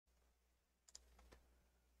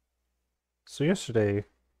So yesterday,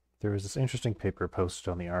 there was this interesting paper posted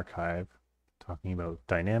on the archive talking about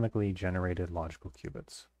dynamically generated logical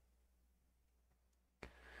qubits.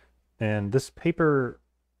 And this paper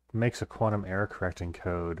makes a quantum error correcting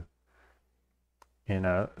code in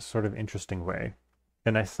a sort of interesting way.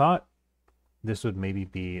 And I thought this would maybe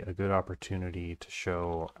be a good opportunity to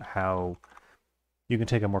show how you can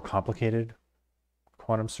take a more complicated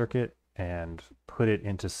quantum circuit and put it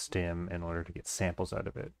into STIM in order to get samples out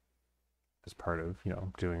of it as part of,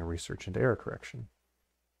 doing research into error correction.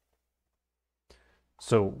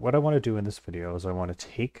 So what I want to do in this video is I want to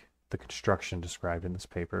take the construction described in this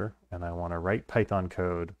paper and I want to write Python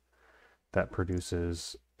code that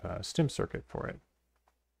produces a STIM circuit for it.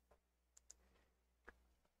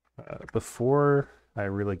 Before I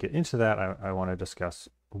really get into that, I want to discuss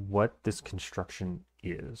what this construction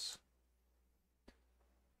is.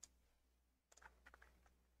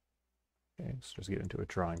 Okay, let's just get into a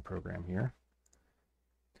drawing program here.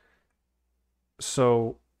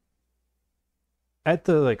 So at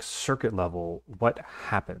the circuit level, what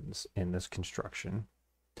happens in this construction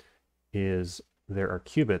is there are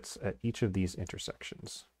qubits at each of these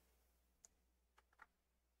intersections.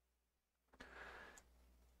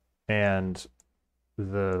 And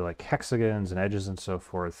the hexagons and edges and so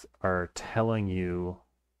forth are telling you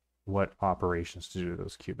what operations to do to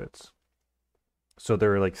those qubits. So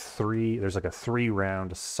there are there's a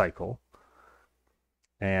 3-round cycle.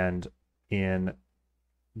 And in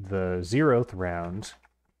the 0th round,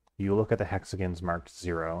 you look at the hexagons marked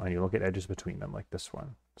 0 and you look at edges between them like this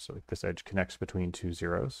one. So this edge connects between two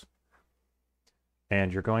zeros.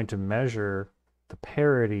 And you're going to measure the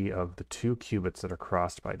parity of the two qubits that are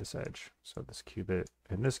crossed by this edge. So this qubit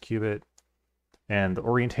and this qubit. And the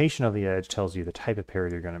orientation of the edge tells you the type of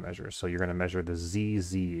parity you're going to measure. So you're going to measure the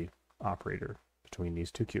ZZ operator between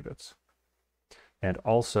these two qubits. And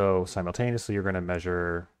also, simultaneously, you're going to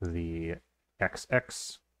measure the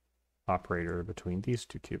XX operator between these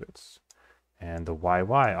two qubits and the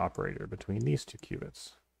YY operator between these two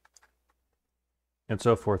qubits, and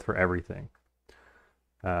so forth for everything.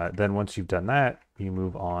 Then once you've done that, you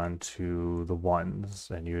move on to the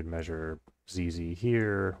ones, and you would measure ZZ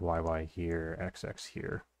here, YY here, XX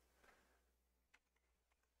here.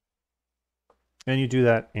 And you do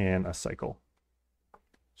that in a cycle.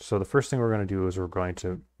 So the first thing we're going to do is we're going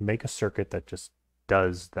to make a circuit that just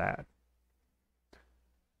does that.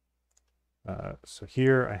 So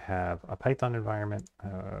here I have a Python environment.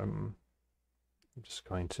 I'm just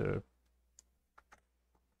going to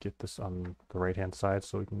get this on the right-hand side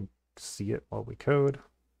so we can see it while we code.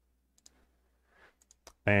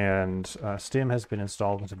 And STIM has been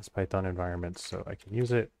installed into this Python environment, so I can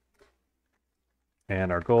use it.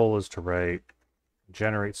 And our goal is to write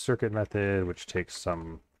generate circuit method, which takes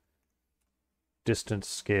some distance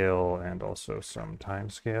scale and also some time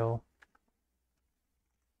scale,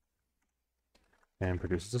 and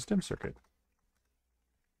produces a STIM circuit.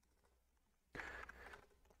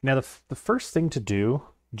 Now, the first thing to do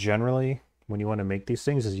generally when you want to make these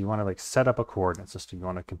things is you want to set up a coordinate system. You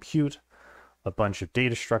want to compute a bunch of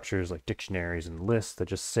data structures like dictionaries and lists that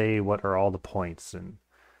just say what are all the points and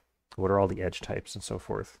what are all the edge types and so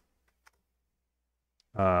forth.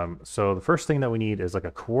 So the first thing that we need is a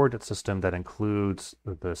coordinate system that includes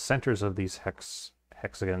the centers of these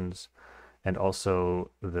hexagons and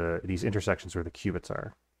also these intersections where the qubits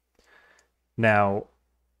are. Now,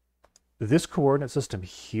 this coordinate system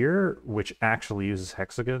here, which actually uses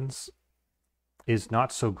hexagons, is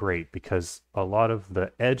not so great because a lot of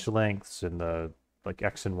the edge lengths and the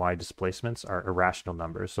x and y displacements are irrational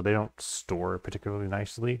numbers, so they don't store particularly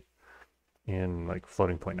nicely in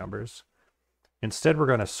floating point numbers. Instead, we're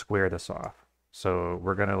going to square this off. So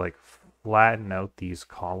we're going to flatten out these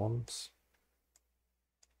columns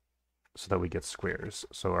so that we get squares.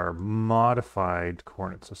 So our modified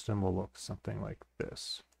coordinate system will look something like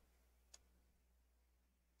this,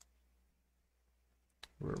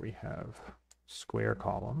 where we have square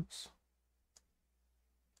columns.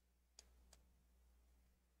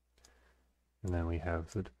 And then we have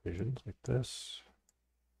the divisions like this.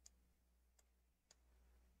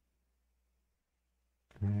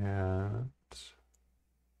 And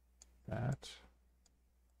that.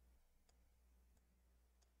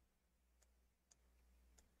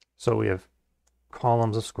 So we have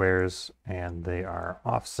columns of squares, and they are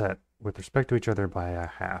offset with respect to each other by a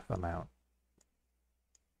half amount.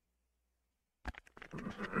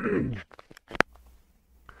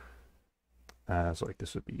 So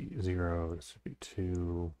this would be 0, this would be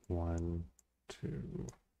 2, 1, 2,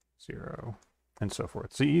 0. And so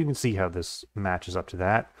forth. So you can see how this matches up to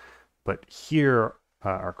that. But here,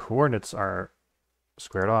 our coordinates are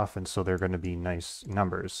squared off, and so they're going to be nice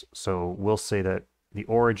numbers. So we'll say that the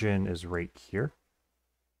origin is right here.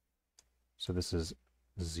 So this is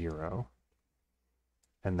 0.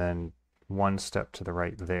 And then one step to the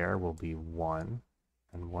right there will be 1.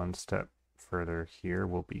 And one step further here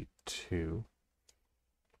will be 2.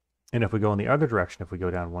 And if we go in the other direction, if we go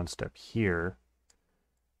down one step here,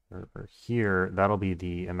 or here, that'll be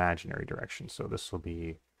the imaginary direction. So this will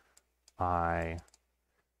be I,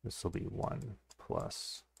 this will be 1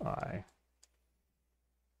 plus I,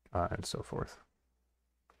 and so forth.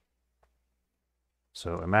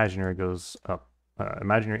 So imaginary goes up,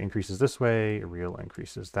 imaginary increases this way, real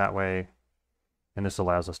increases that way, and this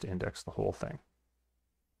allows us to index the whole thing.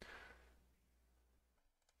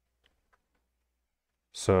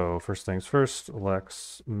 So first things first,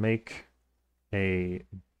 let's make a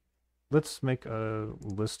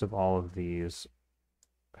list of all of these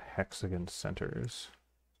hexagon centers.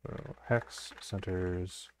 So hex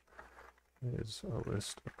centers is a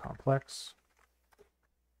list of complex.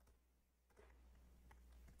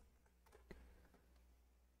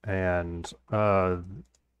 And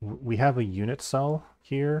we have a unit cell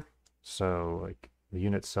here. So like the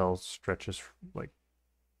unit cell stretches like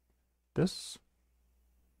this.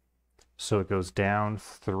 So it goes down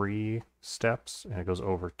 3 steps and it goes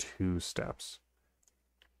over 2 steps.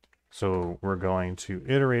 So we're going to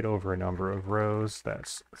iterate over a number of rows.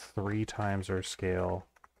 That's 3 times our scale,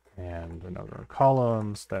 and a number of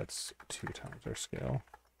columns. That's 2 times our scale.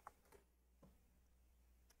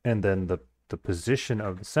 And then the position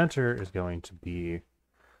of the center is going to be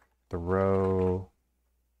the row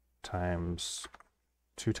times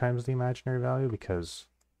 2 times the imaginary value, because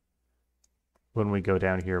when we go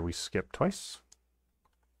down here, we skip twice.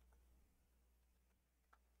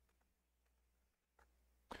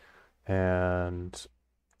 And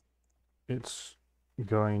it's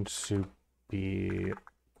going to be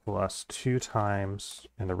plus 2 times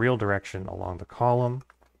in the real direction along the column.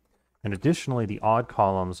 And additionally, the odd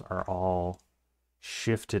columns are all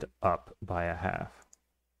shifted up by a half.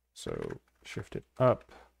 So shifted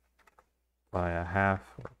up by a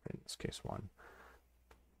half, or in this case 1,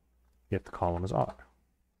 if the column is odd.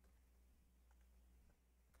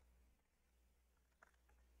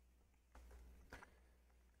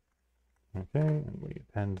 Okay, and we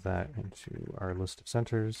append that into our list of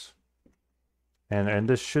centers. And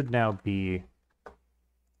this should now be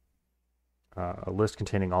a list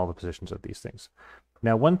containing all the positions of these things.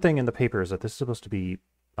 Now, one thing in the paper is that this is supposed to be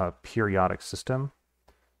a periodic system.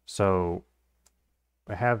 So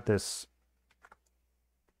I have this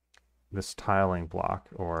tiling block,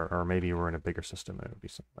 or maybe we're in a bigger system and it would be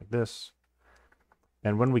something like this.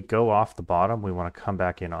 And when we go off the bottom, we want to come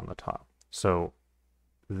back in on the top. So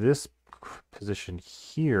this position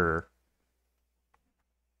here,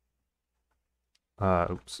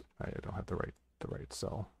 oops, I don't have the right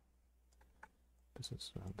cell. This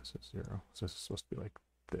is 0. So this is supposed to be like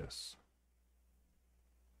this.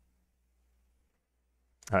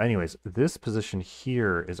 Anyways, this position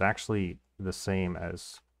here is actually the same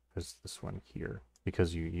as this one here,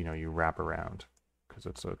 because you wrap around, because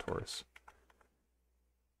it's a torus.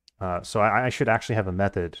 So I should actually have a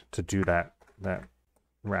method to do that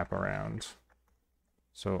wrap around.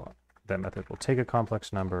 So that method will take a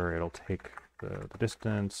complex number, it'll take the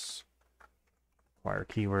distance, acquire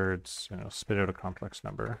keywords, and it'll spit out a complex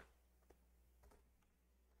number.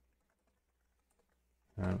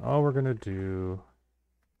 And all we're going to do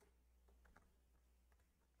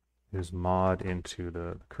is mod into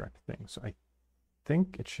the correct thing. So I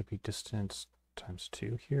think it should be distance times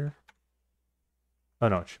 2 here. Oh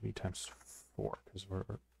no, it should be times 4, because we're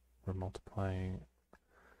multiplying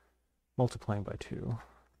by 2.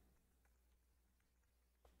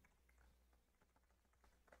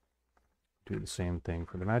 Do the same thing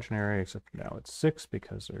for the imaginary, except now it's 6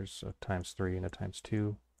 because there's a times 3 and a times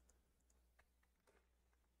 2.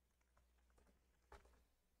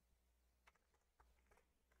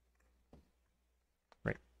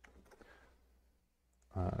 Right.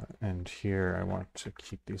 And here I want to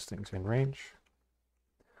keep these things in range.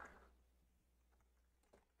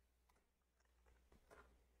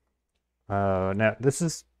 Now this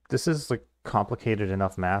is like complicated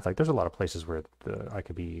enough math. Like there's a lot of places where I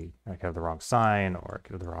could have the wrong sign, or I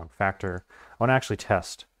could have the wrong factor. I want to actually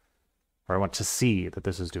test, or I want to see that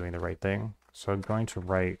this is doing the right thing. So I'm going to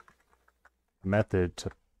write a method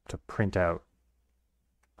to print out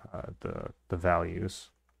the values.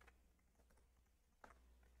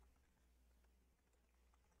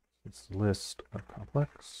 It's a list of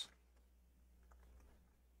complex.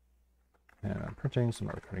 And I'm printing, so I'm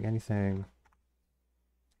not recording anything.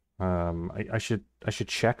 I should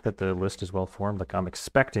check that the list is well formed. Like I'm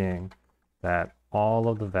expecting that all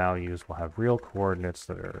of the values will have real coordinates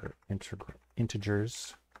that are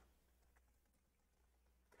integers.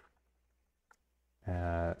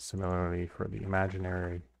 Similarly for the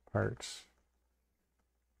imaginary parts.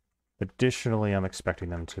 Additionally, I'm expecting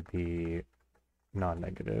them to be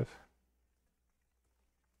non-negative.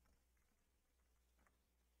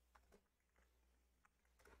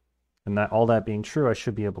 And that all that being true, I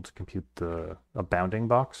should be able to compute a bounding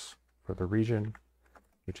box for the region,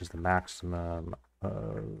 which is the maximum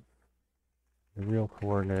of the real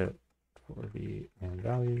coordinate for the n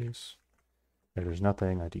values. If there's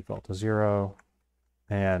nothing, I default to 0.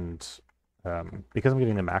 And because I'm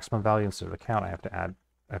getting the maximum value instead of the count, I have to add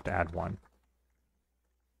 1.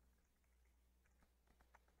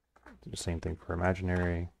 Do the same thing for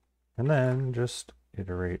imaginary, and then just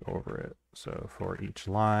iterate over it. So for each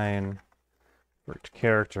line, for each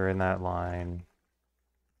character in that line,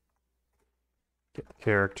 get the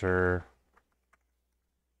character.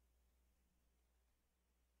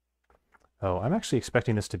 Oh, I'm actually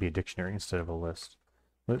expecting this to be a dictionary instead of a list.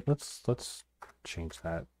 Let's change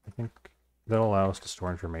that. I think that'll allow us to store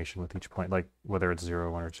information with each point, like whether it's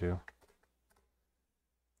 0, 1, or 2.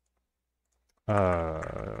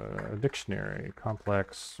 Dictionary,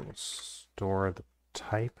 complex, we'll store the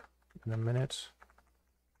type in a minute.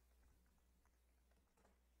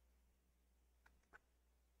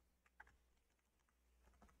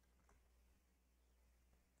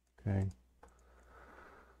 Okay.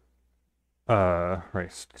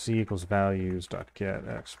 Right, c equals values dot get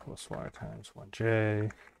x plus y times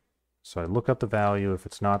 1j. So I look up the value. If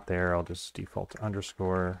it's not there, I'll just default to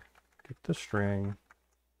underscore, get the string,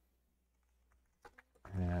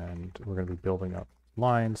 and we're going to be building up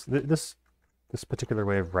lines. This particular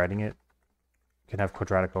way of writing it can have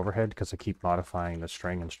quadratic overhead because I keep modifying the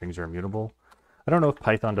string, and strings are immutable. I don't know if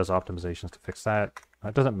Python does optimizations to fix that.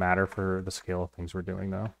 It doesn't matter for the scale of things we're doing,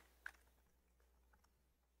 though.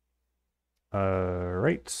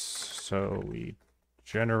 Right, so we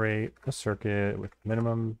generate a circuit with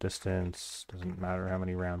minimum distance. Doesn't matter how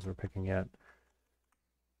many rounds we're picking yet.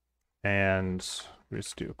 And we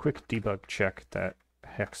just do a quick debug check that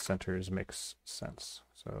hex centers makes sense.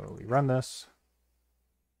 So we run this.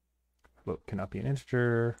 Float cannot be an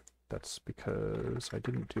integer. That's because I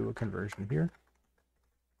didn't do a conversion here.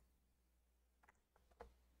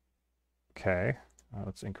 Okay,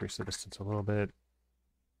 let's increase the distance a little bit.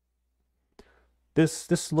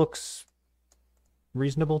 This looks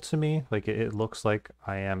reasonable to me. Like it looks like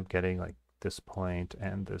I am getting like this point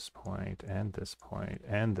and this point and this point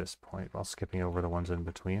and this point while skipping over the ones in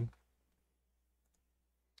between.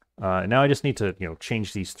 Now I just need to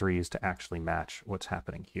change these 3's to actually match what's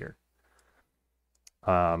happening here.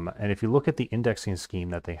 And if you look at the indexing scheme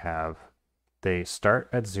that they have, they start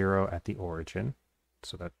at 0 at the origin,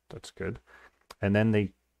 so that's good, and then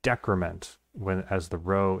they decrement as the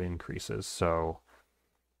row increases. So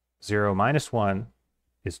 0 minus 1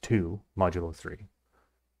 is 2 modulo 3.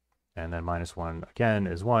 And then minus 1 again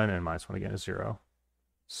is 1, and minus 1 again is 0.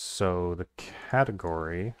 So the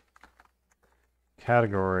category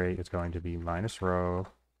is going to be minus row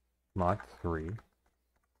mod 3.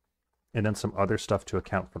 And then some other stuff to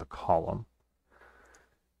account for the column.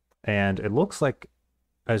 And it looks like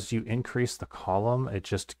as you increase the column, it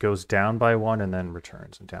just goes down by 1 and then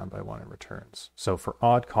returns, and down by 1 and returns. So for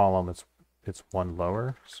odd column, it's 1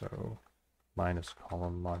 lower. So minus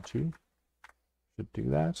column mod 2 should do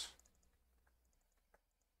that.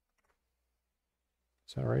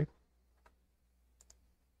 Is that right?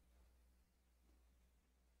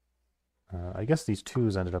 I guess these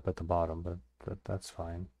 2's ended up at the bottom, but that's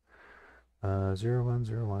fine. 0, 1,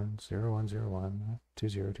 0, 1, 0, 1, 0, 1, 2,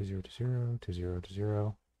 0, 2, 0, 2, 0, 2, 0, 2,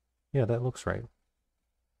 0. Yeah, that looks right.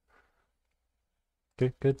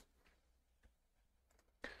 Good, good.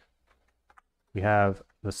 We have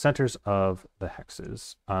the centers of the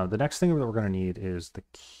hexes. The next thing that we're going to need is the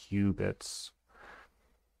qubits.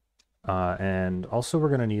 And also we're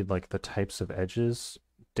going to need like the types of edges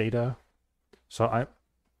data. So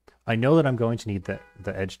I know that I'm going to need the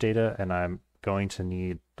edge data, and I'm going to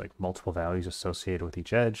need like multiple values associated with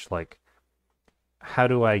each edge. Like, how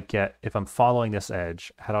do I get, if I'm following this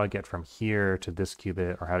edge, how do I get from here to this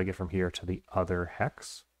qubit, or how to get from here to the other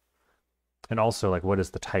hex? And also, like, what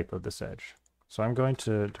is the type of this edge? So I'm going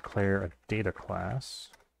to declare a data class,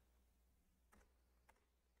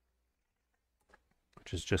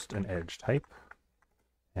 which is just an edge type.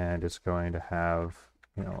 And it's going to have,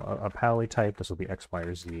 a Pauli type. This will be X, Y,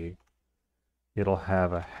 or Z. It'll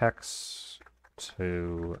have a hex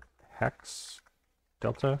to hex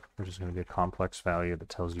delta, which is going to be a complex value that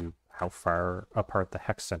tells you how far apart the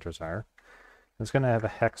hex centers are. It's going to have a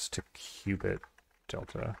hex to qubit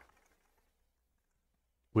delta,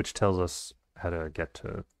 which tells us how to get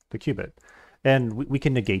to the qubit. And we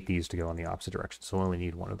can negate these to go in the opposite direction, so we only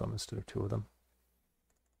need one of them instead of two of them.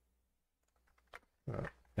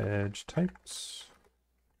 Edge types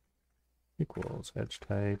equals edge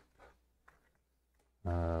type.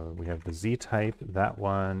 We have the Z type. That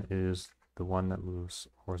one is the one that moves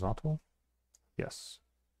horizontal. Yes.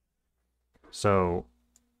 So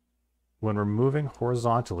when we're moving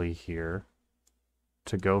horizontally here,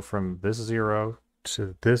 to go from this 0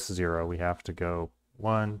 to this 0, we have to go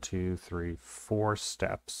 1, 2, 3, 4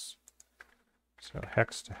 steps. So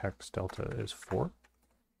hex to hex delta is 4.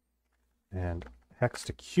 And hex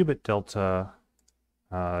to qubit delta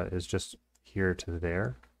is just here to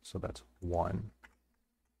there. So that's 1.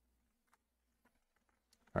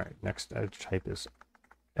 All right, next edge type is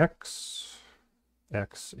X.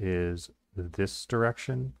 X is this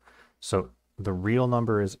direction. So the real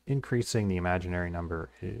number is increasing, the imaginary number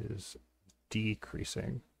is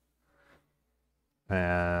decreasing.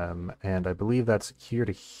 And I believe that's here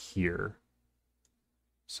to here.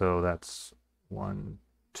 So that's 1,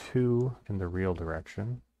 2 in the real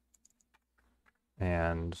direction.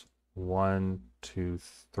 And 1, 2,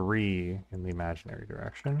 3 in the imaginary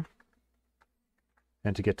direction.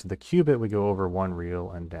 And to get to the qubit, we go over 1 real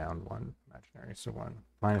and down 1 imaginary. So 1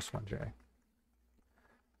 minus 1j.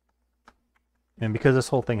 And because this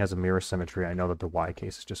whole thing has a mirror symmetry, I know that the y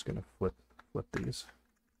case is just going to flip these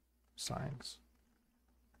signs.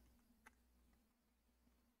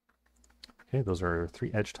 Okay, those are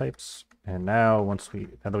 3 edge types. And now now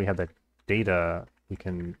that we have that data, we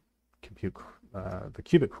can compute the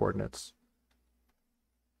qubit coordinates.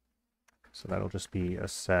 So that'll just be a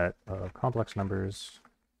set of complex numbers.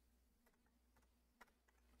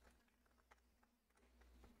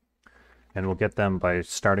 And we'll get them by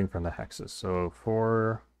starting from the hexes. So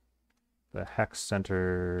for the hex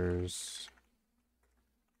centers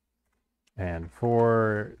and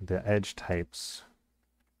for the edge types,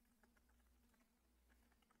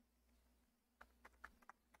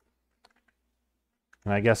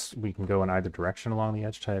 and I guess we can go in either direction along the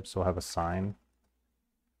edge types, so we'll have a sign.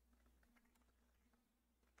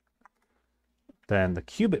 Then the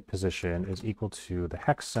qubit position is equal to the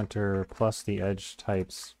hex center plus the edge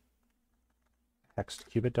types hex to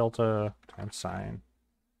qubit delta times sign.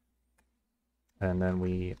 And then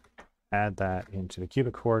we add that into the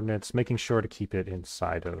qubit coordinates, making sure to keep it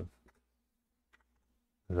inside of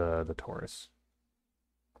the torus.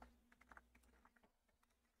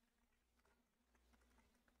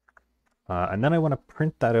 And then I want to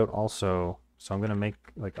print that out also. So I'm going to make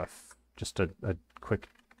like just a quick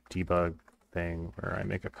debug thing where I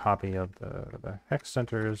make a copy of the hex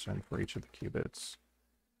centers, and for each of the qubits,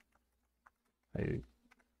 I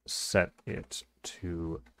set it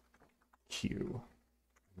to Q.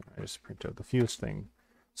 I just print out the fuse thing.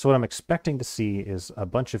 So what I'm expecting to see is a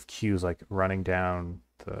bunch of Qs like running down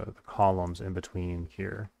the columns in between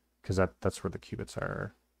here, because that's where the qubits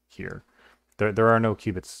are here. There are no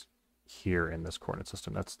qubits here in this coordinate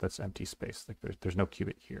system. That's empty space. Like there's no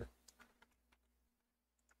qubit here.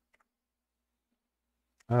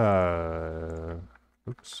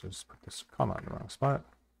 Oops, I just put this comma in the wrong spot.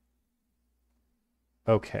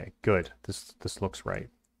 Okay, good. This looks right.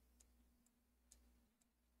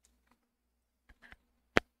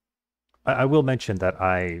 I will mention that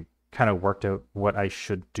I kind of worked out what I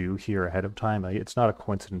should do here ahead of time. It's not a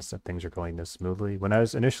coincidence that things are going this smoothly. When I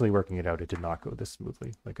was initially working it out, it did not go this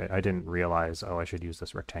smoothly. Like I didn't realize, oh, I should use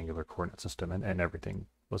this rectangular coordinate system, and everything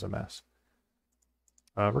was a mess.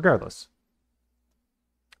 Regardless.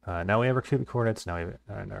 Now we have our qubit coordinates, now we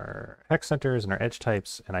have our hex centers and our edge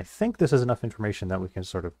types, and I think this is enough information that we can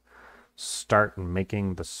sort of start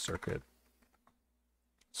making the circuit.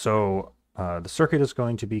 So the circuit is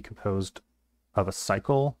going to be composed of a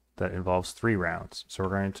cycle that involves 3 rounds. So we're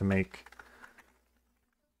going to make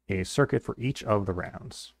a circuit for each of the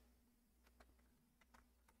rounds.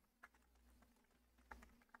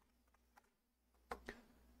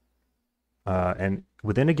 And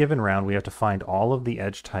within a given round, we have to find all of the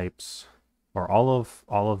edge types, or all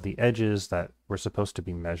of the edges that we're supposed to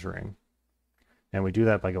be measuring. And we do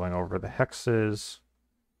that by going over the hexes.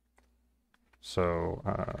 So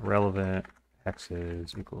relevant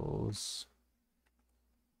hexes equals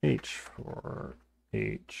H for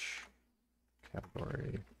H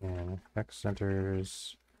category, and hex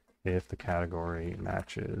centers if the category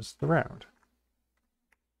matches the round.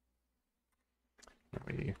 And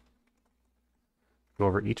we go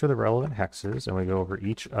over each of the relevant hexes, and we go over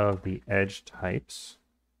each of the edge types.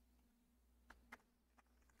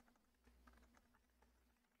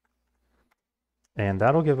 And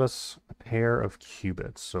that'll give us a pair of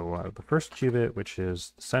qubits. So the first qubit, which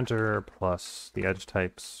is the center plus the edge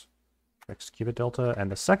types, hex qubit delta.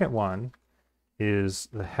 And the second one is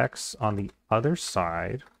the hex on the other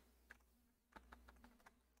side,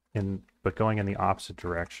 but going in the opposite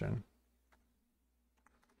direction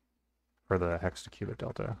for the hex to qubit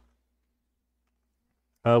delta.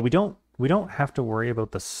 We don't have to worry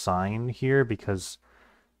about the sign here because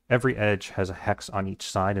every edge has a hex on each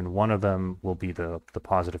side, and one of them will be the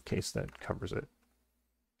positive case that covers it.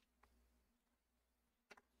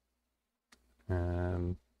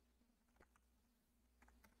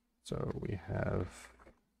 So we have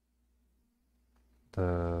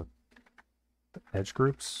the edge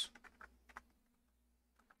groups.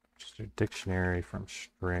 Just a dictionary from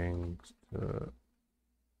strings to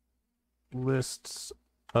lists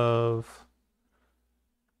of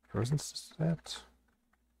frozen set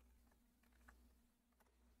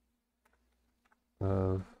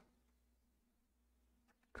of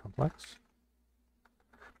complex.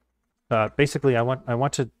 Basically, I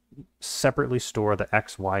want to separately store the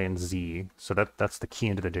x, y, and z. So that's the key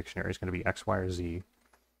into the dictionary. It's going to be x, y, or z.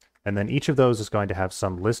 And then each of those is going to have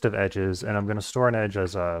some list of edges, and I'm going to store an edge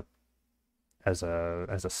as a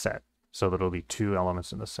set, so that it'll be two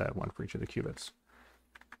elements in the set, one for each of the qubits.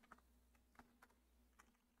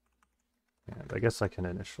 And I guess I can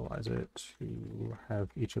initialize it to have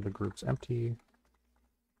each of the groups empty.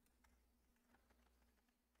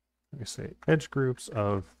 Let me say edge groups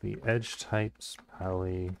of the edge types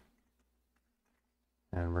poly,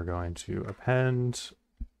 and we're going to append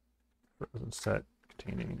frozen set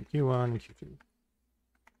containing Q1 and Q2.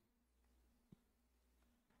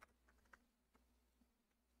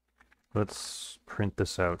 Let's print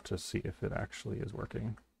this out to see if it actually is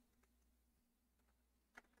working.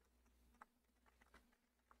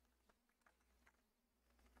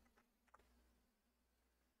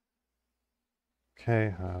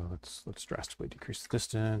 Okay, let's drastically decrease the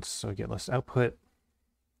distance so we get less output.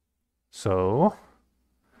 So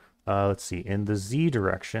let's see, in the z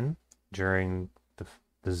direction during the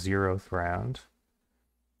 0th round,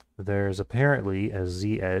 there's apparently a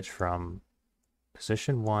z edge from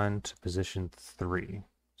position 1 to position 3.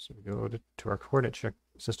 So we go to our coordinate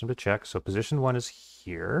system to check. So position 1 is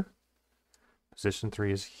here. Position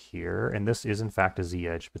 3 is here. And this is, in fact, a z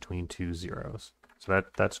edge between two zeros. So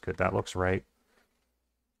that's good. That looks right.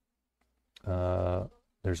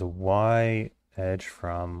 There's a y edge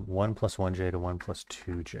from 1 plus 1j to 1 plus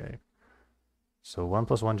 2j. So 1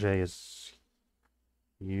 plus 1j is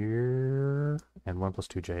here, and 1 plus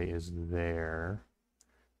 2j is there.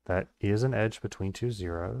 That is an edge between two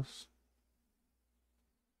zeros.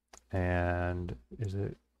 And is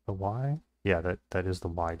it the y? Yeah, that is the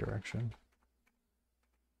y direction.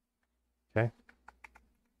 Okay.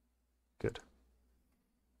 Good.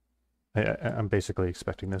 I'm basically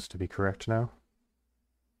expecting this to be correct now.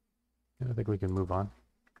 And I think we can move on.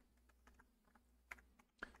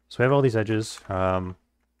 So we have all these edges. So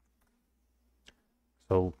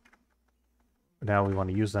now we want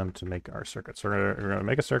to use them to make our circuit. So we're going to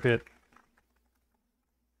make a circuit.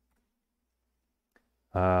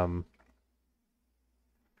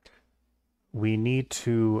 We need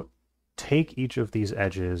to take each of these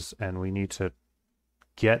edges and we need to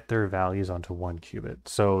get their values onto one qubit.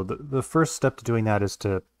 So the first step to doing that is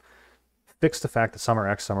to fix the fact that some are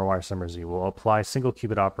x, some are y, some are z. We'll apply single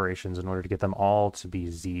qubit operations in order to get them all to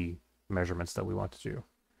be z measurements that we want to do.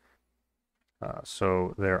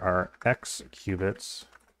 So there are x qubits,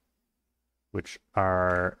 which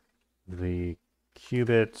are the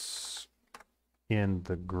qubits in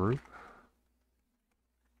the group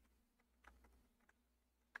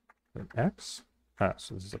in x.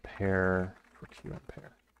 So this is a pair for q and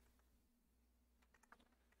pair.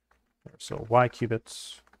 So y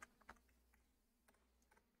qubits.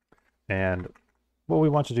 And what we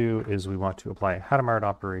want to do is we want to apply a Hadamard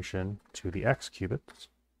operation to the x qubits.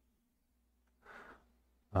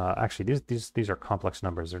 Actually, these are complex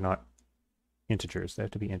numbers. They're not integers. They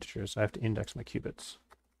have to be integers. I have to index my qubits.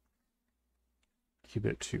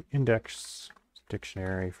 Qubit to index,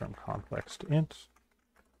 dictionary from complex to int.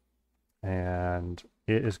 And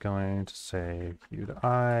it is going to say q to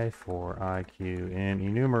I for iq in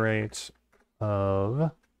enumerate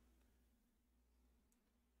of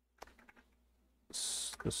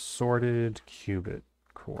the sorted qubit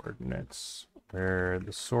coordinates, where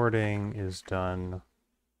the sorting is done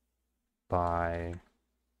by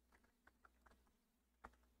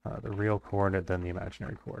the real coordinate, then the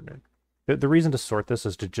imaginary coordinate. The reason to sort this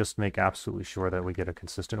is to just make absolutely sure that we get a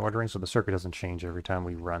consistent ordering, so the circuit doesn't change every time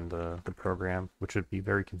we run the program, which would be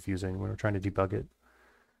very confusing when we're trying to debug it.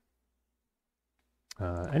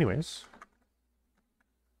 Anyways,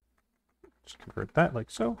 just convert that like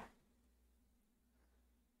so.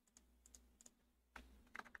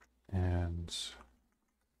 And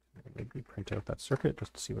maybe print out that circuit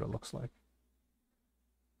just to see what it looks like.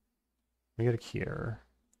 We get a key error.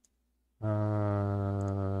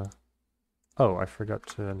 Oh, I forgot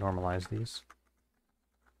to normalize these.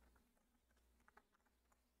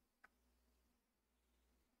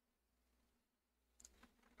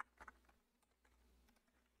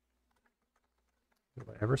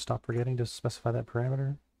 Will I ever stop forgetting to specify that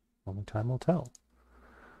parameter? Only time will tell.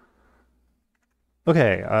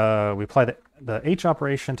 Okay, we apply the H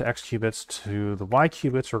operation to X qubits. To the Y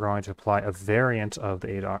qubits, we're going to apply a variant of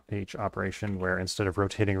the H operation where instead of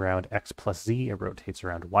rotating around X plus Z, it rotates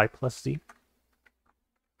around Y plus Z.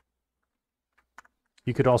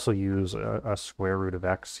 You could also use a square root of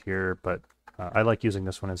X here, but I like using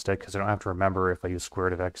this one instead because I don't have to remember if I use square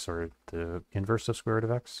root of X or the inverse of square root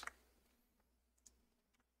of X.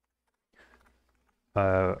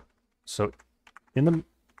 So in the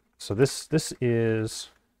So this is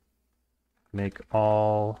make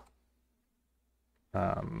all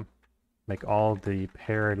the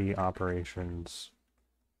parity operations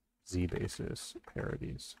Z basis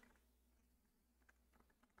parities.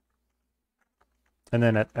 And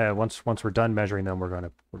then once we're done measuring them, we're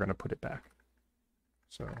gonna put it back.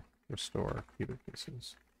 So restore qubit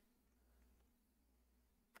bases.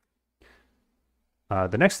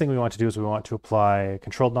 The next thing we want to do is we want to apply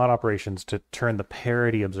controlled knot operations to turn the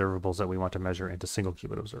parity observables that we want to measure into single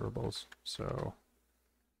qubit observables. So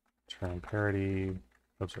turn parity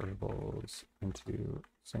observables into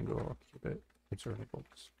single qubit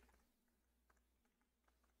observables.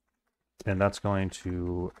 And that's going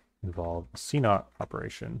to involve a CNOT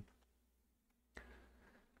operation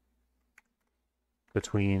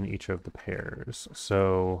between each of the pairs.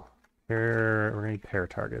 So we're going to need pair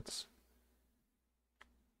targets.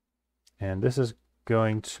 And this is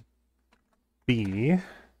going to be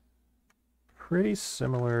pretty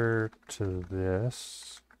similar to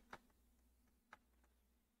this.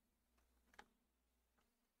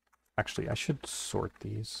 Actually, I should sort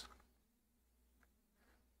these.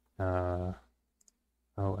 Oh,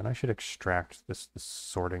 and I should extract this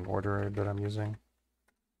sorting order that I'm using.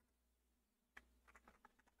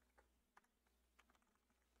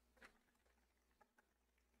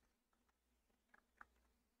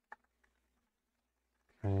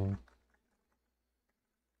 Okay.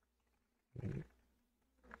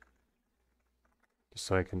 Just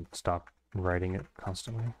so I can stop writing it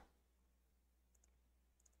constantly.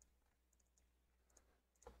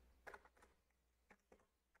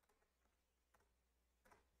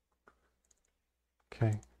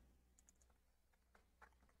 Okay.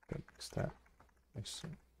 That makes that nice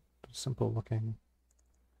and simple looking.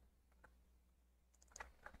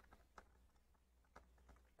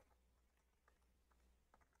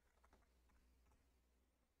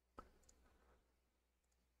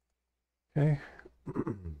 Okay.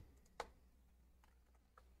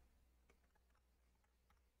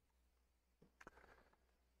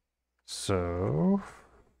 So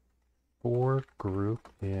for group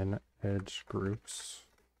in edge groups,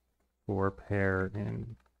 for pair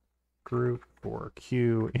in group, for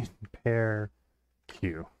Q in pair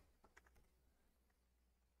Q.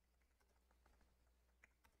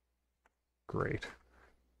 Great.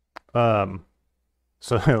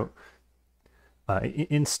 So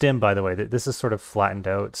in STIM, by the way, this is sort of flattened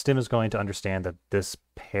out. STIM is going to understand that this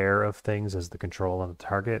pair of things is the control and the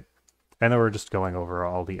target. And then we're just going over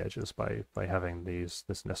all the edges by having this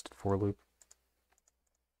nested for loop.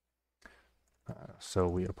 So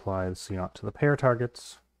we apply the CNOT to the pair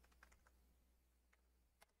targets.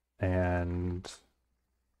 And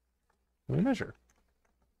we measure.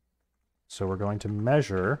 So we're going to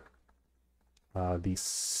measure the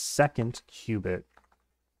second qubit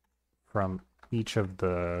from each of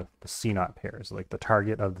the CNOT pairs, like the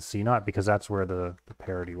target of the CNOT, because that's where the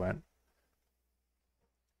parity went.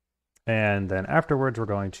 And then afterwards, we're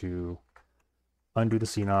going to undo the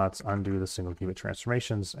CNOTs, undo the single qubit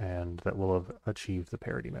transformations, and that will have achieved the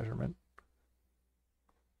parity measurement.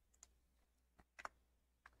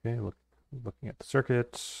 Okay, looking at the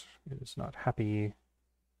circuit, it is not happy.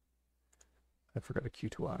 I forgot a Q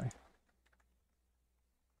to I.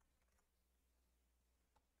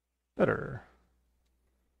 Better.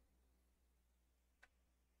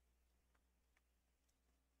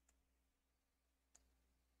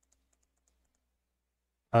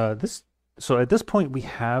 So at this point, we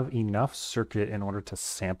have enough circuit in order to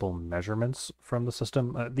sample measurements from the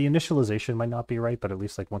system. The initialization might not be right, but at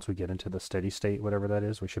least like once we get into the steady state, whatever that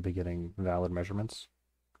is, we should be getting valid measurements.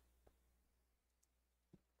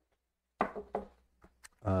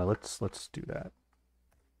 Let's do that.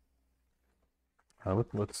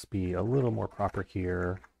 Let's be a little more proper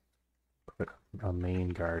here. Put a main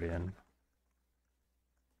guard in.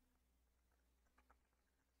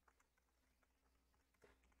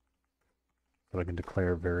 So I can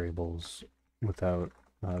declare variables without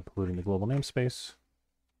polluting the global namespace.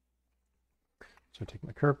 So I take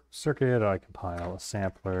my circuit, I compile a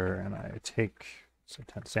sampler, and I take, so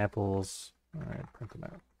 10 samples. All right, print them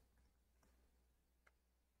out.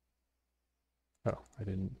 Oh, I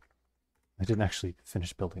didn't actually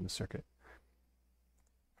finish building the circuit.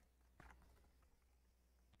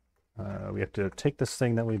 We have to take this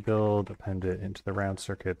thing that we build, append it into the round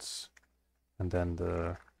circuits, and then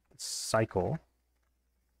the cycle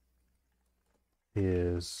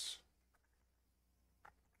is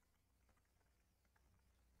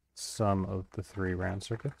sum of the 3 round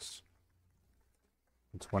circuits.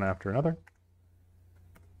 It's one after another.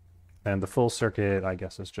 And the full circuit, I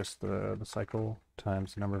guess, is just the cycle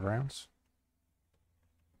times the number of rounds.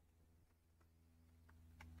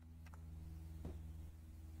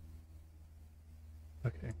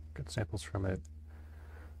 Okay, good samples from it.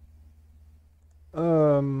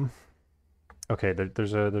 Okay,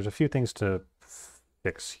 there's a few things to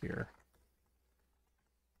fix here.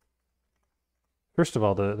 First of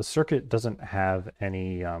all, the circuit doesn't have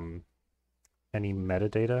any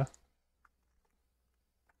metadata.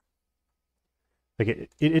 Like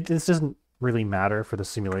this doesn't really matter for the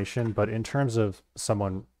simulation, but in terms of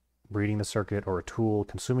someone reading the circuit or a tool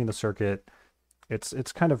consuming the circuit, it's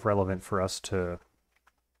kind of relevant for us to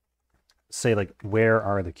say, like, where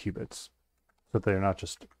are the qubits, so that they're not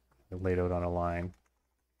just laid out on a line.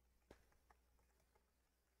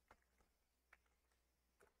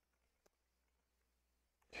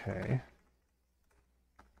 Okay.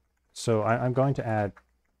 So I'm going to add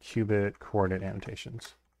qubit coordinate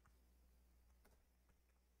annotations.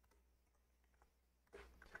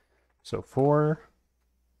 So for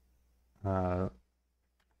QI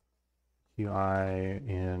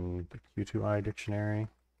in the Q2I dictionary,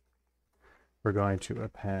 we're going to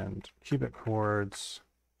append qubit coords.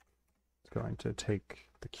 It's going to take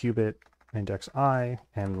the qubit index I,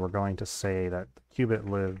 and we're going to say that the qubit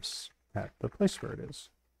lives at the place where it is.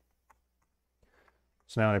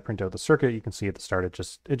 So now when I print out the circuit, you can see at the start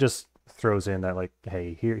it just throws in that, like,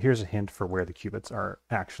 hey, here's a hint for where the qubits are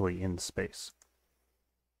actually in space.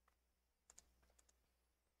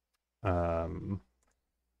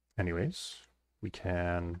 Anyways, we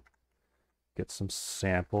can get some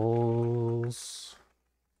samples.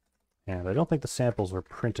 And I don't think the samples were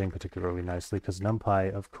printing particularly nicely because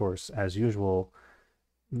NumPy, of course, as usual,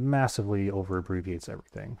 massively over abbreviates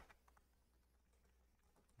everything.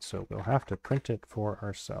 So we'll have to print it for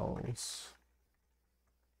ourselves,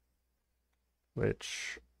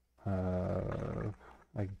 which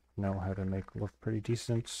I know how to make look pretty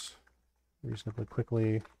decent reasonably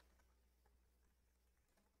quickly.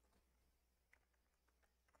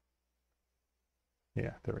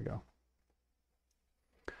 Yeah, there we go.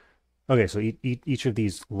 Okay, so each of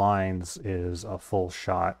these lines is a full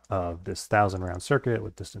shot of this 1,000 round circuit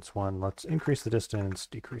with distance 1. Let's increase the distance,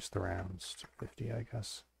 decrease the rounds to 50, I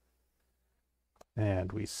guess.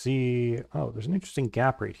 And we see, oh, there's an interesting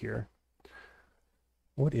gap right here.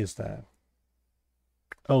 What is that?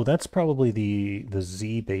 Oh, that's probably the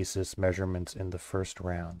Z basis measurements in the first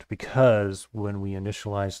round, because when we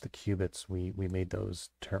initialized the qubits, we made those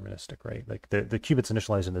deterministic, right? Like the qubits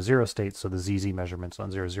initialized in the 0 state, so the ZZ measurements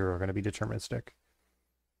on 0, 0 are going to be deterministic.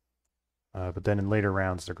 But then in later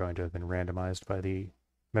rounds, they're going to have been randomized by the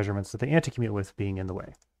measurements that they anti-commute with being in the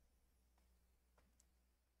way.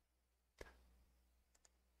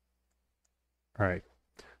 All right.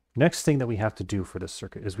 Next thing that we have to do for this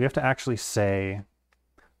circuit is we have to actually say,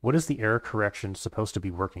 what is the error correction supposed to be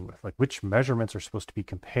working with? Like, which measurements are supposed to be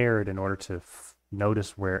compared in order to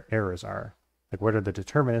notice where errors are? Like, what are the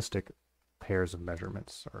deterministic pairs of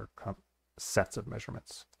measurements or sets of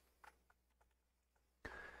measurements?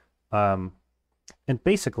 And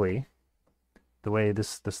basically, the way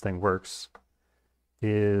this thing works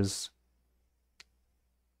is,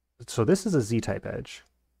 so this is a Z-type edge.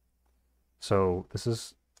 So this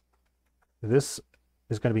is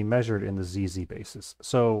going to be measured in the ZZ basis.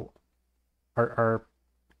 So our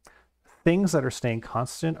things that are staying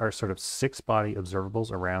constant are sort of 6 body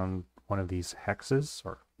observables around one of these hexes,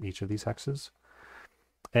 or each of these hexes.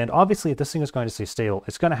 And obviously, if this thing is going to stay stable,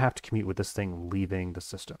 it's going to have to commute with this thing leaving the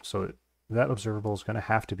system. So that observable is going to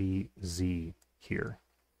have to be Z here.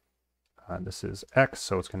 This is X,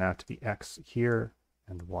 so it's going to have to be X here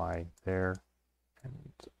and Y there.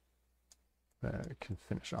 And can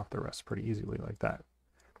finish off the rest pretty easily like that.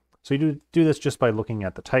 So you do this just by looking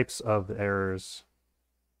at the types of the errors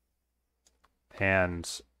and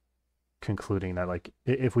concluding that, like,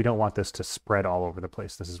 if we don't want this to spread all over the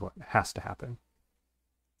place, this is what has to happen.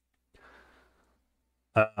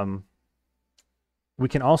 We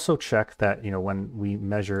can also check that, when we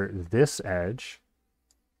measure this edge,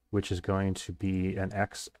 which is going to be an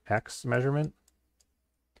XX measurement,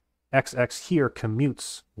 XX here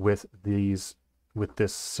commutes with this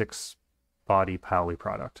 6-body Pauli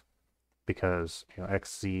product, because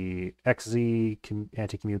XZ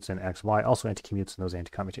anti-commutes and XY also anti-commutes, and those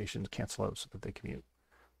anti-commutations cancel out so that they commute.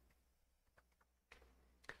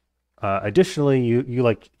 Additionally, you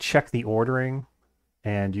like check the ordering,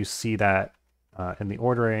 and you see that in the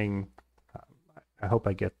ordering, I hope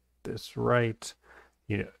I get this right.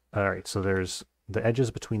 All right, so there's the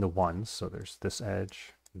edges between the ones. So there's this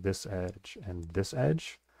edge, and this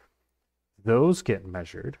edge. Those get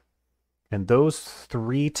measured, and those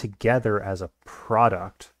three together as a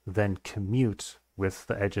product then commute with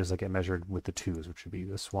the edges that get measured with the twos, which would be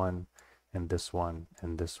this one, and this one,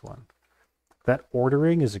 and this one. That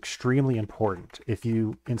ordering is extremely important. If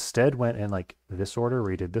you instead went in like this order,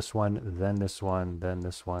 where you did this one, then this one, then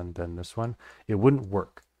this one, then this one, it wouldn't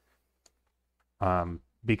work.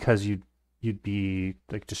 Because you'd be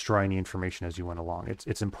like destroying the information as you went along.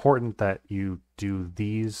 It's important that you do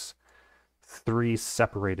these 3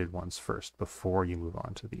 separated ones first before you move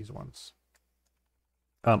on to these ones.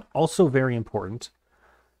 Also very important,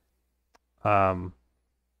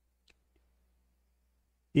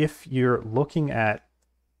 if you're looking at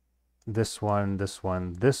this one, this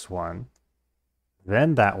one, this one,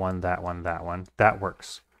 then that one, that one, that one, that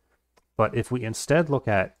works. But if we instead look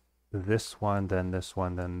at this one, then this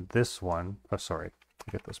one, then this one, oh, sorry,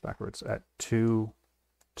 I get those backwards, at 2,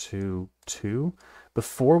 2, 2,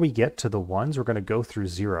 before we get to the ones, we're going to go through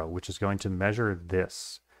 0, which is going to measure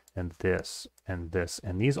this, and this, and this,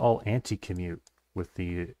 and these all anti-commute with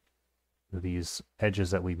these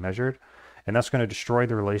edges that we measured. And that's going to destroy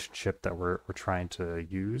the relationship that we're trying to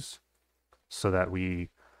use, so that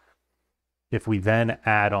if we then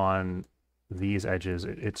add on these edges,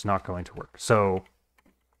 it's not going to work. So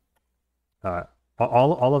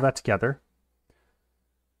all of that together,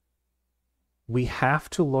 we have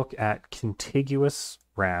to look at contiguous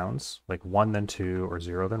rounds, like 1 then 2 or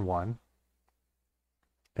 0 then 1.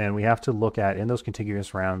 And we have to look at, in those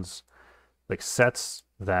contiguous rounds, like sets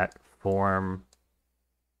that form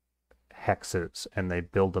hexes, and they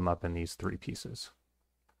build them up in these 3 pieces.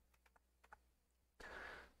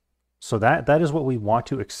 So that is what we want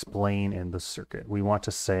to explain in the circuit. We want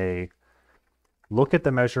to say, look at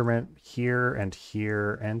the measurement here and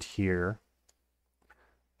here and here,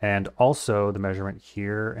 and also the measurement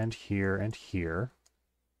here and here and here.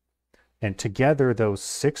 And together, those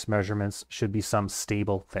 6 measurements should be some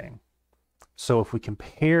stable thing. So if we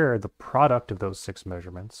compare the product of those 6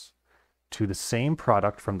 measurements to the same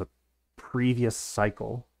product from the previous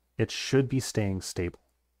cycle, it should be staying stable.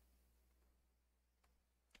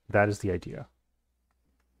 That is the idea.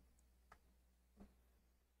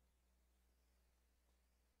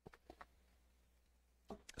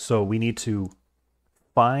 So we need to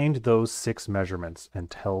find those 6 measurements and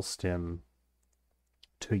tell Stim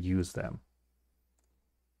to use them.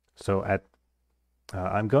 So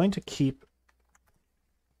I'm going to keep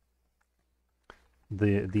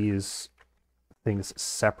these things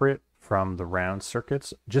separate from the round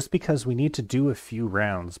circuits, just because we need to do a few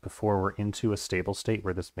rounds before we're into a stable state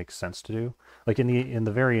where this makes sense to do. Like in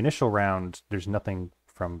the very initial round, there's nothing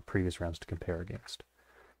from previous rounds to compare against.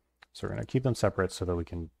 So we're going to keep them separate so that we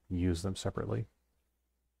can use them separately.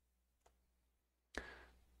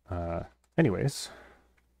 Anyways.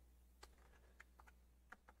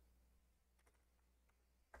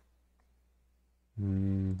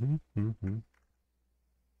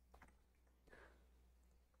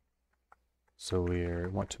 So we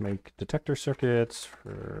want to make detector circuits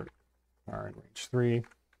for R in range 3.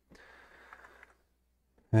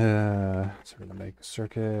 So we're going to make a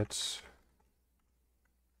circuit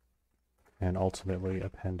and ultimately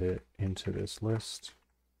append it into this list.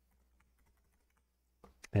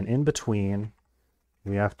 And in between,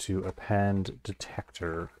 we have to append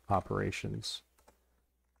detector operations.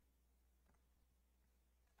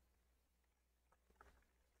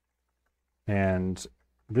 And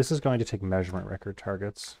this is going to take measurement record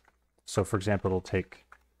targets. So for example, it'll take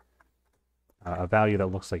a value that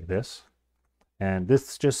looks like this. And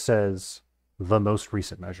this just says the most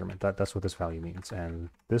recent measurement. That's what this value means. And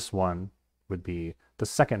this one would be the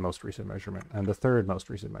second most recent measurement, and the third most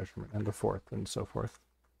recent measurement, and the fourth, and so forth.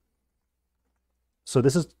 So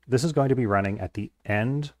this is going to be running at the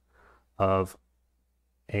end of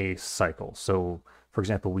a cycle. So, for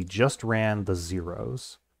example, we just ran the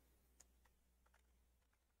zeros.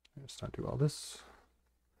 Let's not do all this.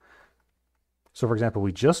 So, for example,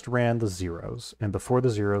 we just ran the zeros, and before the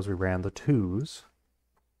zeros, we ran the twos.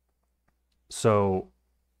 So,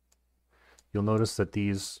 you'll notice that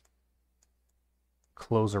these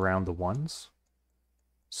close around the ones.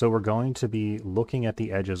 So, we're going to be looking at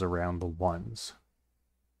the edges around the ones.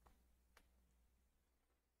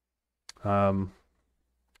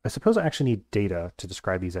 I suppose I actually need data to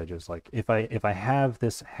describe these edges. Like if I have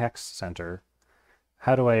this hex center,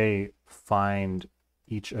 how do I find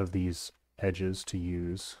each of these edges to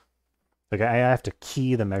use? Like I have to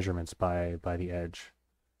key the measurements by the edge.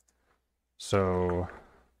 So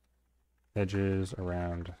edges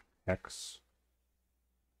around hex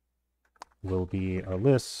will be a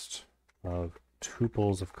list of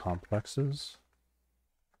tuples of complexes.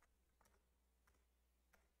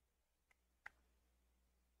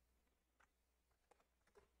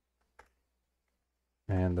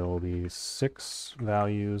 And there will be 6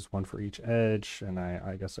 values, one for each edge, and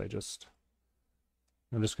I guess I'm just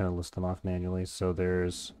going to list them off manually. So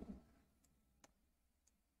there's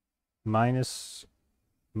minus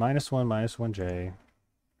 1, minus 1j,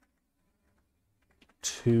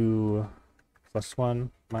 2 plus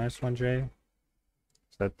 1, minus 1j.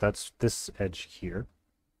 So that's this edge here.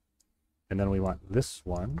 And then we want this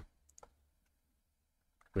one,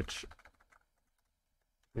 which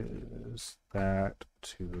is that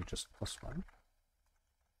to just plus 1.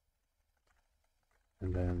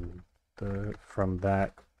 And then from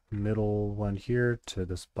that middle one here to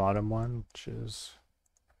this bottom one, which is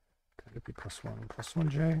going to be plus 1, plus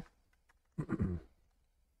 1j. And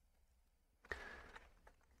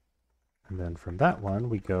then from that one,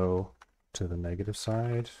 we go to the negative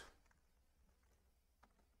side.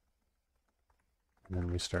 And then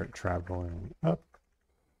we start traveling up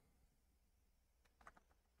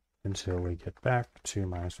until we get back to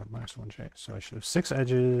minus 1, minus 1j. So I should have 6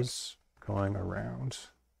 edges going around.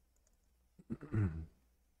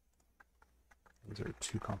 These are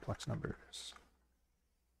 2 complex numbers.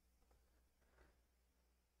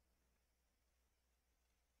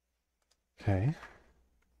 Okay.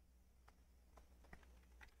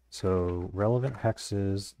 So relevant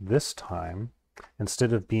hexes this time,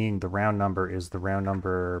 instead of being the round number, is the round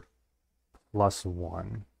number plus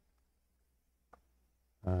 1.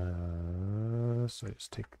 So I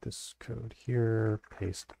just take this code here,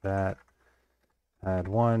 paste that, add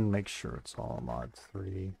 1, make sure it's all mod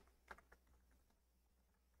 3.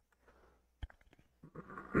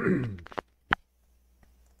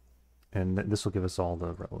 And this will give us all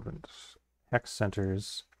the relevant hex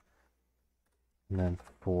centers. And then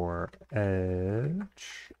for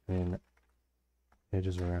edge, in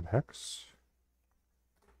edges around hex,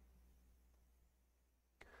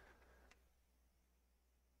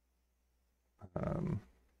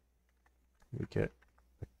 we get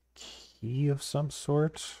a key of some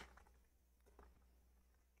sort.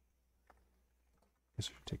 I guess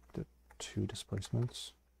we take the 2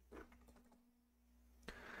 displacements.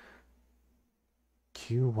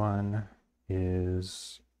 Q1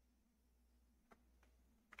 is...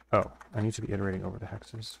 Oh, I need to be iterating over the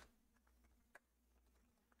hexes.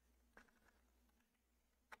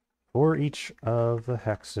 For each of the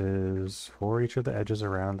hexes, for each of the edges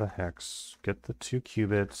around the hex, get the 2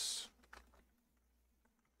 qubits.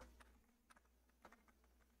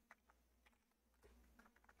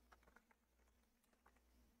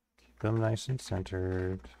 Keep them nice and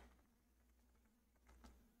centered.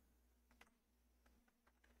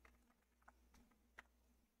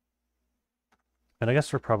 And I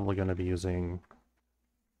guess we're probably going to be using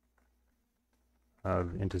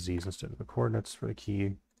into z's instead of the coordinates for the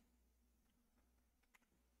key.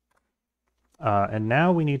 And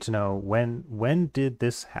now we need to know when did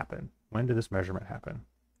this happen? When did this measurement happen?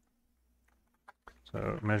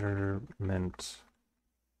 So measurement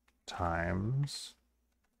times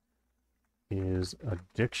is a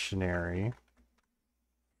dictionary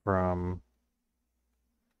from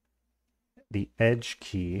the edge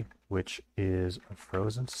key, which is a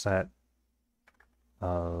frozen set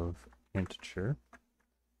of integer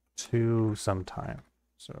to some time.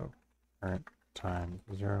 So current time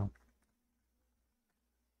 0.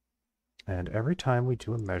 And every time we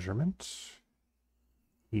do a measurement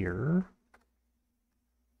here,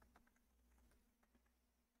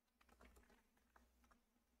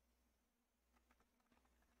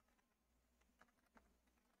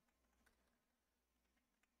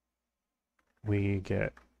 we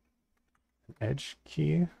get an edge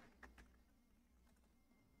key.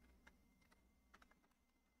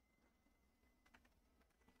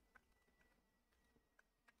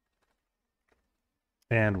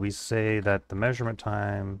 And we say that the measurement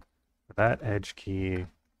time for that edge key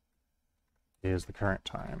is the current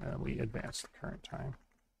time, and we advance the current time.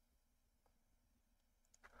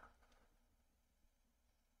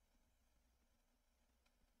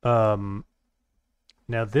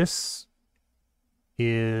 Now this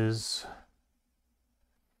is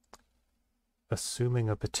assuming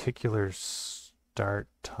a particular start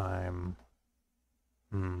time.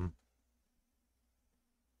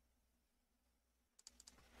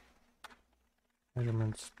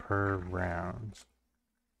 Measurements per round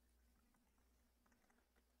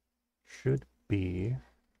should be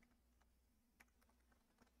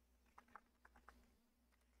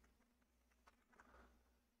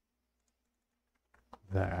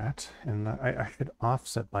that, and I should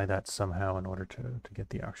offset by that somehow in order to get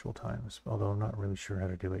the actual times, although I'm not really sure how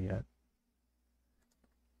to do it yet.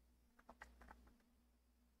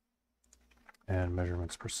 And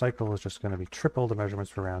measurements per cycle is just going to be triple the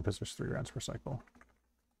measurements per round because there's 3 rounds per cycle.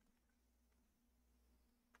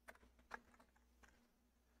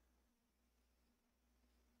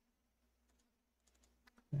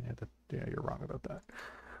 Yeah, you're wrong about that.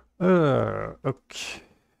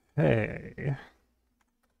 Okay.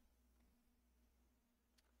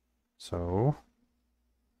 So,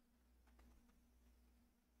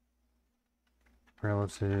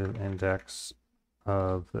 relative index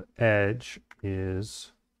of the edge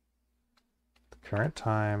is the current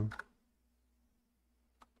time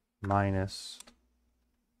minus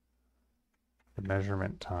the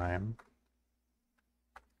measurement time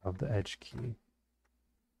of the edge key.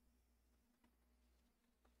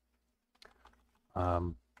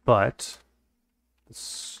 But the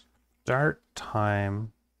start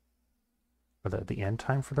time, or the end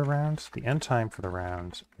time for the round, the end time for the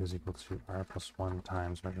round is equal to r plus 1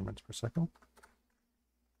 times measurements per second.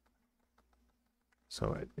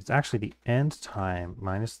 So it's actually the end time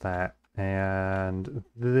minus that, and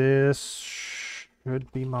this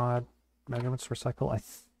should be mod measurements per cycle. I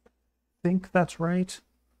think that's right.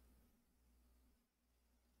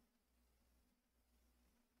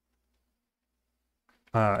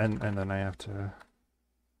 And then I have to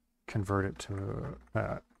convert it to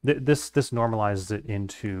this normalizes it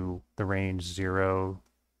into the range 0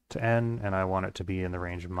 to n, and I want it to be in the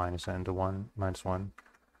range of minus n to 1, minus 1.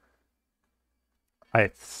 I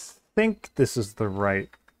think this is the right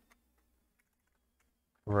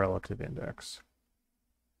relative index.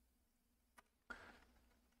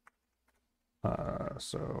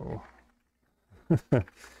 So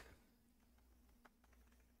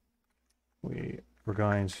we're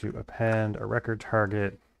going to append a record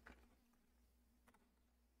target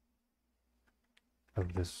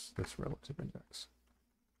of this relative index.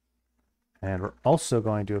 And we're also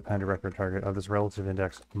going to append a record target of this relative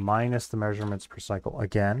index minus the measurements per cycle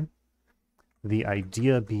again. The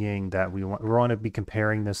idea being that we want to be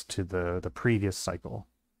comparing this to the previous cycle.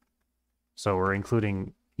 So we're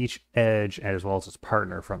including each edge as well as its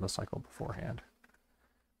partner from the cycle beforehand.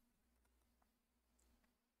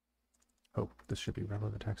 Oh, this should be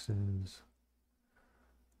relative indexes.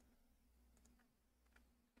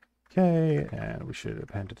 Okay, and we should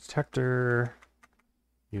append a detector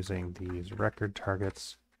using these record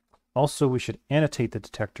targets. Also, we should annotate the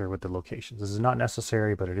detector with the locations. This is not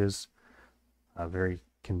necessary, but it is very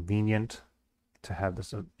convenient to have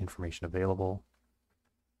this information available.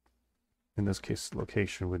 In this case, the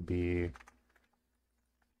location would be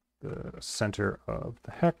the center of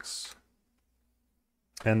the hex.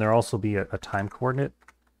 And there'll also be a time coordinate.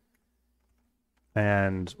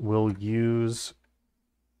 And we'll use,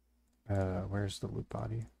 where's the loop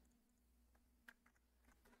body?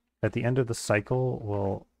 At the end of the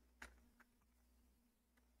cycle,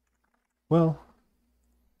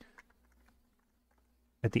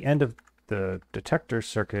 at the end of the detector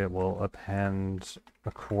circuit, we'll append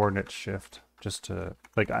a coordinate shift just to,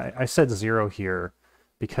 like I said 0 here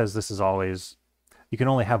because this is always, you can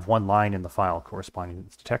only have one line in the file corresponding to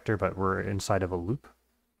the detector, but we're inside of a loop.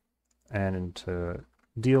 And to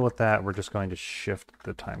deal with that, we're just going to shift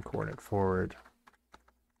the time coordinate forward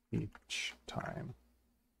each time.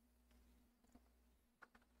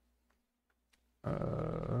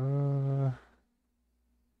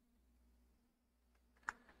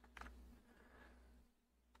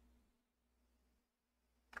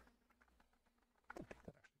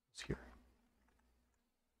 Here.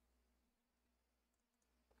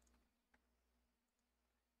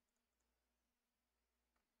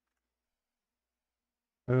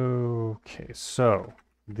 Okay, so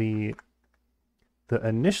the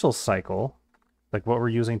initial cycle, like what we're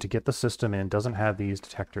using to get the system in, doesn't have these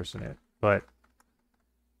detectors in it, but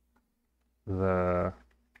the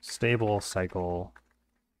stable cycle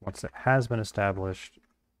once it has been established,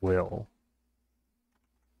 will.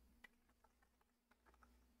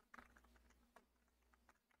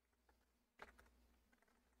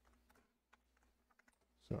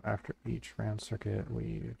 So after each round circuit,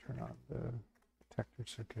 we turn on the detector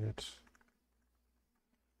circuit.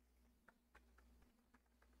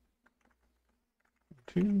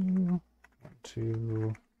 One,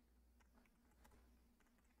 two.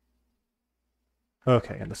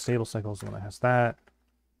 Okay, and the stable cycle is the one that has that.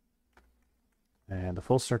 And the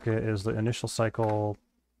full circuit is the initial cycle.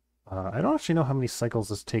 I don't actually know how many cycles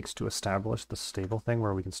this takes to establish the stable thing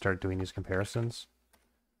where we can start doing these comparisons.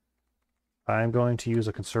 I'm going to use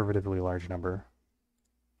a conservatively large number.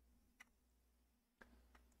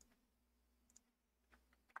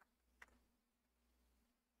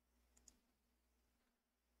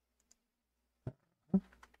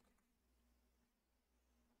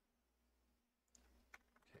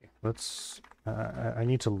 Okay, let's. I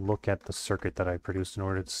need to look at the circuit that I produced in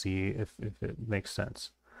order to see if it makes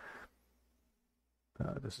sense.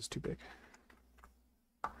 This is too big.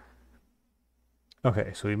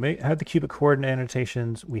 Okay, so we had the cubic coordinate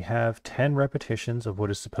annotations. We have 10 repetitions of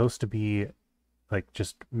what is supposed to be like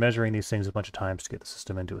just measuring these things a bunch of times to get the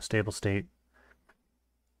system into a stable state.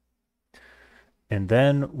 And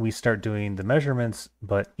then we start doing the measurements,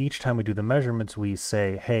 but each time we do the measurements, we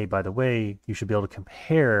say, hey, by the way, you should be able to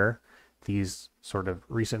compare these sort of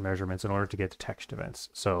recent measurements in order to get detection events.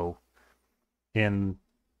 So in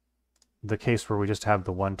the case where we just have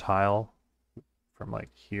the one tile from like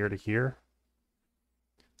here to here,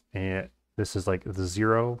 and this is like the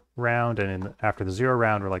 0 round, and after the 0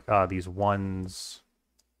 round, we're like, these ones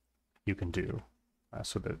you can do.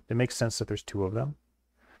 So that it makes sense that there's 2 of them.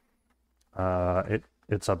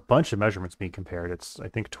 It's a bunch of measurements being compared. It's, I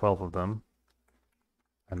think, 12 of them.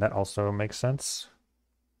 And that also makes sense.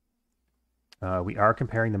 We are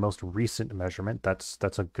comparing the most recent measurement.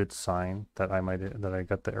 That's a good sign that I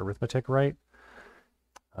got the arithmetic right.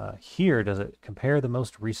 Here, does it compare the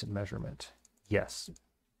most recent measurement? Yes.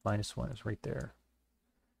 -1 is right there.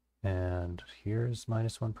 And here's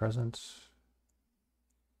 -1 present.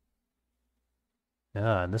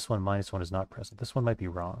 Yeah, and this one -1 is not present. This one might be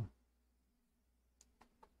wrong.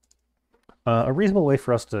 A reasonable way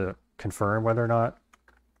for us to confirm whether or not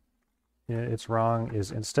it's wrong is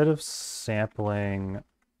instead of sampling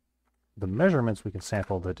the measurements, we can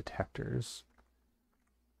sample the detectors.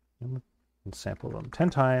 And sample them 10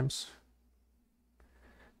 times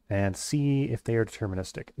and see if they are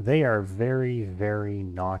deterministic. They are very, very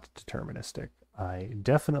not deterministic. I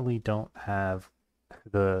definitely don't have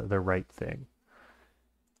the right thing.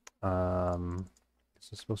 Is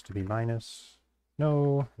this supposed to be minus?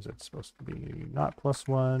 No. Is it supposed to be not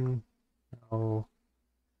 +1? No.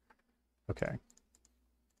 Okay.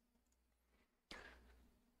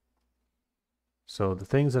 So the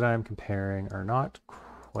things that I'm comparing are not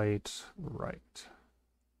quite right.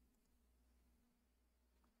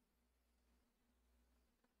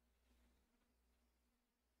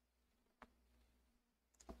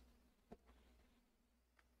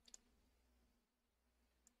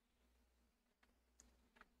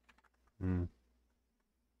 Hmm.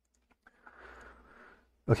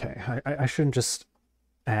 Okay, I shouldn't just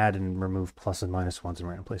add and remove plus and -1s in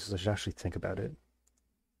random places. I should actually think about it.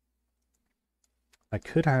 I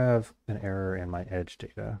could have an error in my edge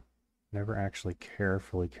data. Never actually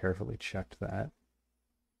carefully checked that.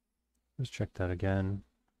 Let's check that again.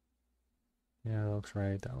 Yeah, that looks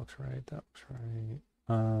right. That looks right. That looks right.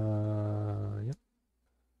 Yep.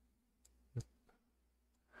 Yep.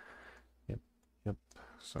 Yep. Yep.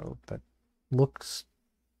 So that looks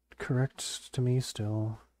correct to me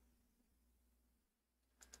still.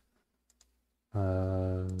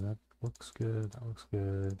 That looks good. That looks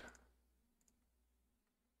good.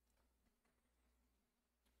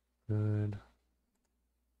 Good.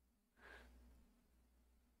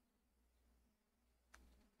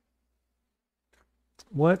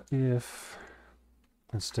 What if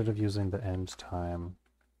instead of using the end time,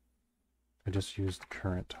 I just use the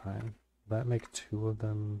current time? Will that make 2 of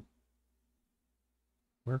them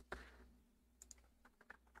work?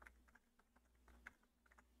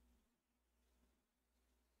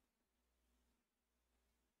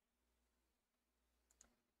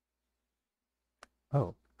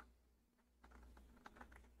 Oh.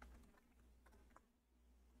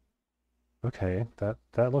 Okay, that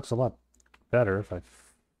looks a lot better if I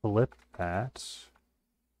flip that.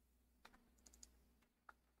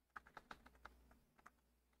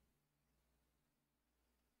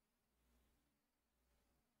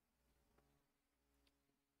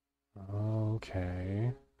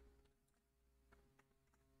 Okay.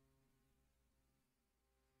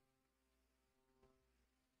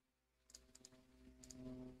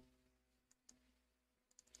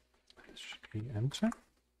 should be enter.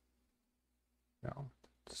 No,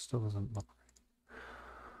 it still doesn't look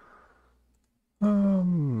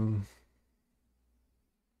right.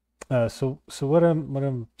 So what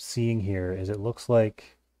I'm seeing here is it looks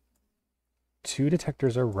like two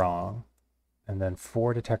detectors are wrong, and then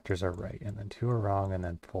four detectors are right, and then two are wrong, and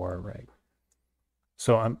then four are right.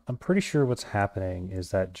 So I'm pretty sure what's happening is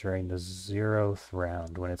that during the 0th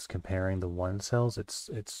round, when it's comparing the one cells,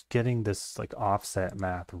 it's getting this like offset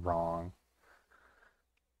math wrong.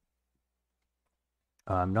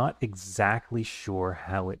 I'm not exactly sure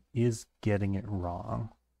how it is getting it wrong.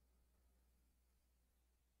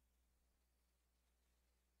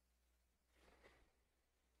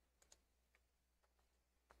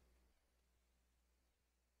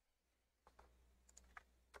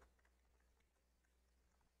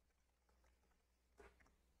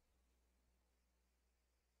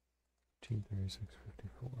 Team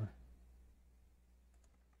 3654.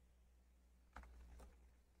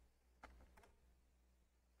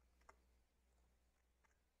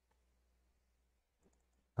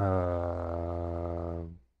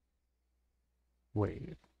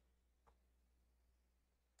 Wait.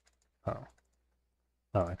 Oh.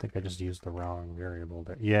 Oh, I think I just used the wrong variable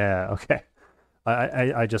there. Yeah, okay.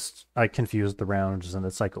 I confused the rounds and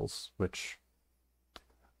the cycles, which,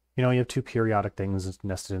 you have two periodic things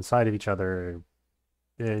nested inside of each other.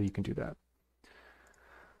 Yeah, you can do that.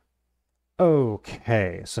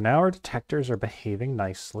 Okay, so now our detectors are behaving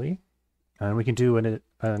nicely, and we can do an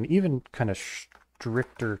even kind of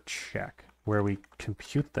stricter check where we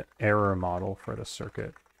compute the error model for the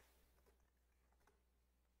circuit.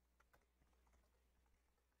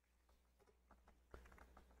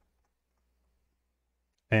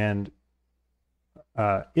 And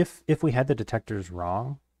if we had the detectors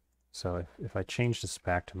wrong, so if I change this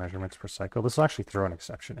back to measurements per cycle, this will actually throw an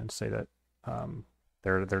exception and say that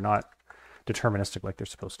they're not deterministic like they're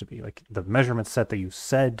supposed to be. Like the measurement set that you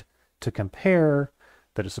said to compare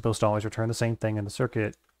that is supposed to always return the same thing in the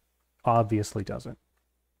circuit obviously doesn't.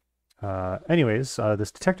 Anyways,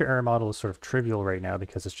 this detector error model is sort of trivial right now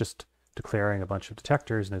because it's just declaring a bunch of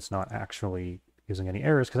detectors and it's not actually using any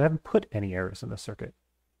errors because I haven't put any errors in the circuit.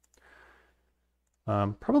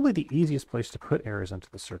 Probably the easiest place to put errors into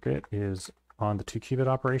the circuit is on the 2-qubit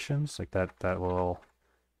operations. Like that will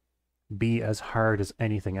be as hard as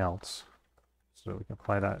anything else. So we can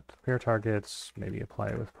apply that to pair targets, maybe apply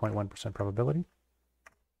it with 0.1% probability.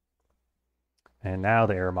 And now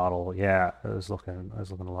the error model, yeah, is looking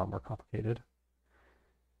a lot more complicated.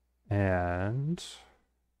 And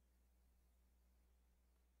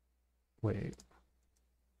wait,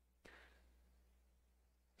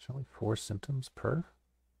 there's only 4 symptoms per?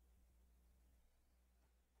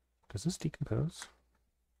 Does this decompose?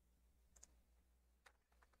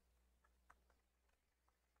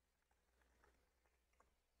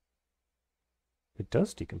 It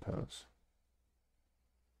does decompose.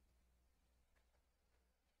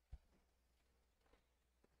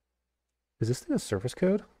 Is this thing a surface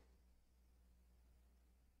code?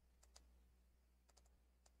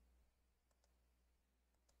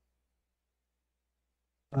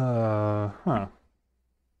 Huh.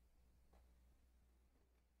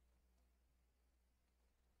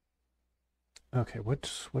 Okay, what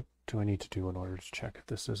do I need to do in order to check if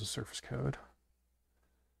this is a surface code?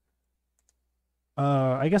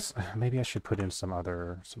 I guess maybe I should put in some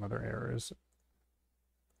other errors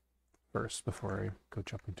first before I go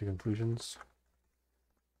jumping to conclusions.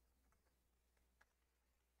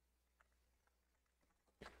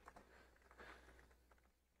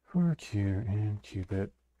 For Q and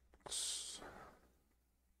qubits,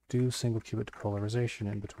 do single qubit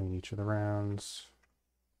depolarization in between each of the rounds.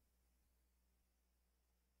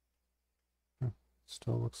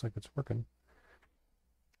 Still looks like it's working.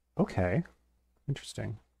 Okay,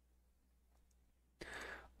 interesting.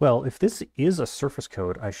 Well, if this is a surface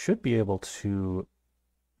code, I should be able to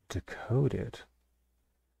decode it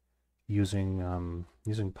using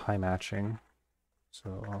Pymatching.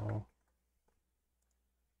 So I'll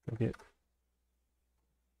go get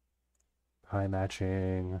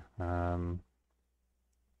Pymatching.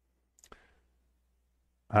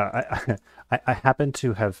 I happen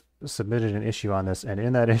to have submitted an issue on this, and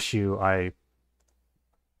in that issue, I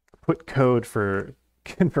put code for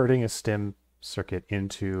converting a stem circuit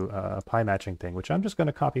into a Pymatching thing, which I'm just going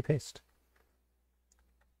to copy paste.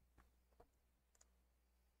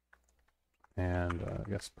 And I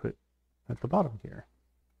guess put at the bottom here.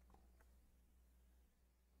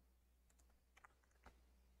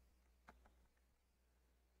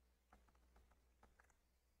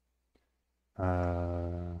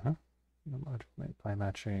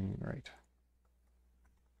 Pymatching, right.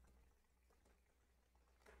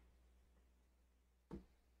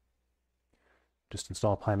 just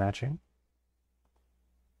install Pymatching.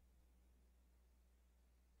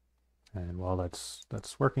 And while that's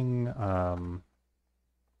working,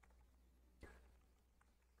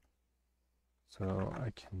 so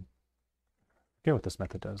I can get what this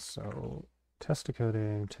method does. So test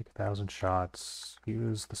decoding, take 1,000 shots,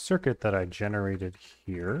 use the circuit that I generated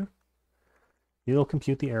here. It'll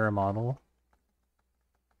compute the error model.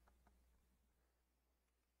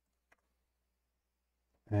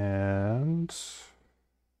 And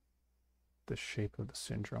the shape of the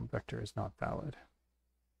syndrome vector is not valid.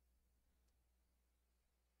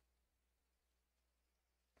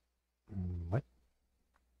 What?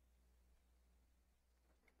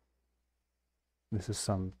 This is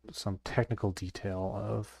some technical detail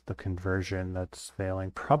of the conversion that's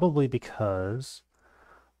failing, probably because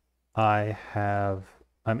I'm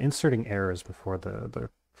inserting errors before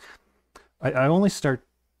I only start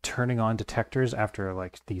turning on detectors after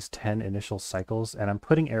like these 10 initial cycles, and I'm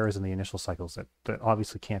putting errors in the initial cycles that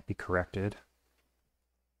obviously can't be corrected.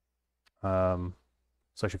 So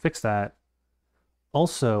I should fix that.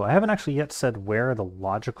 Also, I haven't actually yet said where the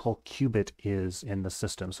logical qubit is in the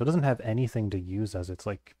system, so it doesn't have anything to use as its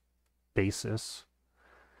like basis.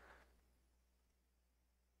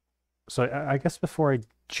 So I guess before I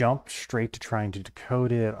jump straight to trying to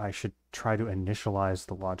decode it, I should try to initialize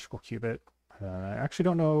the logical qubit. I actually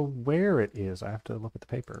don't know where it is. I have to look at the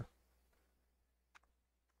paper.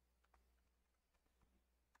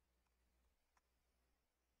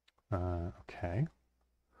 Okay.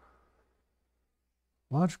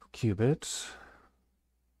 Logical qubit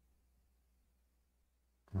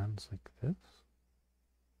runs like this.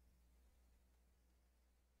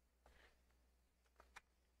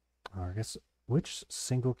 I guess, which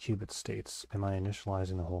single qubit states am I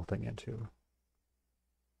initializing the whole thing into?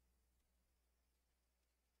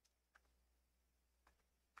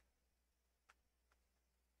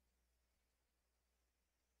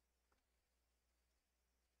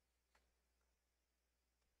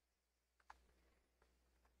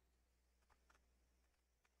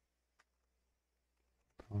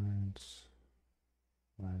 Components,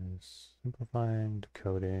 minus simplifying,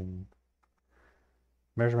 decoding,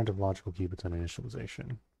 measurement of logical qubits and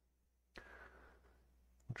initialization.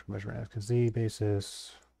 Logical measurement X Z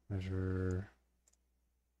basis, measure.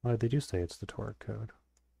 Well, they do say it's the toric code.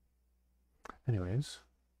 Anyways,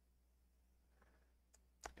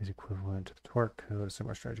 is equivalent to the toric code. A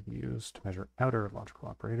similar strategy can be used to measure outer logical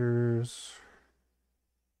operators.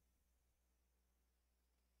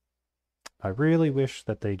 I really wish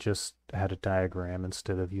that they just had a diagram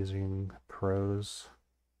instead of using prose.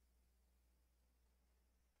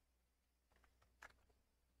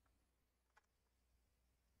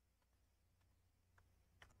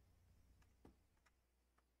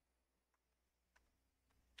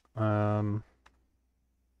 I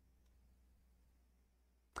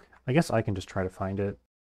guess I can just try to find it.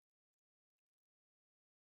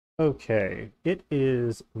 Okay, it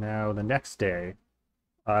is now the next day.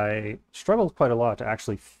 I struggled quite a lot to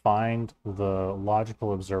actually find the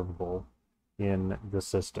logical observable in the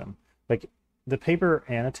system. Like, the paper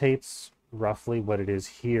annotates roughly what it is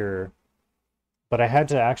here, but I had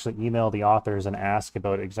to actually email the authors and ask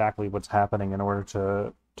about exactly what's happening in order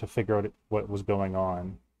to figure out what was going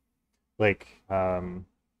on. Like,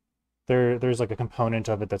 there's like a component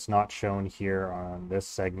of it that's not shown here on this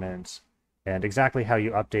segment, and exactly how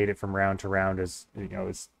you update it from round to round is,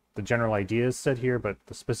 is the general idea is said here, but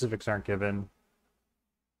the specifics aren't given.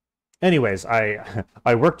 Anyways, I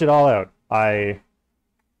I worked it all out. I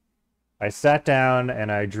sat down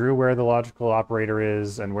and I drew where the logical operator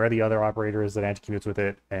is and where the other operator is that anti-commutes with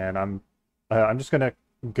it, and I'm just gonna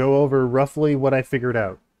go over roughly what I figured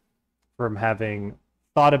out from having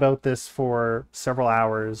thought about this for several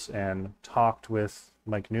hours and talked with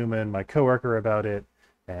Mike Newman, my coworker, about it,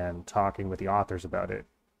 and talking with the authors about it.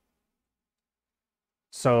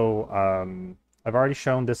 So I've already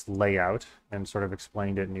shown this layout and sort of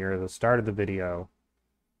explained it near the start of the video.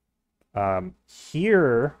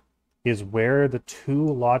 Here is where the two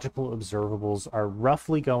logical observables are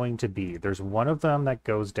roughly going to be. There's one of them that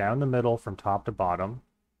goes down the middle from top to bottom.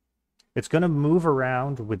 It's going to move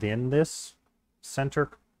around within this center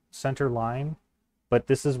line, but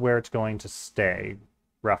this is where it's going to stay,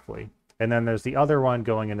 roughly. And then there's the other one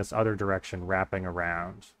going in this other direction, wrapping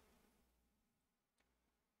around.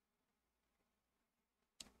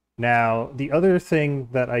 Now, the other thing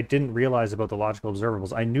that I didn't realize about the logical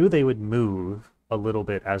observables, I knew they would move a little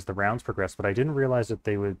bit as the rounds progress, but I didn't realize that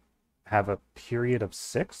they would have a period of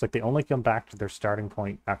 6. Like, they only come back to their starting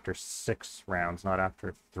point after 6 rounds, not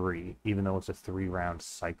after 3, even though it's a 3-round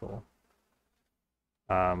cycle.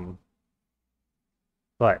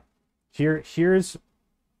 But here's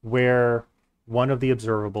where one of the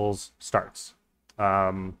observables starts.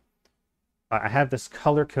 I have this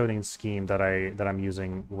color coding scheme that I'm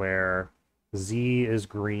using where Z is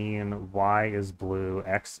green, Y is blue,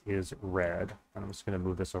 X is red. And I'm just going to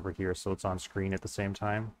move this over here so it's on screen at the same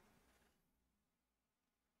time.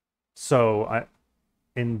 So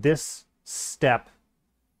in this step,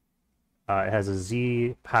 it has a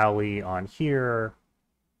Z pally on here,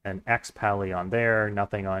 an X pally on there,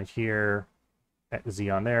 nothing on here, Z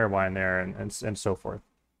on there, Y on there, and so forth.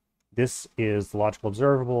 This is the logical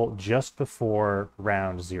observable just before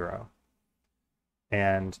round 0.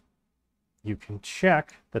 And you can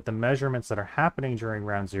check that the measurements that are happening during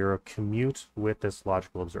round 0 commute with this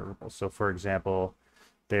logical observable. So for example,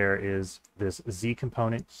 there is this Z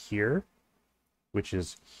component here, which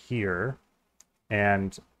is here,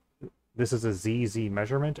 and this is a ZZ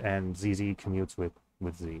measurement, and ZZ commutes with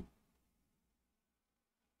Z.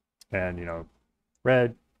 And, you know,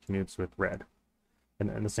 red commutes with red.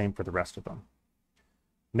 And the same for the rest of them.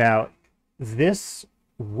 Now, this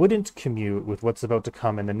wouldn't commute with what's about to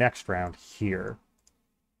come in the next round here.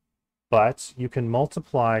 But you can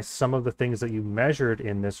multiply some of the things that you measured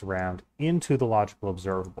in this round into the logical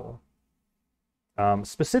observable.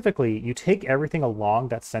 Specifically, you take everything along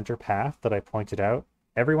that center path that I pointed out,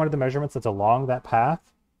 every one of the measurements that's along that path,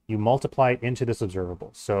 you multiply it into this observable.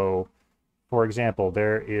 So, for example,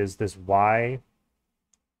 there is this Y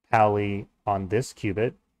pally on this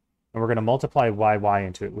qubit, and we're going to multiply YY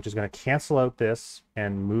into it, which is going to cancel out this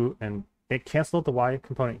and move, and it cancel out the Y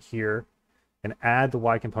component here and add the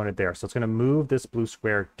Y component there. So it's going to move this blue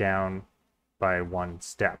square down by 1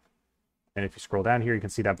 step. And if you scroll down here, you can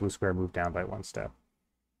see that blue square move down by 1 step.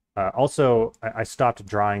 Also, I stopped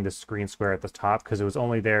drawing this green square at the top because it was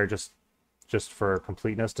only there just for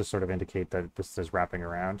completeness to sort of indicate that this is wrapping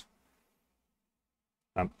around.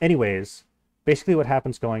 Anyways, basically what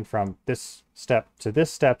happens going from this step to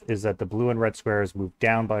this step is that the blue and red squares move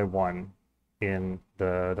down by 1 in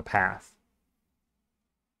the path.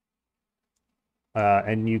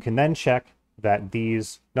 And you can then check that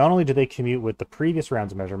these, not only do they commute with the previous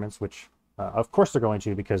round's measurements, which of course they're going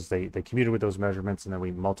to because they commuted with those measurements and then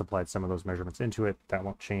we multiplied some of those measurements into it. That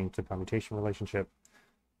won't change the commutation relationship.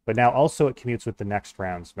 But now also it commutes with the next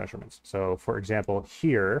round's measurements. So for example,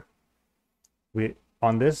 here,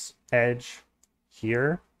 on this edge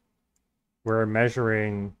here, we're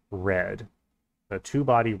measuring red, the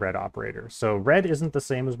 2-body red operator. So red isn't the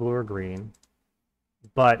same as blue or green,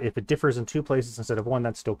 but if it differs in 2 places instead of 1,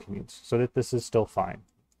 that still commutes. So that this is still fine.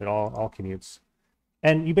 It all commutes.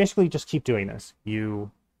 And you basically just keep doing this. You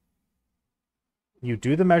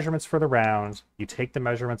do the measurements for the round, you take the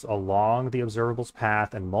measurements along the observable's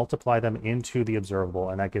path and multiply them into the observable,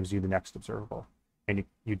 and that gives you the next observable. And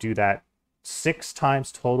you do that 6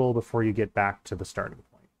 times total before you get back to the starting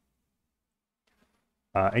point.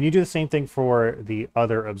 And you do the same thing for the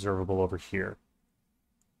other observable over here.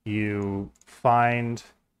 You find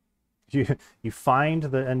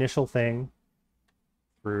the initial thing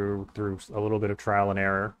through a little bit of trial and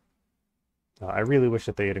error. I really wish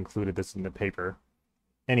that they had included this in the paper.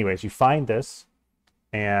 Anyways, you find this,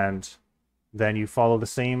 and then you follow the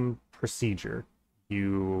same procedure.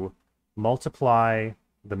 You multiply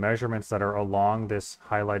the measurements that are along this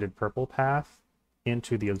highlighted purple path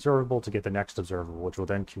into the observable to get the next observable, which will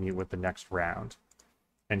then commute with the next round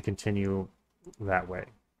and continue that way.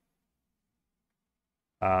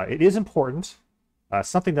 It is important.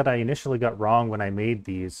 Something that I initially got wrong when I made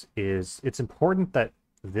these is it's important that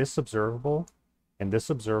this observable and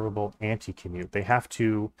this observable anti-commute. They have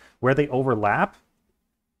to, where they overlap,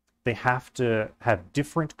 they have to have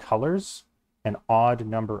different colors an odd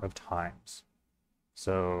number of times.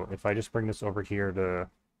 So if I just bring this over here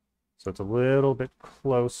so it's a little bit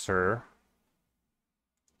closer,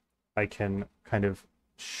 I can kind of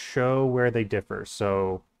show where they differ.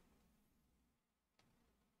 So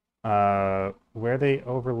where they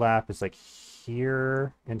overlap is like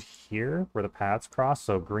here and here where the paths cross.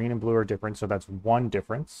 So green and blue are different, so that's one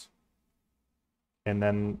difference. And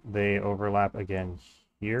then they overlap again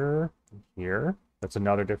here and here. That's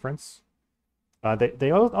another difference.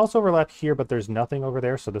 They also overlap here, but there's nothing over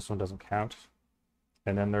there, so this one doesn't count.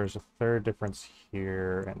 And then there's a third difference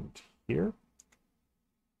here and here.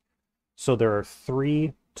 So there are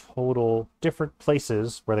 3 total different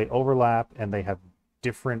places where they overlap and they have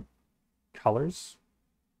different colors,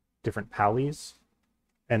 different pallies,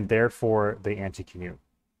 and therefore they anti-commute.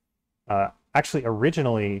 Actually,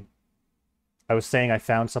 originally, I was saying I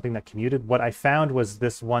found something that commuted. What I found was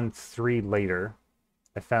this one 3 later.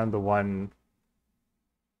 I found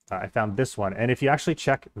this one. And if you actually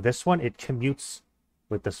check this one, it commutes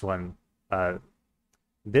with this one.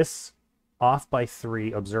 This off by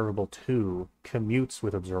 3 observable 2 commutes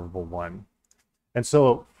with observable 1. And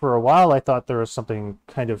so for a while I thought there was something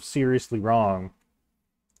kind of seriously wrong,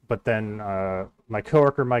 but then my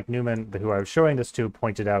coworker Mike Newman, who I was showing this to,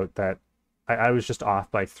 pointed out that I was just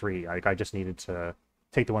off by 3. I just needed to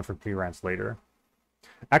take the one from 3 rounds later.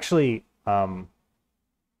 Actually, the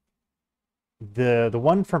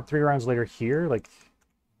one from 3 rounds later here, like,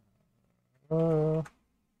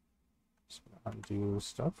 just undo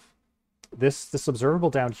stuff. This observable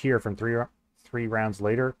down here from three rounds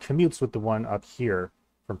later commutes with the one up here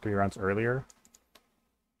from 3 rounds earlier,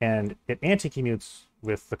 and it anti-commutes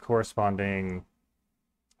with the corresponding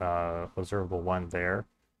observable 1 there.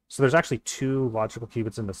 So there's actually 2 logical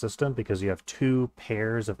qubits in the system because you have 2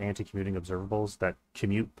 pairs of anti-commuting observables that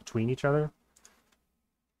commute between each other.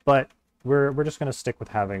 But we're just going to stick with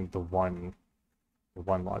having the one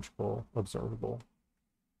logical observable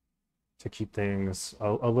to keep things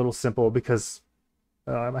a little simple, because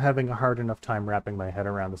I'm having a hard enough time wrapping my head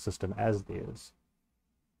around the system as is.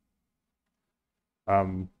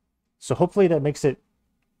 So hopefully that makes it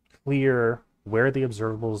clear where the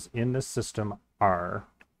observables in this system are.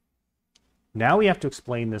 Now we have to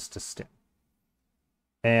explain this to STIM.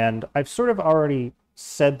 And I've sort of already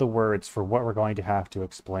said the words for what we're going to have to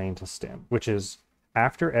explain to STIM, which is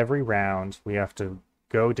after every round, we have to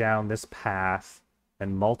go down this path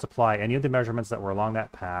and multiply any of the measurements that were along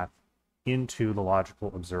that path into the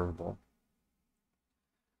logical observable.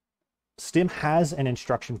 STIM has an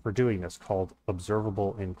instruction for doing this called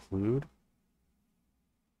observable include.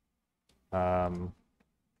 So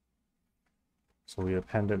we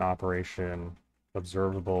append an operation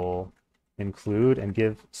observable include and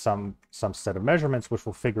give some set of measurements, which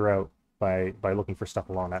we'll figure out by looking for stuff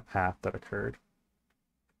along that path that occurred.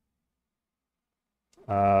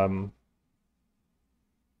 By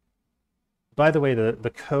the way,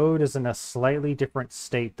 the code is in a slightly different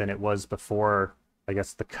state than it was before, I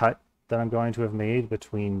guess, the cut that I'm going to have made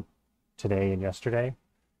between today and yesterday.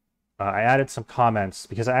 I added some comments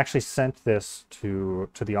because I actually sent this to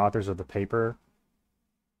the authors of the paper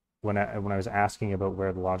when I was asking about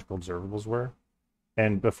where the logical observables were.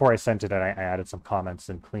 And before I sent it, I added some comments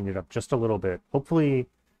and cleaned it up just a little bit. Hopefully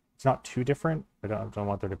it's not too different. I don't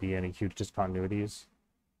want there to be any huge discontinuities,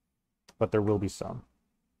 but there will be some.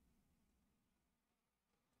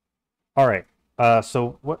 All right,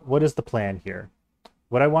 so what is the plan here?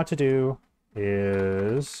 What I want to do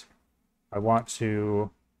is I want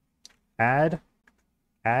to add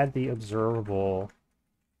the observable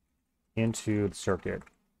into the circuit,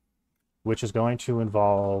 which is going to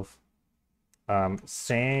involve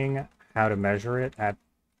saying how to measure it at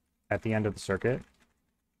the end of the circuit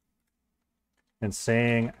and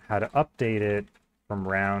saying how to update it from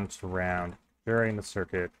round to round during the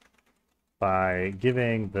circuit by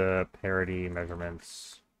giving the parity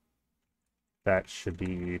measurements that should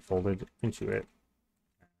be folded into it.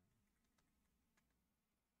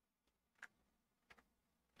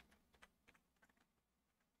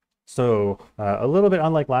 So a little bit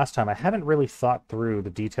unlike last time, I haven't really thought through the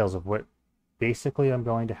details of what basically I'm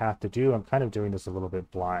going to have to do. I'm kind of doing this a little bit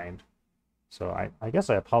blind. So I guess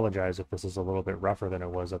I apologize if this is a little bit rougher than it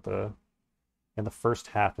was in the first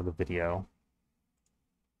half of the video.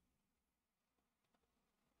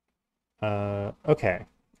 Okay.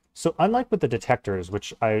 So unlike with the detectors,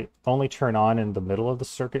 which I only turn on in the middle of the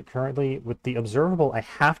circuit currently, with the observable, I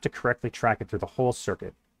have to correctly track it through the whole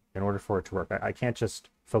circuit in order for it to work. I can't just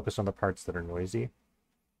focus on the parts that are noisy.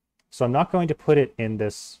 So I'm not going to put it in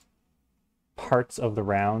this parts of the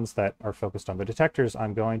rounds that are focused on the detectors.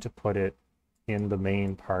 I'm going to put it in the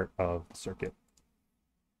main part of the circuit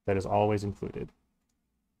that is always included.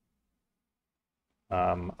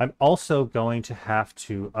 I'm also going to have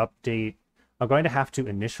to update, I'm going to have to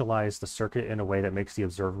initialize the circuit in a way that makes the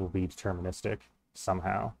observable be deterministic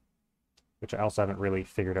somehow, which I also haven't really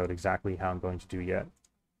figured out exactly how I'm going to do yet.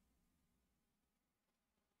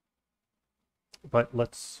 But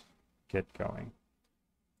let's get going.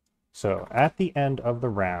 So at the end of the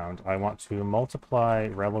round, I want to multiply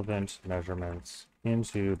relevant measurements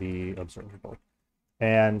into the observable.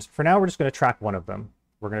 And for now, we're just going to track one of them.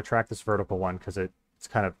 We're going to track this vertical one because it's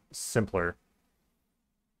kind of simpler.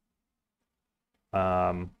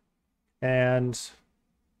 And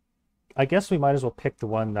I guess we might as well pick the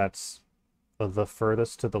one that's the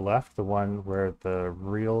furthest to the left, the one where the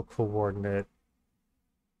real coordinate,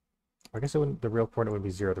 I guess the real coordinate would be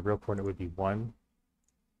 0, the real coordinate would be 1.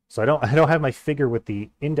 So I don't have my figure with the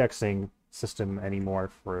indexing system anymore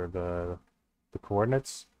for the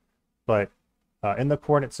coordinates, but In the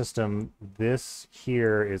coordinate system, this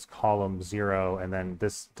here is column 0, and then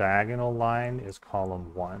this diagonal line is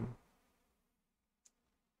column 1.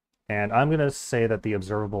 And I'm going to say that the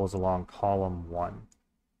observable is along column 1.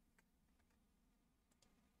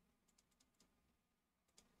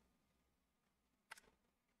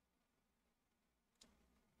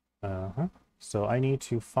 So I need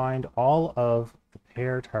to find all of the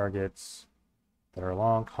pair targets that are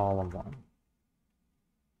along column 1.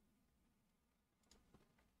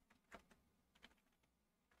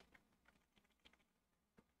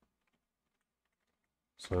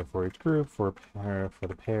 So for each group, for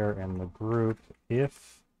the pair and the group,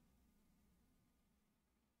 if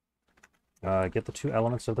get the two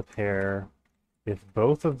elements of the pair, if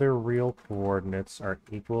both of their real coordinates are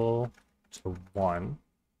equal to 1,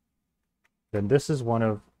 then this is one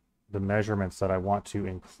of the measurements that I want to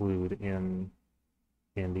include in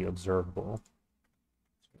the observable.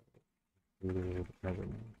 Include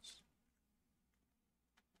measurements.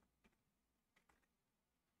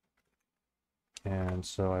 And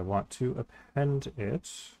so I want to append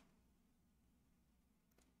it.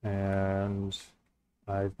 And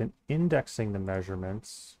I've been indexing the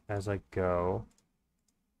measurements as I go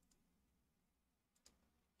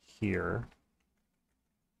here.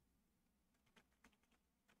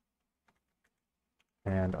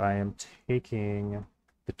 And I am taking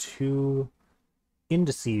the two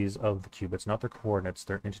indices of the qubits, not their coordinates,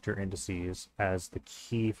 their integer indices, as the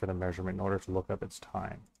key for the measurement in order to look up its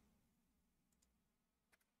time.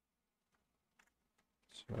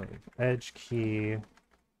 So the edge key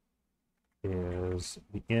is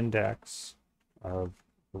the index of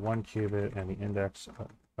the one qubit and the index of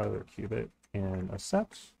the other qubit in a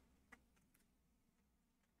set.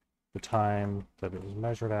 The time that it was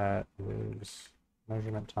measured at is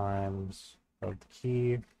measurement times of the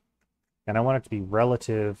key. And I want it to be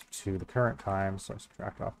relative to the current time, so I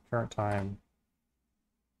subtract off the current time.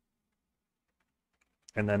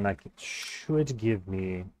 And then that should give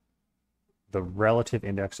me the relative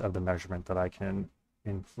index of the measurement that I can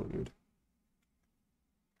include.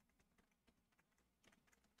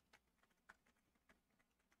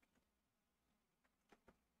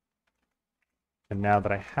 And now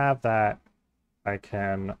that I have that, I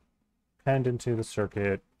can append into the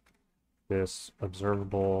circuit this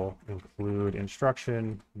observable include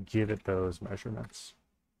instruction, give it those measurements.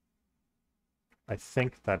 I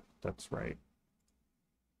think that that's right.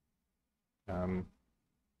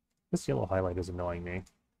 This yellow highlight is annoying me.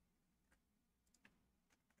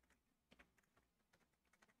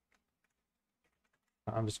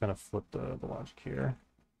 I'm just going to flip the logic here.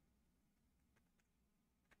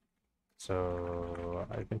 So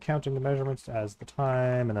I've been counting the measurements as the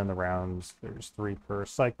time, and then the rounds, there's 3 per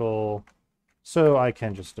cycle. So I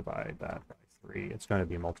can just divide that by 3. It's going to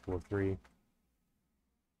be a multiple of 3.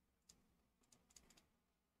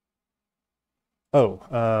 Oh,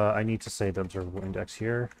 I need to say the observable index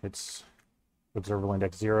here. It's observable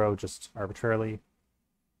index 0, just arbitrarily.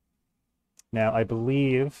 Now, I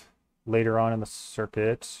believe later on in the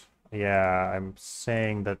circuit, yeah, I'm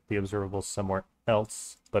saying that the observable is somewhere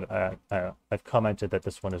else, but I've commented that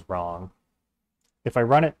this one is wrong. If I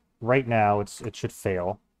run it right now, it should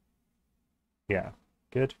fail. Yeah,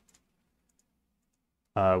 good.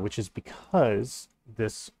 Which is because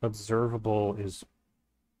this observable is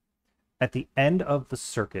at the end of the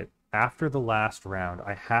circuit, after the last round,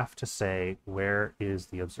 I have to say, where is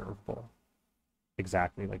the observable?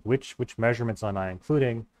 Exactly, like which measurements am I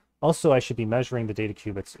including? Also, I should be measuring the data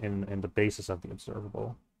qubits in the basis of the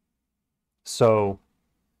observable. So,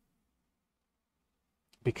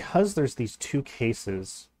 because there's these two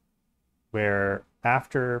cases where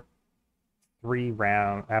after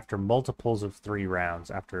multiples of 3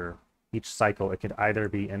 rounds, after each cycle, it could either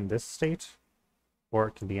be in this state or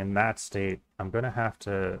it can be in that state, I'm going to have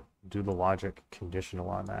to do the logic conditional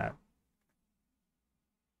on that.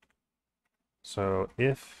 So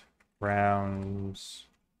if rounds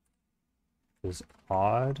is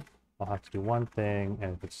odd, I'll have to do one thing,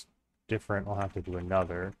 and if it's different, I'll have to do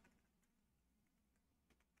another.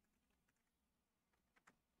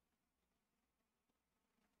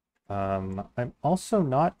 I'm also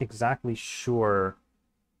not exactly sure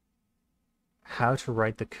how to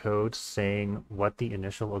write the code saying what the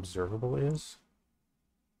initial observable is.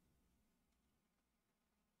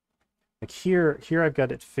 Like here I've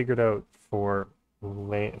got it figured out for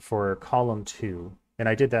column 2, and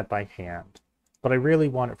I did that by hand. But I really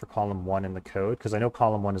want it for column 1 in the code, because I know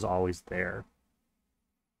column 1 is always there.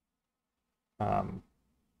 So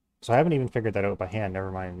I haven't even figured that out by hand,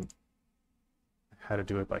 never mind how to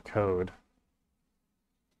do it by code.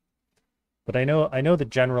 But I know the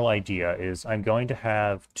general idea is I'm going to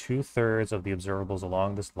have 2/3 of the observables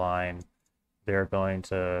along this line. They're going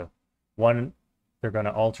to one they're going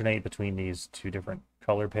to alternate between these two different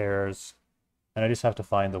color pairs. And I just have to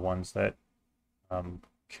find the ones that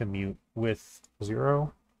commute with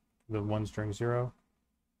zero, the ones during zero.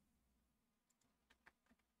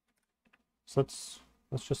 So let's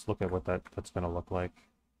just look at what that's going to look like.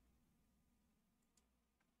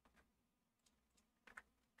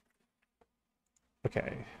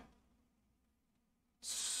 Okay.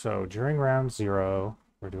 So during round zero,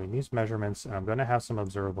 we're doing these measurements, and I'm going to have some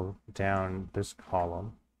observable down this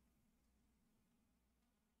column.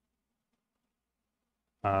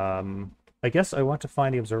 I guess I want to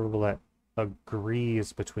find the observable that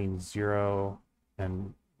agrees between zero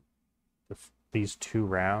and these two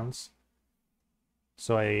rounds.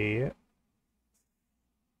 So I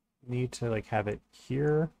need to like have it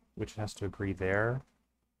here, which has to agree there.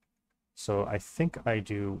 So I think I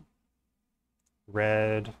do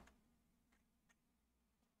red,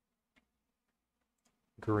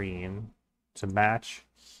 green to match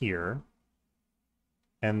here.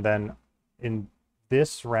 And then in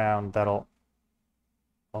this round, that'll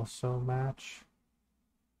also match.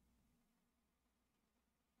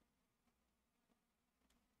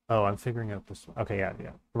 Oh, I'm figuring out this one. Okay, yeah.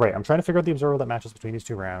 Right, I'm trying to figure out the observable that matches between these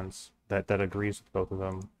two rounds, that agrees with both of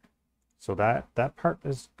them. So that part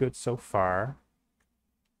is good so far.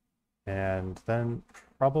 And then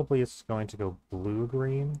probably it's going to go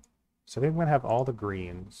blue-green. So I think I'm going to have all the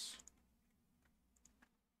greens.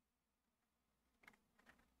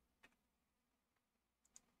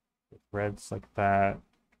 With reds like that.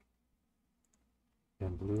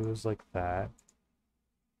 And blues like that.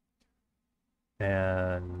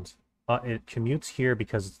 And it commutes here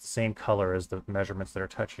because it's the same color as the measurements that are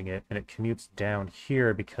touching it. And it commutes down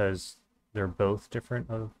here because they're both different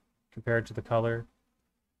compared to the color.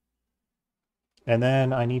 And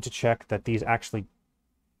then I need to check that these actually,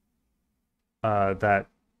 that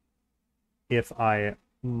if I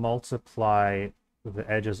multiply the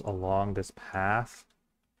edges along this path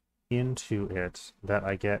into it, that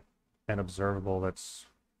I get an observable that's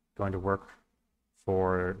going to work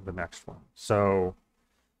for the next one. So,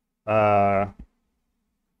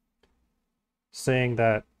 saying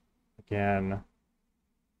that again,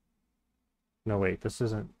 no, wait, this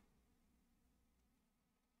isn't,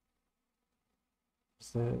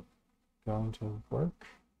 is it going to work?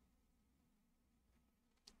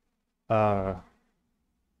 Okay,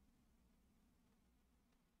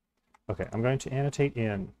 I'm going to annotate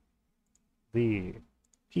in the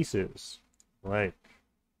pieces like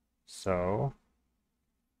so.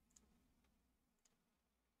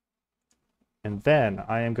 And then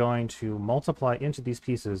I am going to multiply into these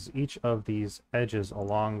pieces each of these edges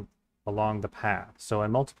along the path. So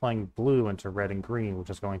I'm multiplying blue into red and green, which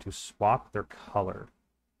is going to swap their color.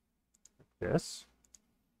 Like this.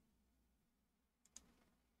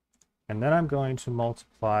 And then I'm going to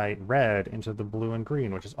multiply red into the blue and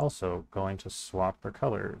green, which is also going to swap their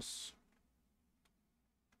colors.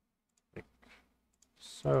 Like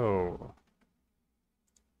so.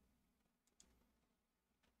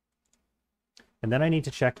 And then I need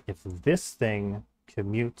to check if this thing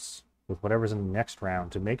commutes with whatever's in the next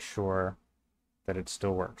round to make sure that it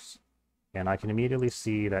still works. And I can immediately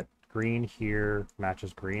see that green here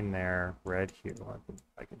matches green there, red here.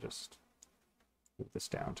 I can just move this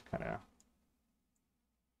down to kind of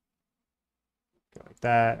go like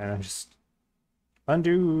that, and then just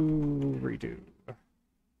undo, redo to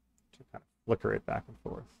kind of flicker it back and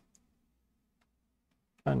forth.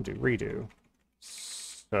 Undo, redo.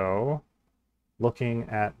 So looking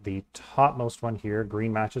at the topmost one here,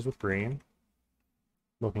 green matches with green.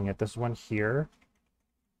 Looking at this one here,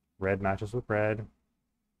 red matches with red.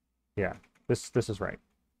 Yeah, this is right.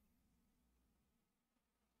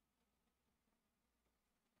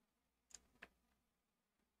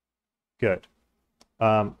 Good.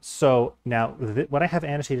 So now what I have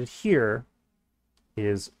annotated here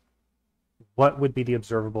is what would be the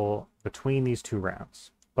observable between these two rounds.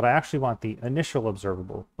 But I actually want the initial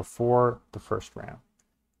observable before the first round.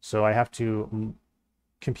 So I have to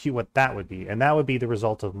compute what that would be. And that would be the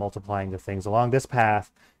result of multiplying the things along this path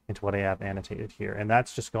into what I have annotated here. And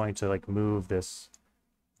that's just going to like move this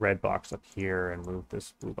red box up here and move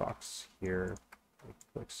this blue box here,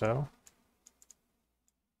 like so.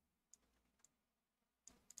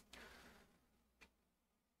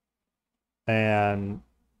 And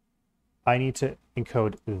I need to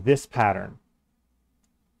encode this pattern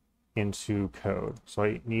into code. So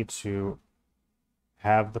I need to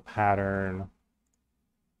have the pattern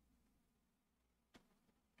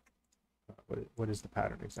what is the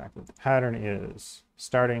pattern exactly? The pattern is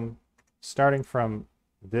starting from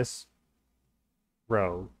this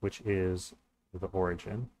row, which is the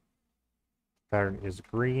origin. Pattern is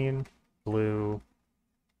green, blue,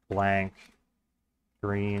 blank,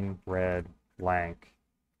 green, red, blank,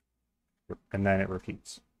 and then it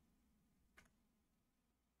repeats.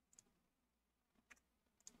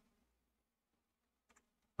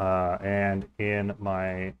 And in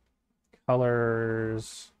my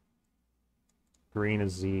colors, green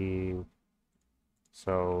is Z,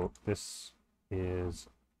 so this is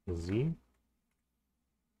Z,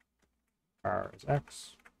 R is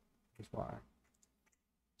X, is Y.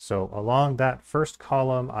 So along that first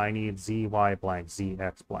column, I need Z, Y blank, Z,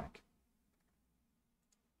 X blank.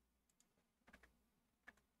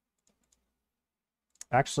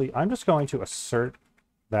 Actually, I'm just going to assert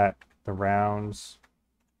that the rounds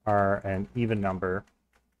are an even number.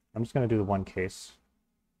 I'm just going to do the one case.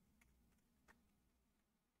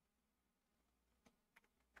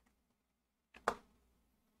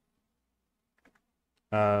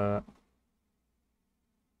 So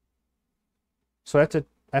I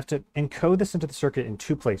have to encode this into the circuit in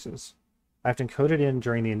two places. I have to encode it in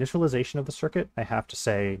during the initialization of the circuit. I have to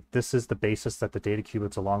say this is the basis that the data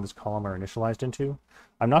qubits along this column are initialized into.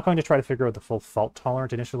 I'm not going to try to figure out the full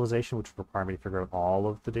fault-tolerant initialization, which would require me to figure out all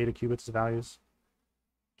of the data qubits' values.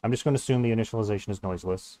 I'm just going to assume the initialization is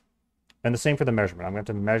noiseless. And the same for the measurement. I'm going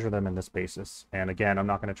to measure them in this basis. And again, I'm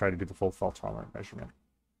not going to try to do the full fault-tolerant measurement.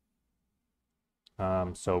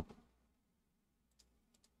 So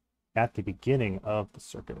at the beginning of the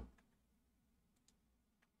circuit,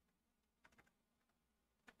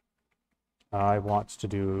 I want to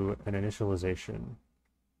do an initialization.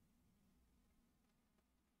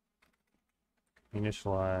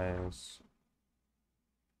 Initialize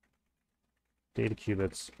data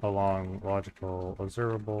qubits along logical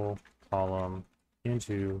observable column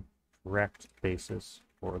into correct basis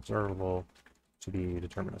for observable to be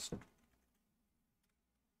deterministic.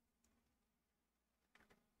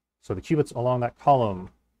 So the qubits along that column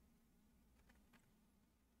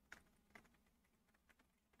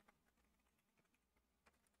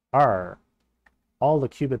are all the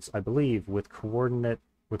qubits, I believe, with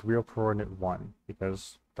real coordinate 1,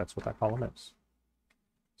 because that's what that column is.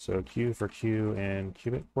 So Q for Q in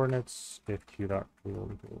qubit coordinates, if Q dot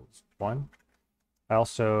real equals 1. I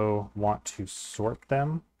also want to sort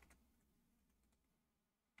them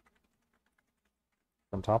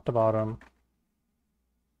from top to bottom.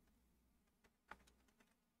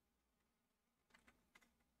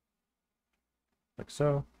 Like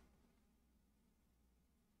so.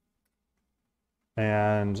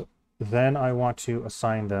 And then I want to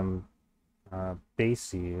assign them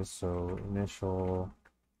bases, so initial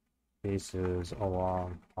bases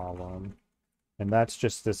along column. And that's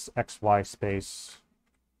just this XY space,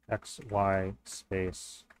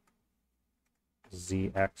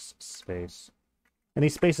 ZX space. And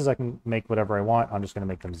these spaces I can make whatever I want. I'm just going to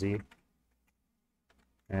make them Z.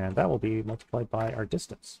 And that will be multiplied by our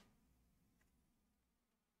distance.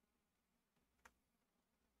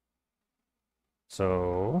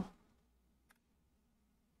 So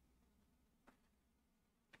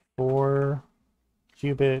for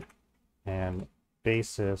qubit and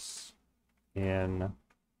basis in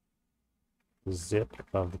zip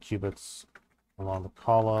of the qubits along the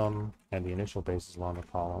column and the initial basis along the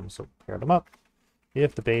column, so pair them up.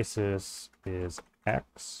 If the basis is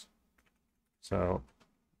X, so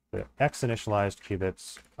the X initialized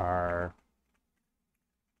qubits are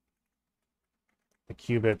the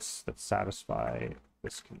qubits that satisfy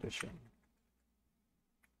this condition.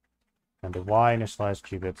 And the Y initialized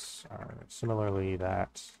qubits are similarly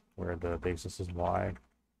that, where the basis is Y.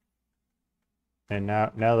 And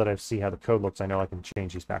now that I see how the code looks, I know I can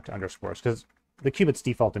change these back to underscores, because the qubits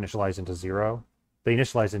default initialize into 0. They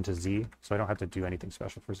initialize into Z, so I don't have to do anything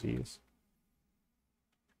special for Z's.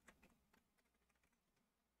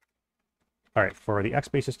 All right, for the X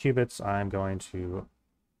basis qubits, I'm going to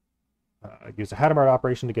use a Hadamard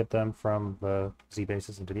operation to get them from the Z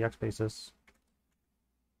basis into the X basis.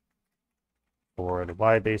 For the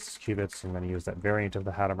Y basis qubits, I'm going to use that variant of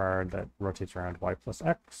the Hadamard that rotates around Y plus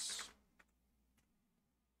X.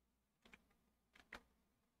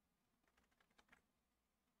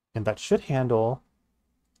 And that should handle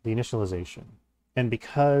the initialization. And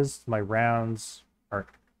because my rounds are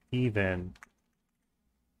even,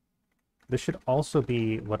 this should also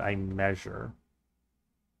be what I measure.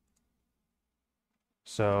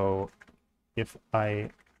 So if I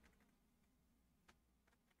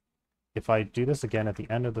do this again at the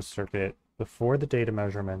end of the circuit, before the data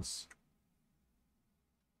measurements,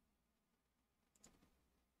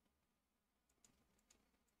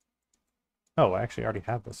 Oh, I actually already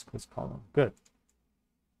have this column. Good.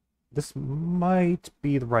 This might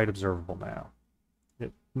be the right observable now.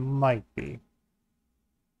 It might be.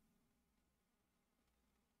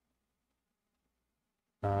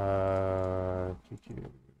 Ah,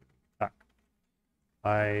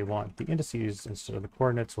 I want the indices instead of the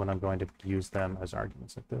coordinates when I'm going to use them as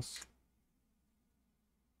arguments like this.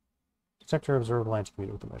 Detector observable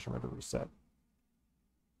anti-commuted with the measurement of reset.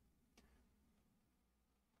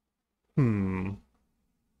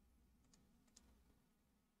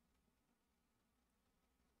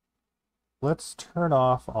 Let's turn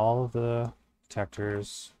off all of the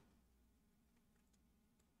detectors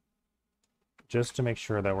just to make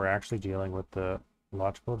sure that we're actually dealing with the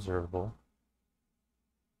logical observable.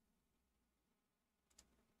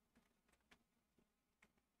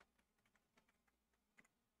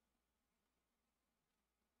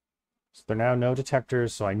 So there are now no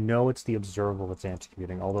detectors, so I know it's the observable that's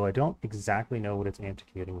anti-commuting, although I don't exactly know what it's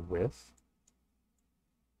anti-commuting with.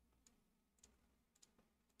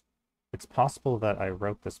 It's possible that I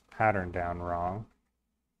wrote this pattern down wrong.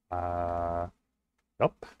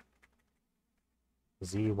 Nope.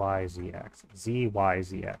 Z, Y, Z, X. Z, Y,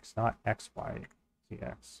 Z, X, not X, Y, Z,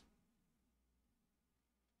 X.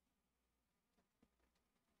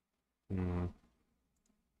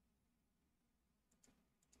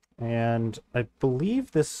 And I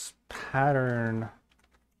believe this pattern,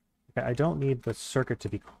 I don't need the circuit to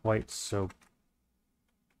be quite so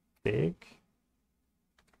big.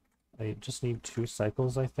 I just need 2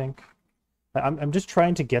 cycles, I think. I'm just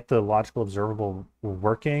trying to get the logical observable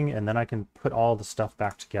working, and then I can put all the stuff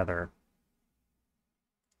back together.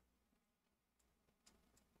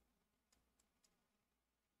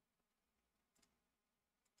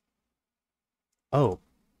 Oh,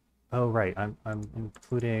 oh right. I'm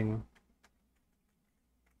including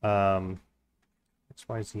XYZ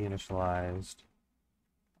initialized.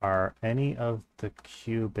 Are any of the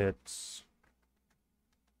qubits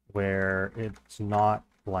where it's not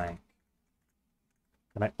blank?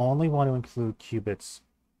 And I only want to include qubits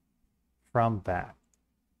from that.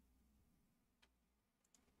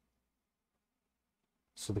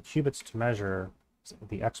 So the qubits to measure is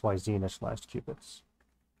the XYZ initialized qubits.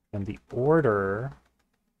 And the order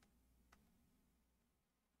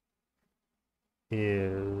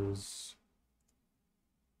is...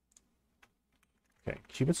 Okay,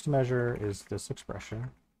 qubits to measure is this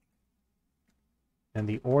expression. And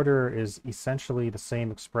the order is essentially the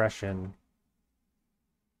same expression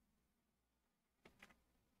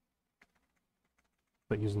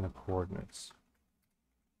but using the coordinates.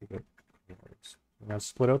 We're going to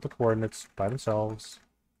split out the coordinates by themselves.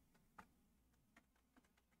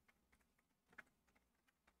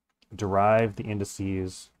 Derive the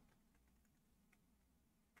indices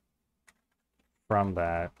from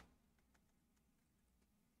that.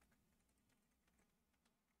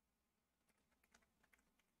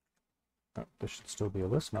 Oh, this should still be a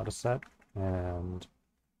list, not a set. And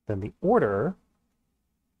then the order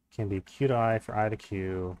can be q to I for I to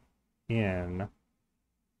q in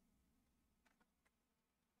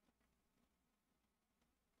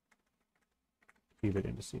qubit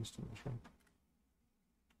indices to measure.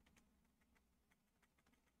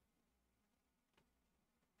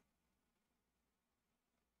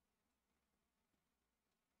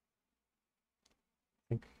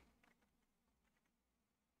 I think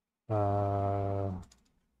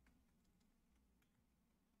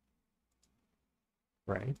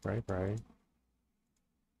right.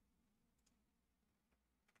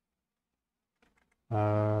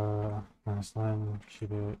 Minus line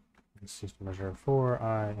qubit indices to measure for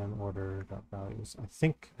I and order dot values. I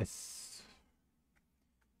think it's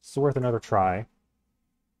worth another try.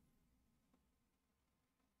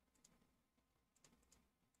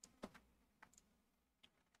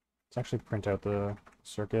 Let's actually print out the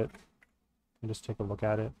circuit and just take a look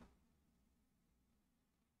at it.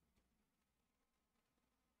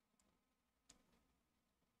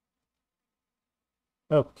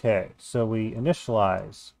 Okay, so we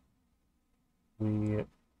initialize. We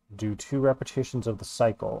do 2 repetitions of the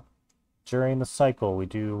cycle. During the cycle, we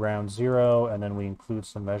do round 0, and then we include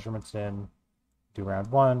some measurements in. We do round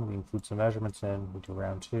 1, we include some measurements in. We do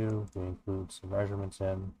round 2, we include some measurements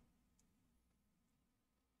in.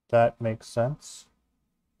 That makes sense.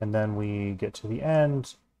 And then we get to the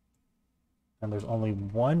end, and there's only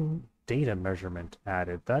 1 data measurement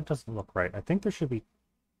added. That doesn't look right. I think there should be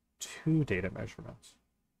 2 data measurements.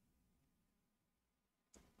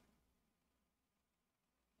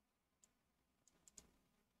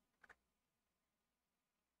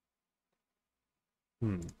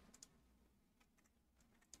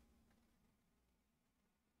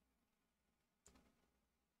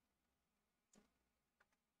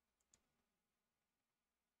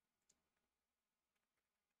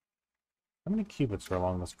 How many qubits are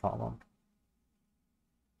along this column?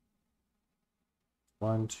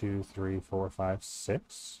 1, 2, 3, 4, 5,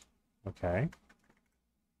 6. Okay.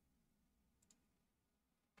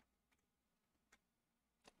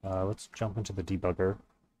 Let's jump into the debugger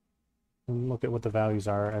and look at what the values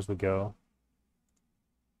are as we go.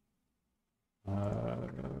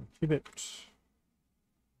 Qubit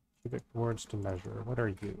boards to measure. What are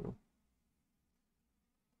you?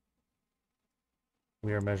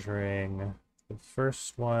 We are measuring the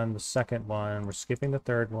first one, the second one. We're skipping the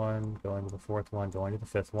third one, going to the fourth one, going to the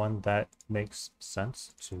fifth one. That makes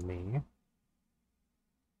sense to me.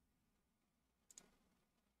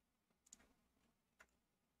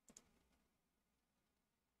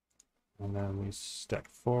 And then we step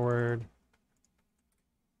forward.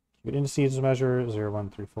 Qubit indices to measure 0, 1,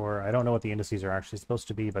 3, 4. I don't know what the indices are actually supposed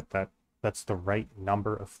to be, but that's the right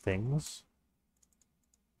number of things.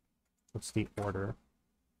 What's the order?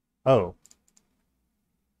 Oh.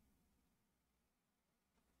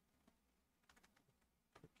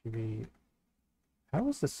 How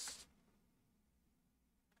is this?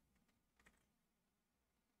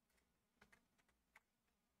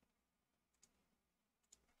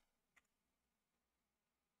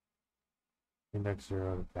 Index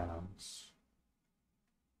 0 to bounds.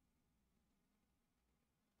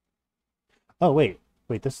 Oh, wait.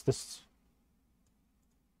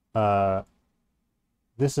 Uh,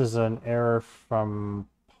 this is an error from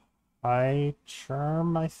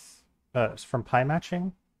PyCharm, from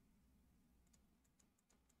Pymatching.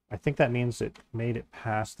 I think that means it made it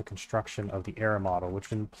past the construction of the error model, which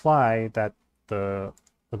would imply that the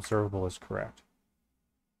observable is correct.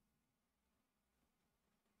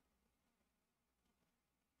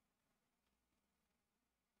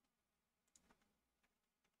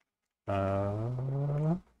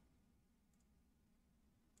 Uh,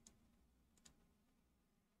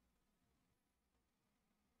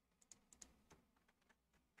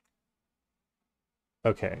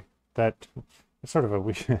 okay, that's sort of a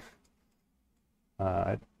weird.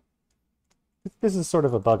 Uh, this is sort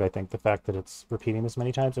of a bug, I think. The fact that it's repeating this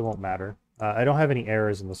many times, it won't matter. I don't have any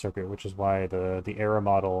errors in the circuit, which is why the error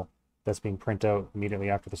model that's being printed out immediately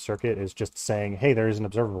after the circuit is just saying, hey, there's an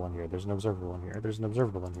observable in here, there's an observable in here, there's an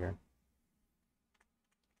observable in here.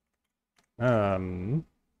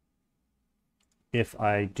 If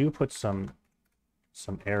I do put some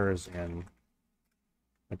errors in,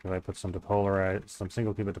 like if I put some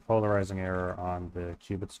single qubit depolarizing error on the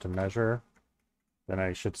qubits to measure, then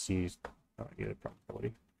I should see either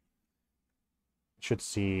probability. Should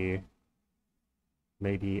see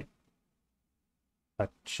maybe a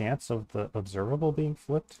chance of the observable being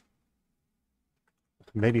flipped.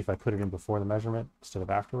 Maybe if I put it in before the measurement instead of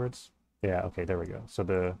afterwards. Yeah, okay, there we go. So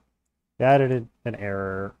they added an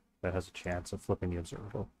error that has a chance of flipping the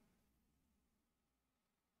observable.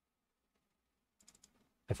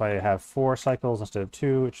 If I have 4 cycles instead of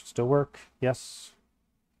 2, it should still work. Yes.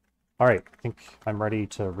 All right, I think I'm ready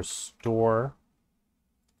to restore.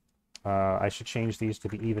 I should change these to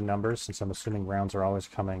be even numbers since I'm assuming rounds are always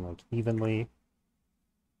coming like evenly.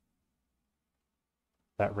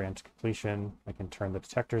 That ran to completion. I can turn the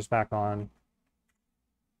detectors back on.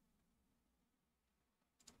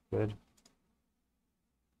 Good.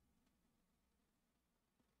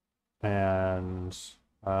 And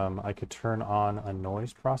I could turn on a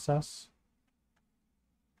noise process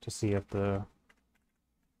to see if the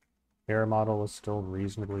error model is still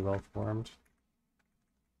reasonably well formed.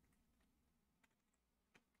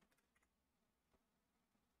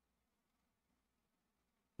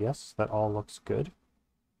 Yes, that all looks good.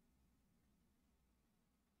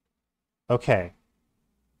 Okay.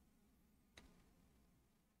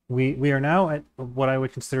 We are now at what I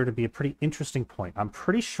would consider to be a pretty interesting point. I'm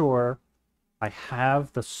pretty sure I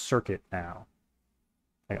have the circuit now.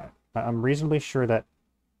 I'm reasonably sure that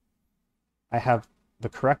I have the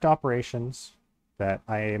correct operations, that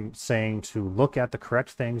I am saying to look at the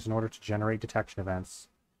correct things in order to generate detection events,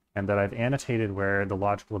 and that I've annotated where the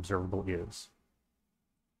logical observable is.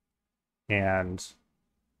 And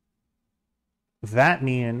that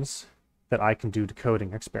means that I can do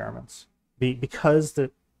decoding experiments. Because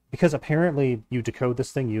apparently you decode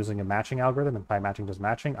this thing using a matching algorithm, and Pymatching does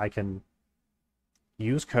matching, I can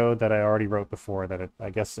use code that I already wrote before that I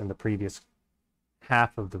guess in the previous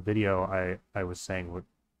half of the video I was saying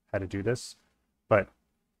how to do this. But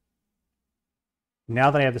now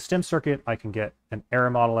that I have the stem circuit, I can get an error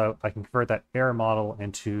model out. I can convert that error model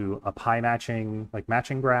into a Pymatching, like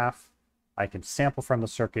matching graph. I can sample from the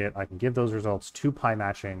circuit. I can give those results to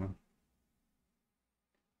Pymatching.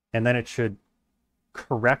 And then it should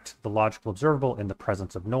correct the logical observable in the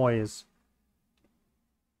presence of noise.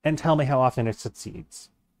 and tell me how often it succeeds.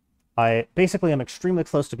 I basically am extremely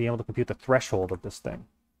close to being able to compute the threshold of this thing.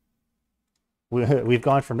 We've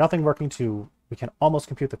gone from nothing working to we can almost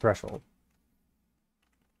compute the threshold.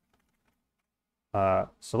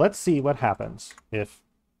 So let's see what happens if,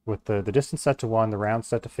 with the distance set to 1, the round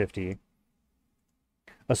set to 50,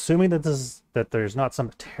 assuming that there's not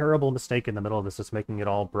some terrible mistake in the middle of this that's making it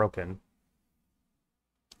all broken,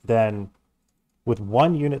 then with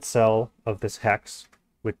 1 unit cell of this hex,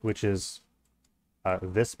 which is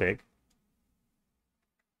this big,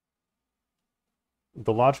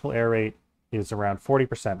 the logical error rate is around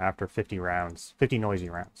 40% after 50 rounds, 50 noisy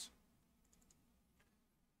rounds.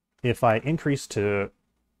 If I increase to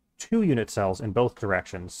 2 unit cells in both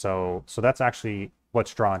directions, so that's actually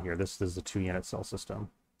what's drawn here. This is the 2 unit cell system.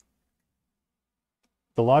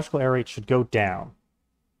 The logical error rate should go down,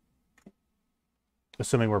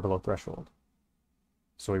 assuming we're below threshold.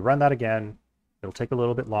 So we run that again. It'll take a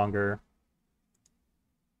little bit longer.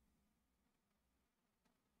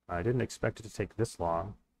 I didn't expect it to take this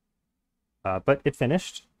long. But it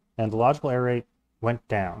finished, and the logical error rate went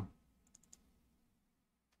down.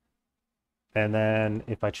 And then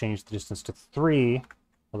if I change the distance to 3,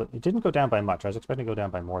 well, it didn't go down by much. I was expecting to go down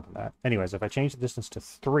by more than that. Anyways, if I change the distance to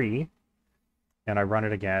 3, and I run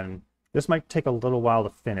it again, this might take a little while to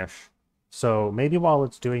finish. So maybe while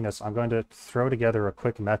it's doing this, I'm going to throw together a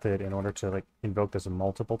quick method in order to invoke this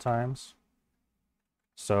multiple times.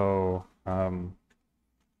 So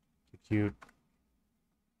compute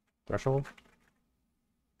threshold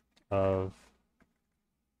of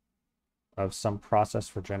some process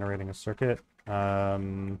for generating a circuit.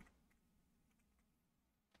 So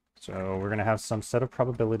we're going to have some set of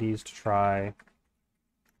probabilities to try,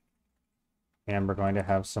 and we're going to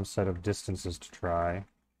have some set of distances to try.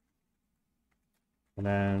 And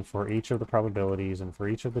then for each of the probabilities and for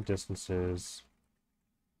each of the distances,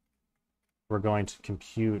 we're going to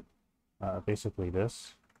compute basically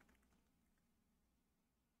this.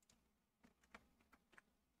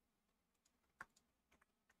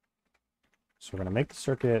 So we're going to make the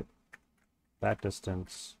circuit that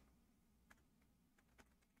distance.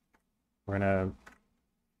 We're going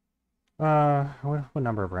to, what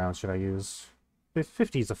number of rounds should I use?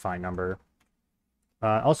 50 is a fine number.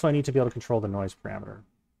 Also, I need to be able to control the noise parameter.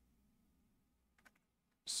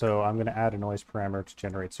 So I'm going to add a noise parameter to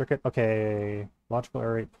generate circuit. Okay, logical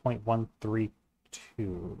error rate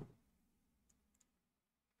 0.132.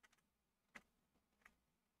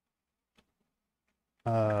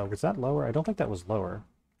 Was that lower? I don't think that was lower.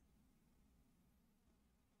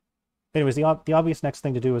 Anyways, the obvious next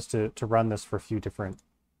thing to do is to run this for a few different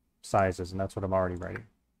sizes, and that's what I'm already writing.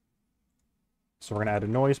 So we're going to add a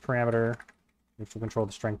noise parameter, which will control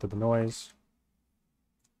the strength of the noise.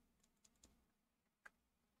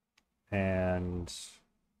 And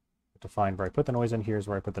define where I put the noise in. Here's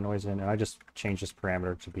where I put the noise in, and I just changed this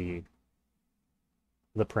parameter to be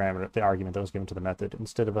the parameter, the argument that was given to the method,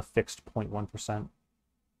 instead of a fixed 0.1%.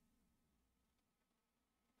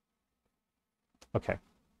 Okay.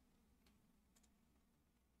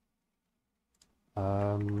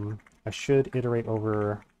 I should iterate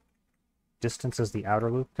over distance as the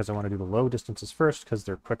outer loop, because I want to do the low distances first, because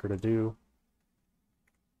they're quicker to do.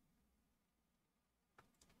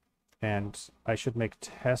 And I should make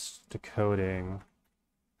test decoding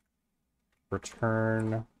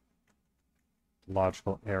return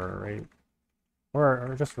logical error rate,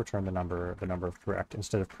 or just return the number of correct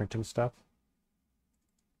instead of printing stuff.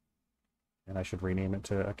 And I should rename it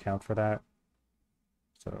to account for that.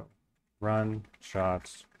 So run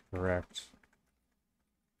shots correct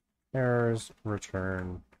errors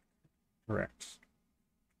return correct.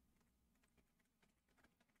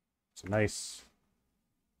 It's a nice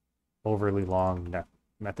overly long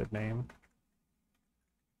method name.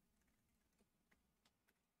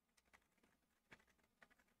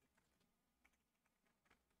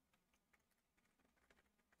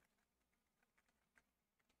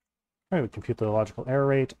 All right, we compute the logical error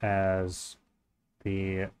rate as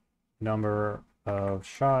the number of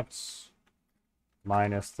shots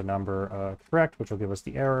minus the number correct, which will give us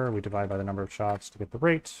the error. We divide by the number of shots to get the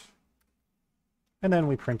rate. And then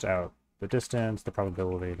we print out the distance, the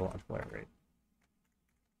probability, the logical error rate.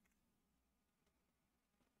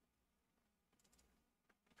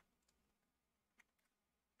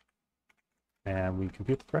 And we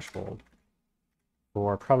compute the threshold.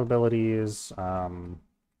 For probabilities, 1%,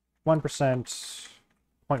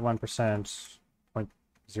 0.1%,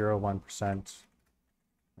 0.01%,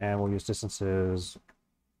 and we'll use distances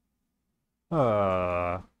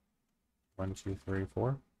 1, 2, 3,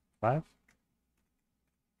 4, 5.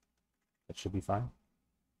 That should be fine.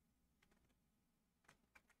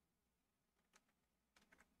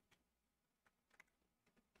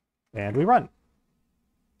 And we run.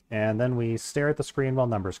 And then we stare at the screen while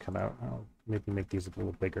numbers come out. I'll maybe make these a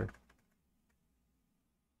little bigger.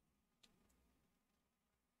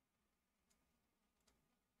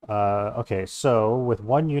 Okay, so with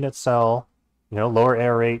one unit cell, lower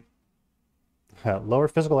error rate, lower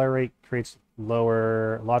physical error rate creates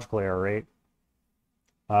lower logical error rate.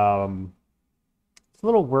 It's a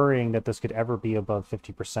little worrying that this could ever be above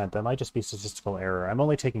 50%. That might just be statistical error. I'm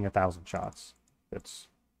only taking 1,000 shots. It's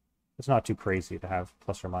not too crazy to have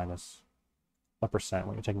plus or minus a percent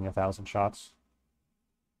when you're taking 1,000 shots.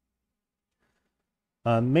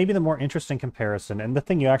 Maybe the more interesting comparison, and the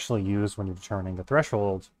thing you actually use when you're determining the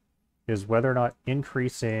threshold, is whether or not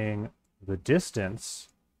increasing the distance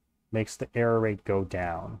makes the error rate go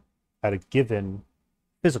down at a given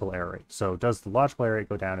physical error rate. So does the logical error rate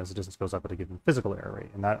go down as the distance goes up at a given physical error rate?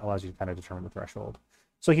 And that allows you to kind of determine the threshold.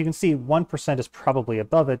 So you can see 1% is probably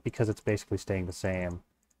above it because it's basically staying the same.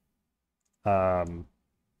 I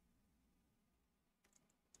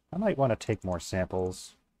might want to take more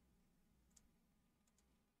samples.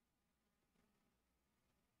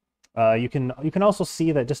 You can also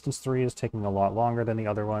see that distance 3 is taking a lot longer than the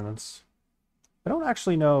other ones. I don't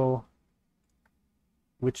actually know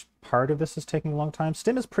which part of this is taking a long time.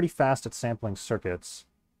 Stim is pretty fast at sampling circuits.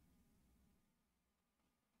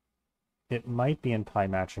 It might be in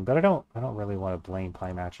Pymatching, but I don't really want to blame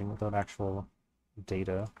Pymatching without actual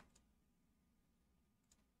data.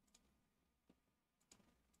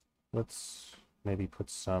 Let's maybe put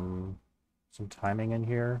some timing in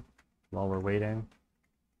here while we're waiting.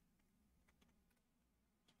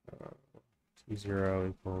 T0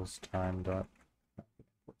 equals time dot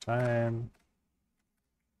time.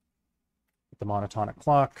 The monotonic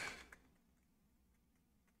clock.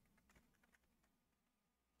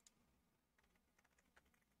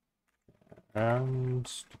 And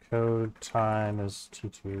decode time is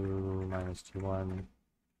T2 minus T1.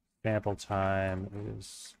 Sample time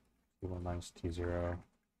is T1 minus T0.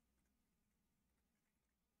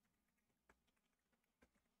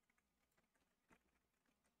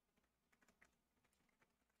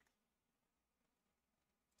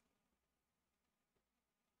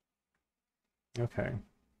 Okay.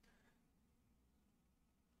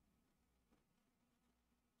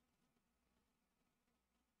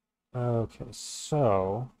 Okay,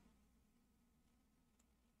 so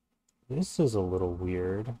this is a little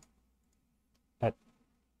weird. At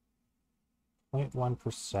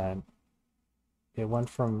 0.1%, it went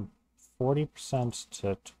from 40%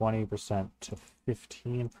 to 20% to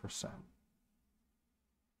 15%.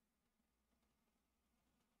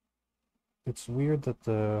 It's weird that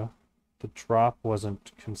the drop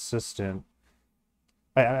wasn't consistent.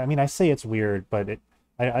 I mean, I say it's weird, but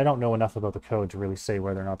I don't know enough about the code to really say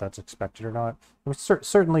whether or not that's expected or not.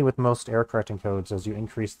 Certainly with most error correcting codes, as you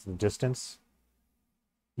increase the distance,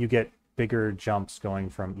 you get bigger jumps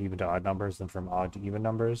going from even to odd numbers than from odd to even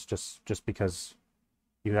numbers, just because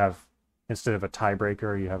you have, instead of a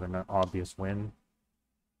tiebreaker, you have an obvious win.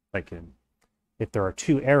 Like if there are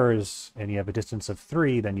 2 errors and you have a distance of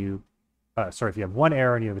 3, then you, if you have 1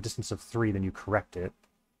 error and you have a distance of 3, then you correct it.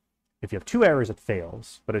 If you have 2 errors, it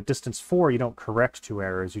fails. But at distance 4, you don't correct 2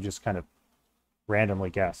 errors. You just kind of randomly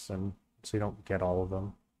guess, and so you don't get all of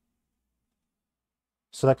them.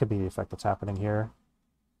 So that could be the effect that's happening here.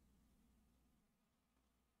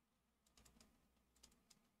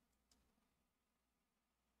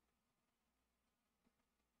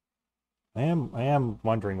 I am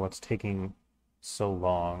wondering what's taking so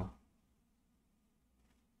long.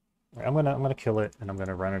 I'm gonna kill it, and I'm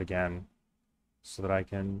gonna run it again so that I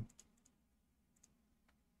can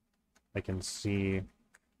see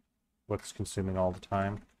what's consuming all the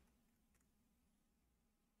time.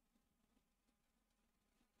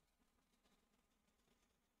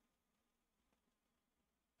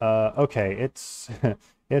 Okay, it's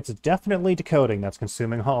it's definitely decoding that's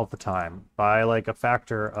consuming all of the time by like a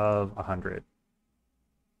factor of 100.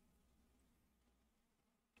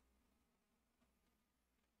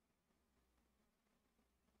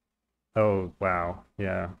 Oh, wow.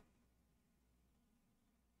 Yeah.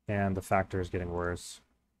 And the factor is getting worse.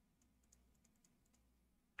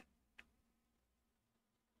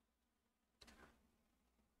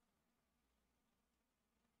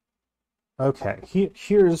 Okay,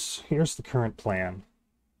 here's the current plan.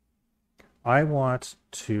 I want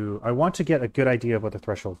to get a good idea of what the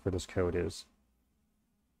threshold for this code is.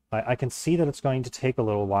 I can see that it's going to take a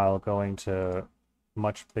little while going to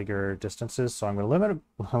much bigger distances, so I'm going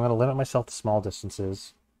to limit myself to small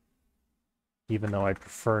distances, even though I'd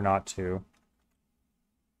prefer not to.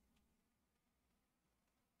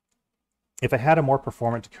 If I had a more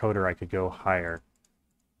performant decoder, I could go higher.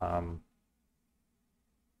 Um,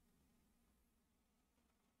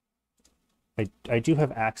 I do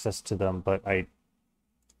have access to them, but I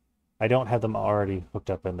don't have them already hooked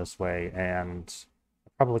up in this way, and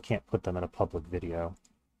I probably can't put them in a public video.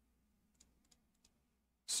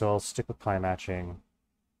 So I'll stick with Pymatching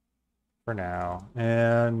for now.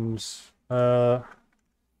 And I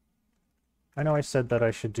know I said that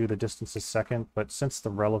I should do the distances second, but since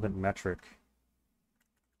the relevant metric,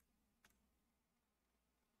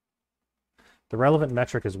 the relevant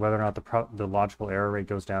metric is whether or not the logical error rate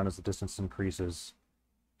goes down as the distance increases.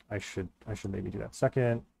 I should maybe do that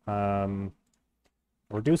second.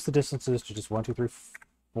 Reduce the distances to just 1, 2, 3,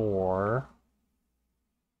 4.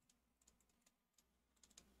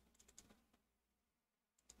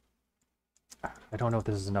 I don't know if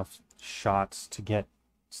this is enough shots to get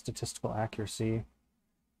statistical accuracy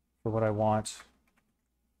for what I want.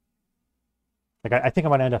 Like, I think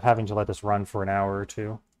I'm going to end up having to let this run for an hour or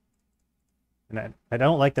two. And I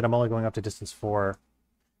don't like that I'm only going up to distance 4.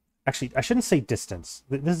 Actually, I shouldn't say distance.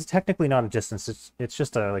 This is technically not a distance. It's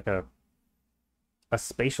just a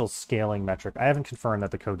spatial scaling metric. I haven't confirmed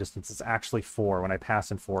that the code distance is actually 4 when I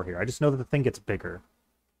pass in 4 here. I just know that the thing gets bigger.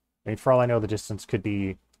 I mean, for all I know, the distance could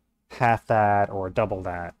be half that or double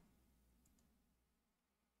that.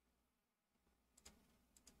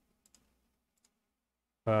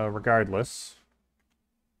 Regardless,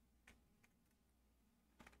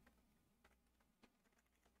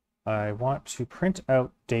 I want to print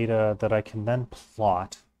out data that I can then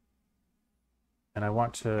plot, and I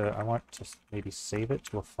want to maybe save it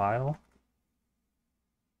to a file.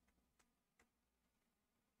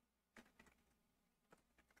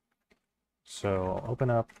 So I'll open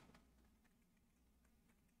up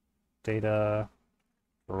data,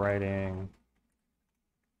 writing,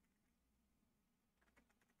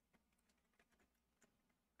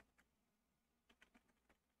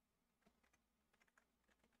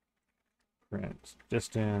 print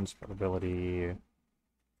distance, probability.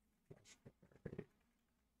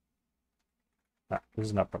 This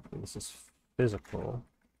is not probability, this is physical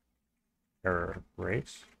error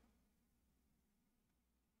rate.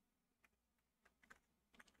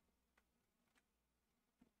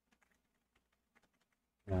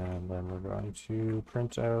 And then we're going to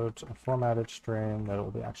print out a formatted string that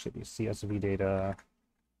will actually be CSV data.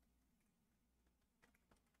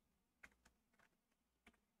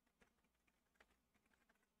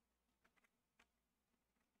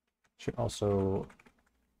 Should also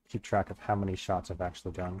keep track of how many shots I've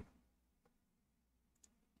actually done.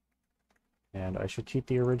 And I should keep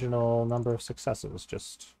the original number of successes,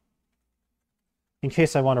 just in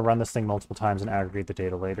case I want to run this thing multiple times and aggregate the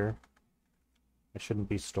data later. I shouldn't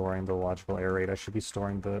be storing the logical error rate. I should be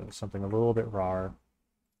storing something a little bit rawer.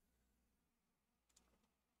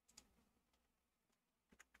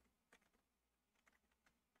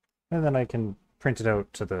 And then I can print it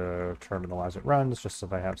out to the terminal as it runs, just so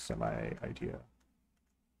I have some idea.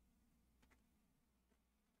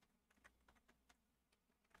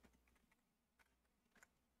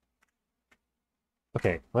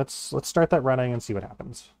 Okay, let's start that running and see what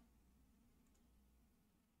happens.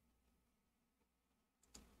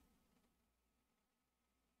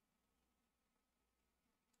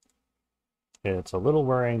 It's a little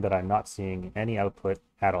worrying that I'm not seeing any output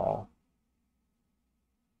at all.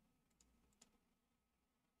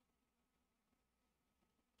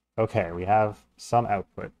 Okay, we have some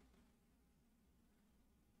output.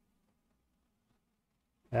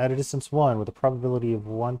 At a distance 1 with a probability of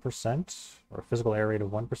 1%, or a physical error rate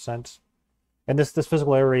of 1%. And this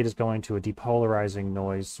physical error rate is going to a depolarizing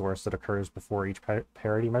noise source that occurs before each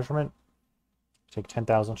parity measurement. Take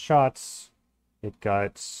 10,000 shots. It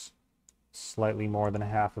got slightly more than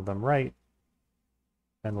half of them right.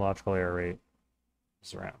 And the logical error rate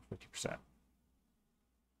is around 50%.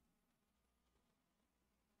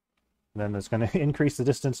 And then it's going to increase the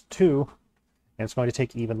distance 2, and it's going to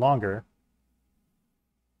take even longer.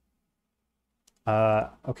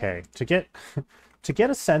 Okay, to get to get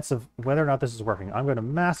a sense of whether or not this is working, I'm going to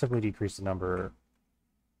massively decrease the number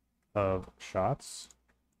of shots.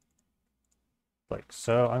 Like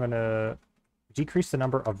so. I'm going to decrease the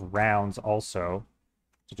number of rounds also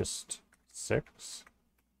to just 6.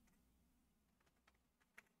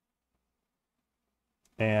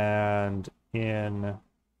 And in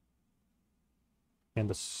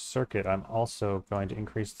the circuit, I'm also going to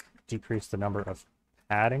decrease the number of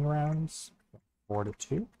padding rounds, 4 to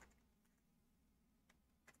 2.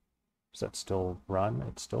 Does that still run?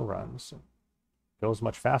 It still runs. It goes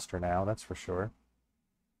much faster now, that's for sure.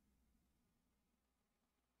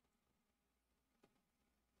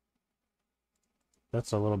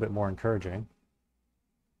 That's a little bit more encouraging.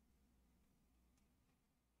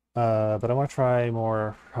 But I want to try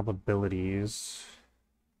more probabilities.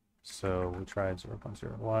 So we tried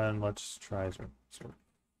 0.01. Let's try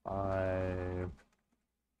 0.05.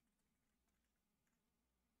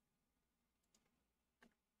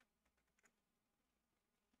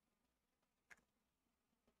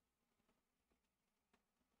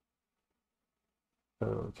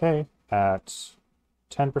 Okay, at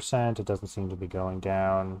 10%, it doesn't seem to be going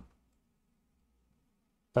down.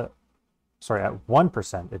 Uh, sorry, at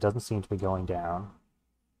 1%, it doesn't seem to be going down.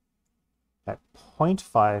 At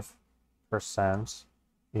 0.5%,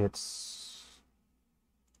 it's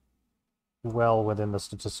well within the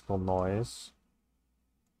statistical noise.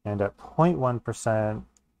 And at 0.1%,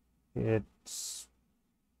 it's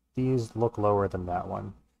these look lower than that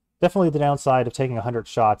one. Definitely the downside of taking 100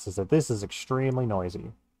 shots is that this is extremely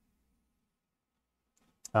noisy.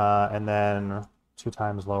 And then 2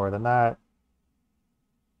 times lower than that,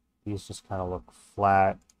 these just kind of look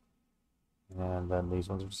flat. And then these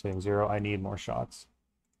ones are just hitting 0. I need more shots.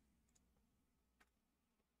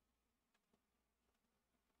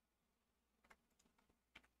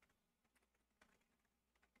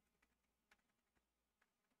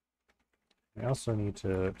 I also need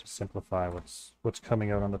to simplify what's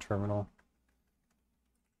coming out on the terminal.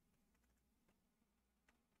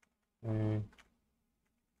 Okay.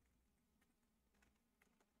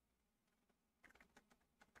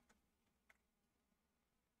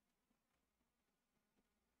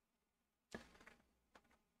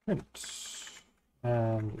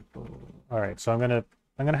 And all right, so I'm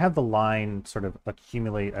gonna have the line sort of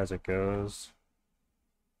accumulate as it goes.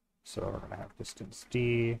 So we're gonna have distance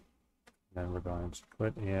d, and then we're going to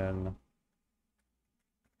put in.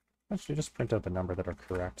 Actually, just print out the number that are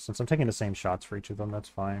correct. Since I'm taking the same shots for each of them, that's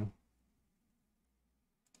fine.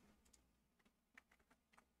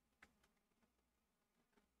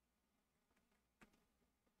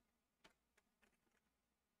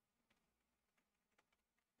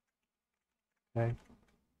 Okay.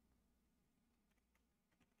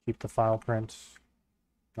 Keep the file print.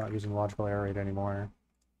 Not using logical error rate anymore.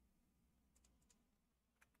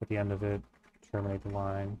 At the end of it, terminate the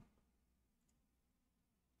line.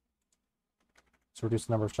 So reduce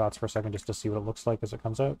the number of shots for a second just to see what it looks like as it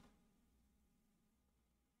comes out.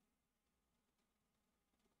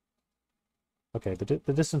 Okay,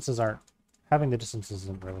 the distances aren't... Having the distances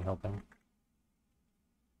isn't really helping.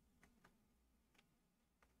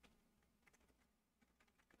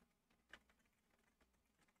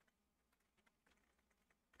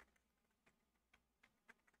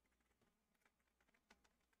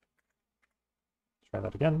 Try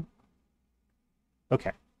that again.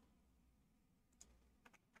 Okay.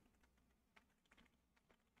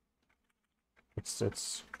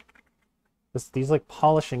 It's these like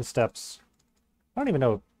polishing steps. I don't even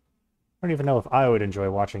know I don't even know if I would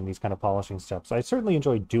enjoy watching these kind of polishing steps. I certainly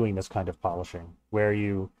enjoy doing this kind of polishing where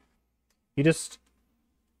you just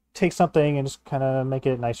take something and just kind of make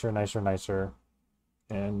it nicer, nicer, nicer,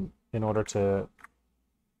 and in order to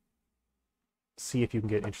see if you can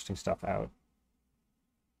get interesting stuff out.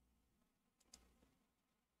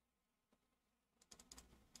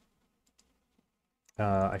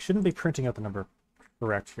 I shouldn't be printing out the number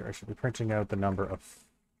correct here. I should be printing out the number of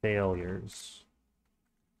failures.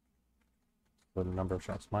 So the number of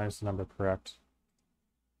shots minus the number correct.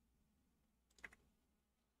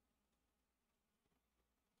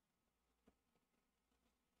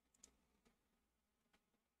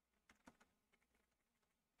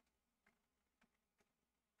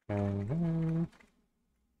 Okay.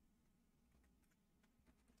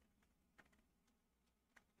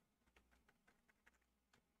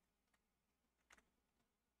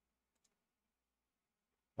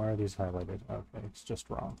 Why are these highlighted? Okay, it's just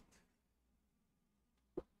wrong.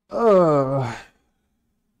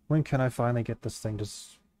 When can I finally get this thing to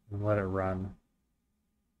let it run?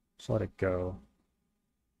 Just let it go.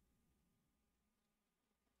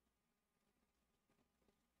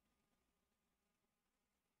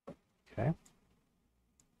 Okay. I'm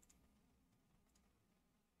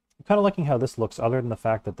kind of liking how this looks, other than the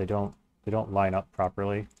fact that they don't line up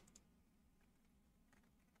properly.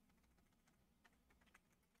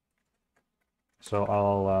 So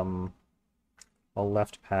I'll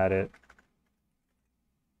left pad it,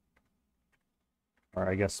 or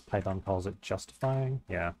I guess Python calls it justifying.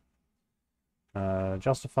 Yeah.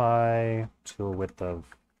 Justify to a width of,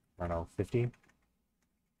 I don't know, 50.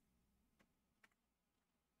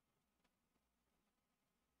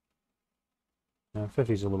 Yeah,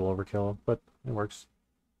 50 is a little overkill, but it works.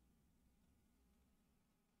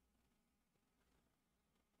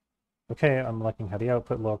 Okay, I'm liking how the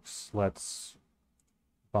output looks. Let's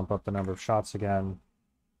bump up the number of shots again.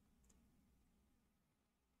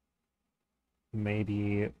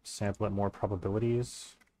 maybe sample at more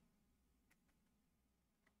probabilities.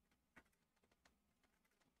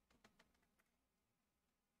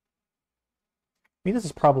 I mean, this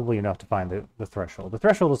is probably enough to find the threshold. The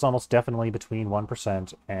threshold is almost definitely between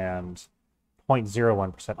 1% and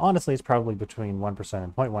 0.01%. Honestly, it's probably between 1%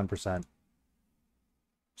 and 0.1%.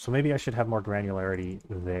 So maybe I should have more granularity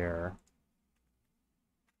there.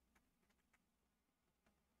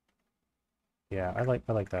 Yeah, I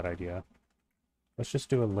like that idea. Let's just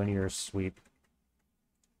do a linear sweep.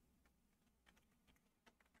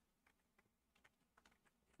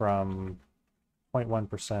 From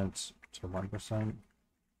 0.1% to 1%.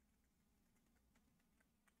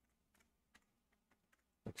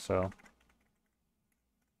 Like so.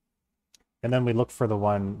 And then we look for the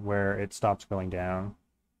one where it stops going down.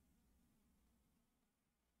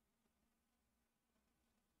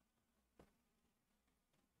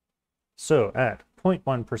 So at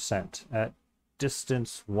 0.1%, at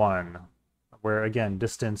distance 1, where again,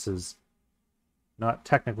 distance is not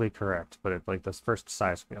technically correct, but it's like this first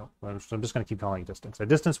size scale. So I'm just going to keep calling it distance. At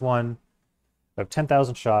distance 1 of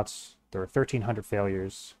 10,000 shots, there were 1,300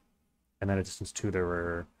 failures. And then at distance 2, there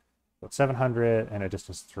were about 700. And at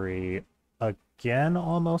distance 3, again,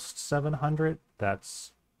 almost 700.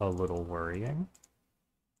 That's a little worrying.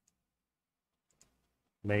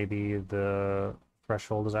 Maybe the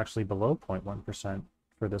threshold is actually below 0.1%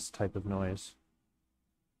 for this type of noise.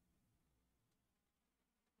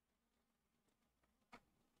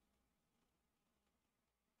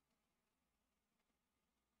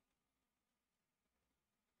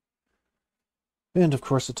 And of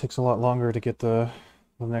course, it takes a lot longer to get the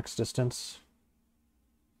next distance.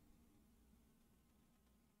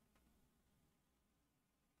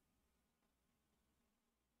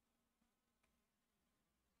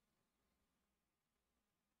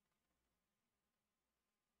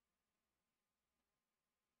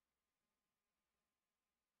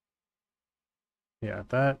 Yeah,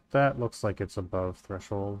 that looks like it's above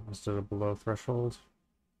threshold instead of below threshold.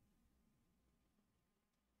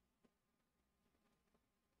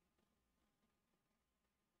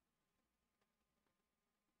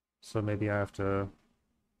 So maybe I have to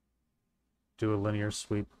do a linear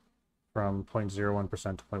sweep from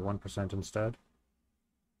 0.01% to 0.1% instead.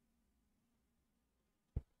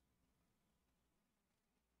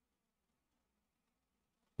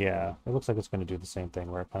 Yeah, it looks like it's going to do the same thing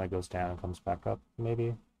where it kind of goes down and comes back up,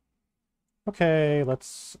 maybe. Okay,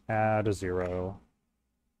 let's add a 0.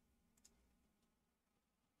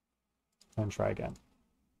 And try again.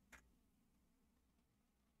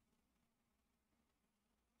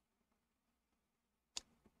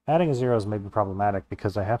 Adding a 0 is maybe problematic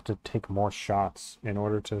because I have to take more shots in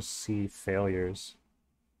order to see failures.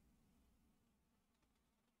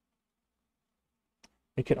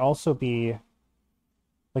 It could also be,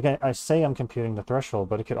 like I say I'm computing the threshold,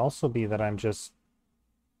 but it could also be that I'm just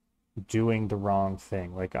doing the wrong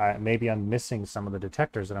thing. Like maybe I'm missing some of the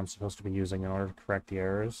detectors that I'm supposed to be using in order to correct the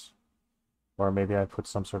errors. Or maybe I put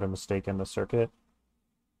some sort of mistake in the circuit.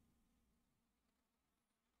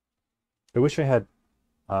 I wish I had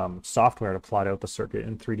software to plot out the circuit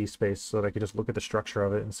in 3D space so that I could just look at the structure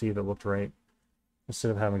of it and see if it looked right, instead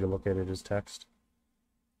of having to look at it as text.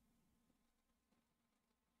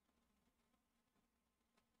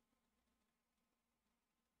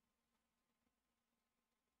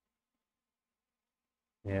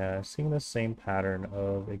 Yeah, seeing the same pattern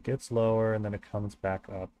of it gets lower and then it comes back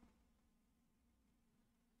up.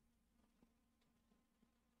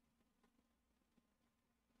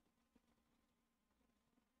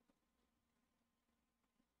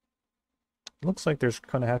 Looks like there's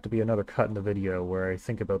going to have to be another cut in the video where I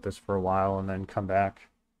think about this for a while and then come back.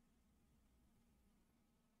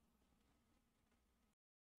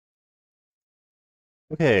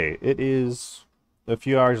 Okay, it is a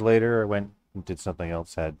few hours later. I went and did something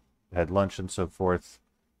else, had lunch and so forth,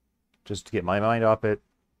 just to get my mind off it.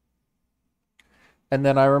 And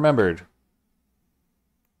then I remembered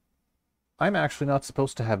I'm actually not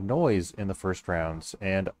supposed to have noise in the first rounds.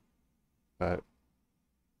 And uh,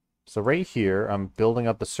 so right here, I'm building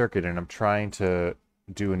up the circuit and I'm trying to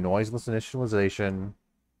do a noiseless initialization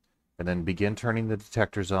and then begin turning the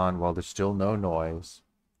detectors on while there's still no noise,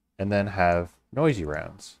 and then have noisy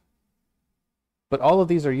rounds. But all of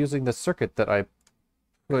these are using the circuit that I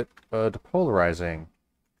put a depolarizing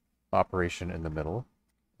operation in the middle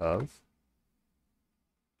of.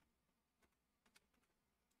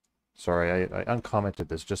 Sorry, I uncommented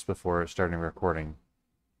this just before starting recording.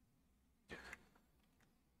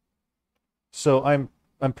 So I'm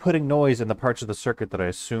putting noise in the parts of the circuit that I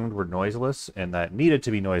assumed were noiseless and that needed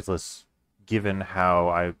to be noiseless given how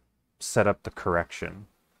I set up the correction.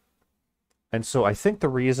 And so I think the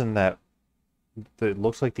reason that it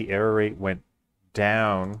looks like the error rate went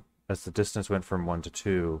down as the distance went from 1 to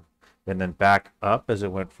 2, and then back up as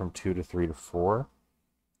it went from 2 to 3 to 4,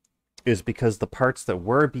 is because the parts that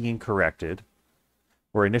were being corrected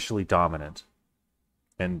were initially dominant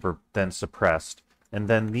and were then suppressed. And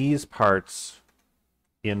then these parts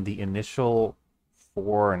in the initial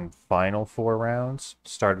 4 and final 4 rounds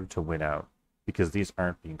started to win out because these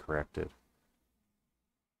aren't being corrected.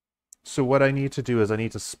 So what I need to do is I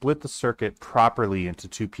need to split the circuit properly into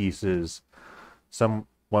two pieces, one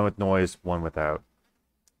with noise, one without.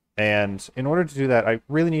 And in order to do that, I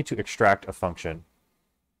really need to extract a function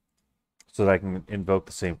so that I can invoke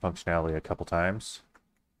the same functionality a couple times.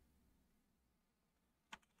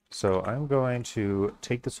 So I'm going to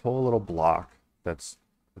take this whole little block that's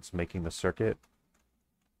making the circuit,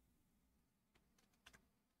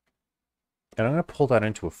 and I'm going to pull that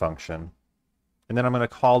into a function. And then I'm going to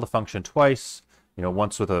call the function twice,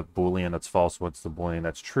 once with a Boolean that's false, once the Boolean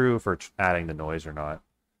that's true for adding the noise or not.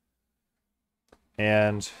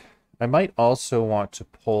 And I might also want to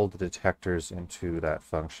pull the detectors into that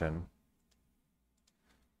function.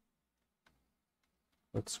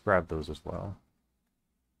 Let's grab those as well.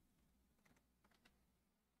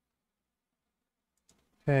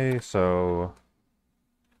 Okay, so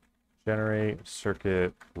generate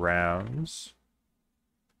circuit rounds,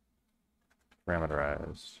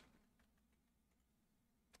 parameterized.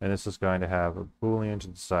 And this is going to have a Boolean to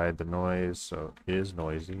decide the noise, so is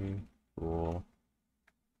noisy, cool.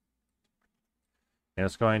 And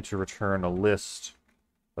it's going to return a list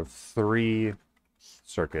of 3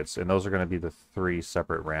 circuits, and those are going to be the 3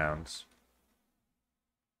 separate rounds.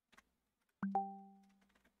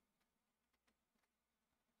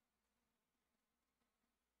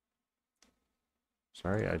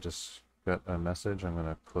 Sorry, I just got a message. I'm going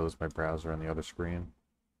to close my browser on the other screen.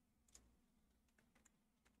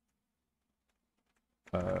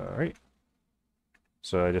 Alright.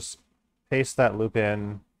 So I just paste that loop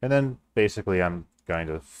in, and then basically I'm going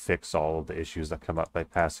to fix all of the issues that come up by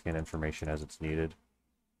passing in information as it's needed.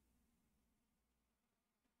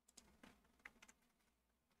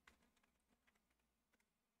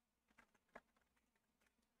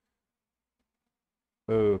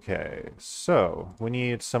 Okay, so we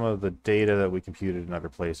need some of the data that we computed in other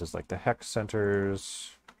places, like the hex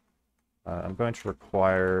centers. I'm going to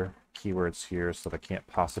require keywords here so that I can't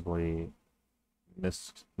possibly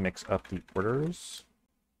mix up the orders.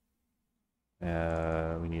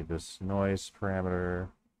 We need this noise parameter.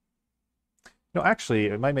 No, actually,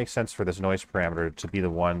 it might make sense for this noise parameter to be the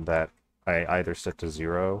one that I either set to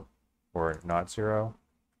 0 or not 0.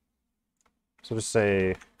 So just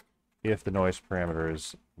say if the noise parameter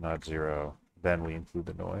is not 0, then we include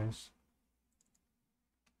the noise.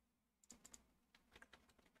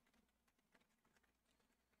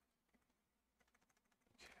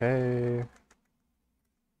 Okay.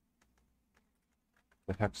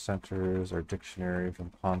 The hex centers are dictionary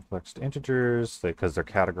from complex to integers because they're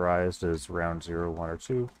categorized as round 0, 1, or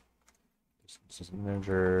 2. This is an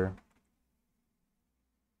integer.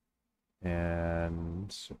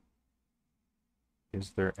 And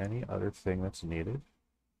is there any other thing that's needed?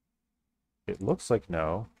 It looks like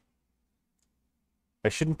no. I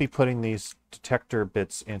shouldn't be putting these detector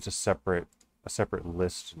bits into a separate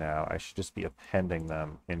list now. I should just be appending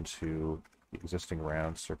them into the existing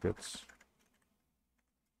round circuits.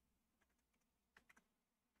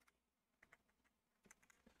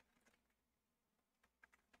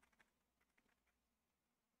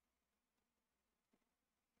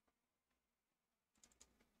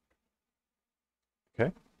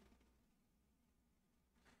 Okay.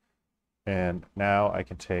 And now I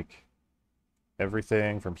can take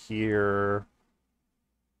everything from here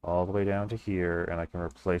all the way down to here, and I can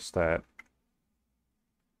replace that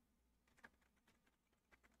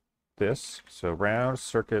this. So round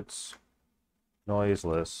circuits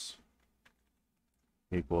noiseless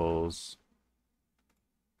equals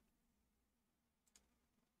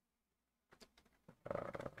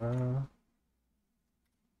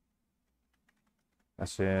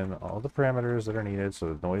pass in all the parameters that are needed.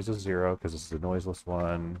 So the noise is 0 because this is the noiseless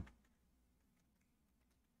one.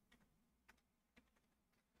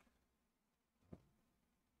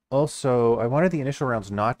 Also, I wanted the initial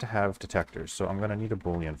rounds not to have detectors, so I'm going to need a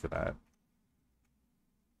Boolean for that.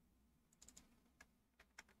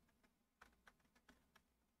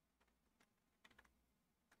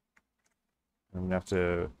 I'm going to have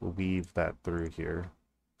to weave that through here.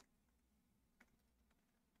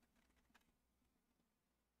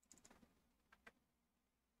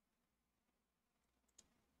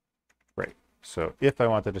 Right. So if I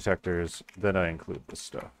want the detectors, then I include this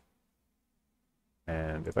stuff.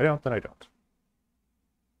 And if I don't, then I don't.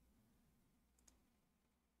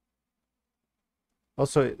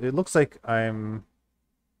 Also, it looks like I'm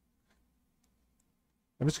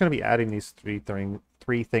just going to be adding these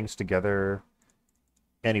three things together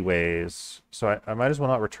anyways. So I might as well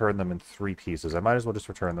not return them in three pieces. I might as well just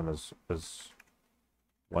return them as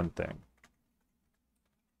one thing.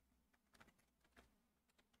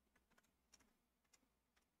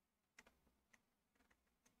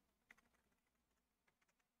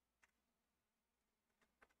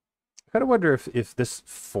 I kind of wonder if this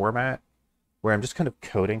format where I'm just kind of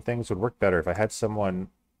coding things would work better if I had someone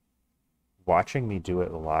watching me do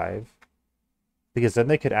it live, because then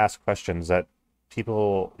they could ask questions that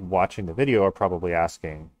people watching the video are probably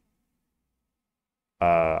asking.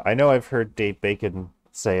 I know I've heard Dave Bacon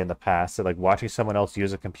say in the past that like watching someone else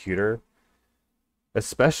use a computer,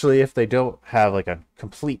 especially if they don't have like a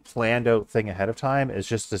complete planned out thing ahead of time, is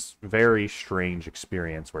just this very strange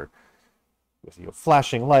experience where with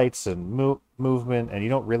flashing lights and movement, and you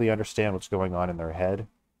don't really understand what's going on in their head.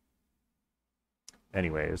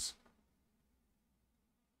 Anyways,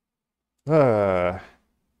 okay,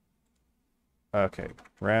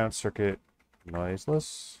 round circuit,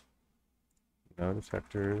 noiseless, no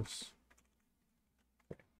detectors,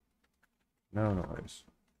 okay. No noise,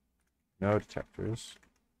 no detectors.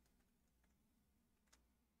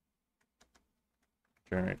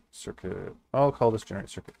 Generate circuit. I'll call this generate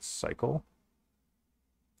circuit cycle.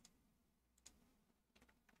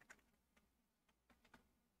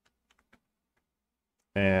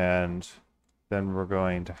 And then we're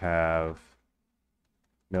going to have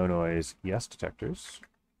no noise, yes detectors.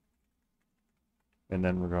 And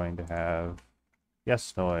then we're going to have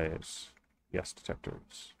yes noise, yes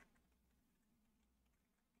detectors.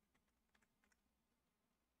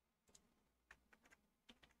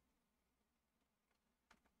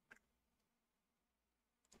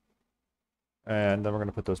 And then we're going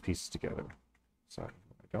to put those pieces together. So I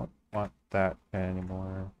don't want that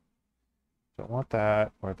anymore. Don't want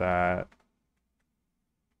that or that.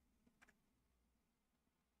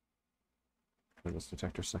 This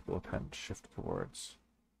detector cycle append shift towards.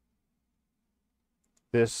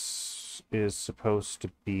 This is supposed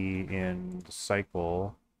to be in the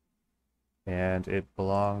cycle, and it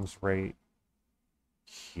belongs right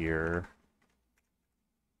here.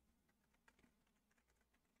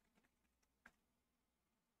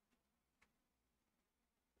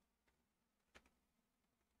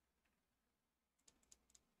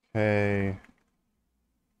 Okay.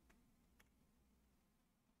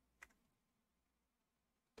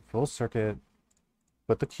 Full circuit.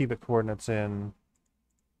 Put the cubic coordinates in.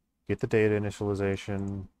 Get the data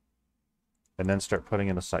initialization. And then start putting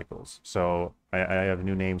in the cycles. So I have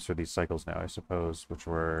new names for these cycles now, I suppose, which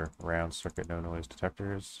were round circuit no noise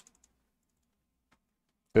detectors.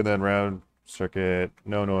 And then round circuit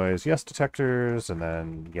no noise yes detectors, and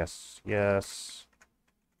then yes, yes.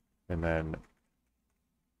 And then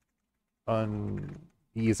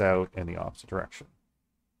ease out in the opposite direction.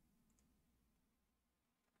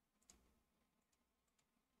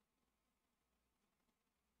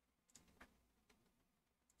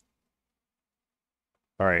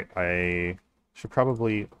 All right, I should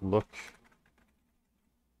probably look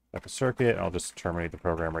at the circuit. I'll just terminate the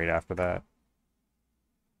program right after that.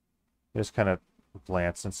 Just kind of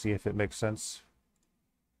glance and see if it makes sense.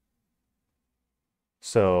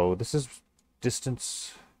 So this is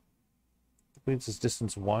distance, I believe this is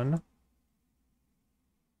distance 1.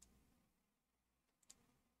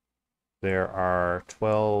 There are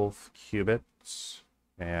 12 qubits,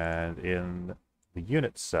 and in the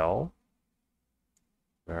unit cell,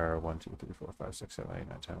 there are 1, 2, 3, 4, 5, 6, 7, 8,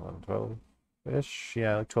 9, 10, 11, 12-ish.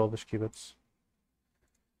 Yeah, like 12-ish qubits.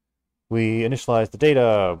 We initialize the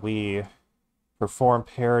data. We perform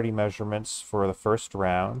parity measurements for the first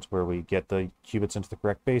round, where we get the qubits into the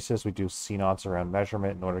correct basis. We do CNOTs around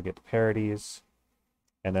measurement in order to get the parities.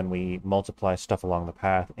 And then we multiply stuff along the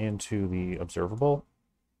path into the observable.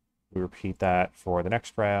 We repeat that for the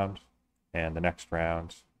next round and the next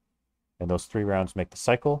round. And those 3 rounds make the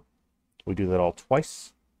cycle. We do that all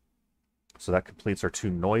twice. So that completes our 2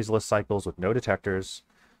 noiseless cycles with no detectors,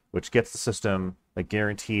 which gets the system like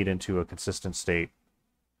guaranteed into a consistent state.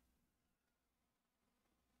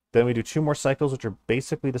 Then we do 2 more cycles, which are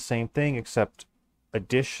basically the same thing, except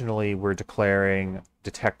additionally we're declaring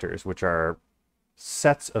detectors, which are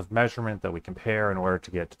sets of measurement that we compare in order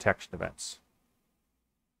to get detection events.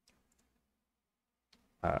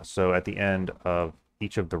 So at the end of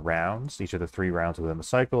each of the rounds, each of the 3 rounds within the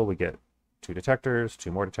cycle, we get 2 detectors,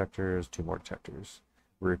 2 more detectors, 2 more detectors.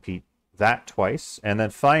 We repeat that twice. And then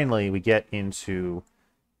finally, we get into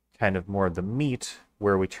kind of more of the meat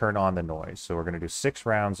where we turn on the noise. So we're going to do 6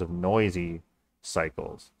 rounds of noisy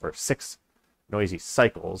cycles, or 6 noisy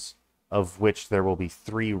cycles, of which there will be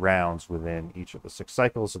 3 rounds within each of the 6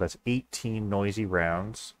 cycles. So that's 18 noisy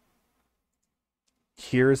rounds.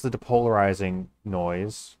 Here's the depolarizing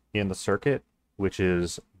noise in the circuit, which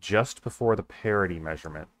is just before the parity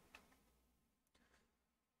measurement.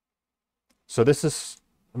 So this is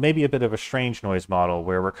maybe a bit of a strange noise model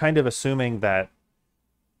where we're kind of assuming that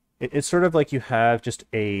it's sort of like you have just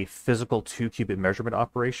a physical 2-qubit measurement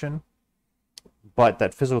operation, but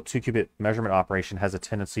that physical 2-qubit measurement operation has a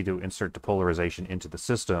tendency to insert depolarization into the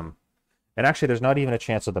system. And actually, there's not even a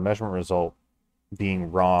chance of the measurement result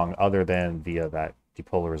being wrong other than via that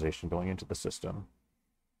depolarization going into the system.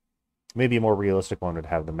 Maybe a more realistic one would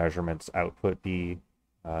have the measurements output be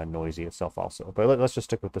noisy itself also. But let's just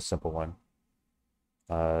stick with the simple one.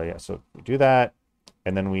 Yeah, so we do that,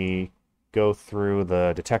 and then we go through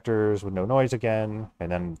the detectors with no noise again,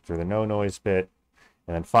 and then through the no noise bit,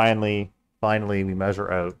 and then finally we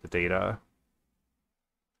measure out the data.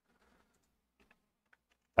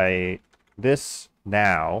 This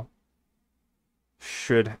now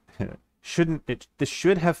this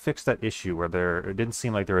should have fixed that issue where it didn't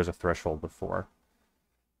seem like there was a threshold before.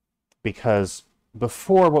 Because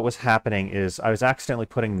before, what was happening is I was accidentally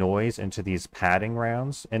putting noise into these padding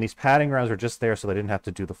rounds, and these padding rounds were just there so they didn't have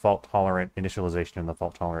to do the fault-tolerant initialization and the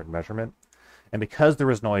fault-tolerant measurement. And because there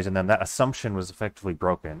was noise in them, that assumption was effectively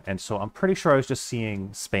broken. And so I'm pretty sure I was just seeing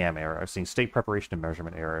spam error. I was seeing state preparation and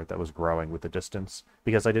measurement error that was growing with the distance,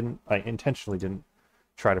 because I intentionally didn't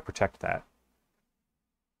try to protect that.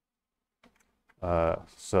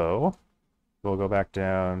 So we'll go back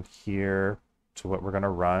down here to what we're going to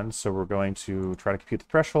run. So we're going to try to compute the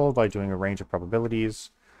threshold by doing a range of probabilities.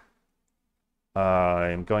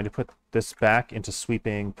 I'm going to put this back into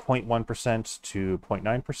sweeping 0.1% to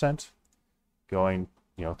 0.9%, going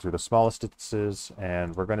through the smallest distances,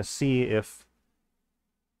 and we're going to see if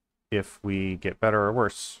we get better or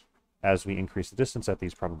worse as we increase the distance at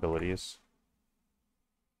these probabilities.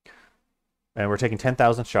 And we're taking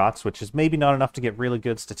 10,000 shots, which is maybe not enough to get really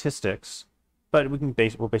good statistics, but we're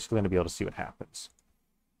basically going to be able to see what happens.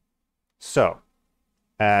 So,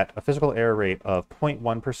 at a physical error rate of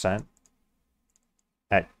 0.1%,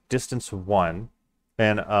 at distance 1,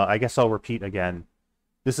 and I guess I'll repeat again,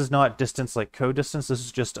 this is not distance like code distance, this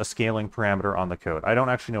is just a scaling parameter on the code. I don't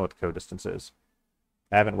actually know what the code distance is.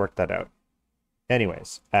 I haven't worked that out.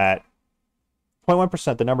 Anyways, at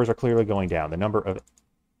 0.1%, the numbers are clearly going down. The number of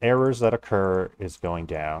errors that occur is going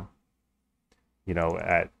down.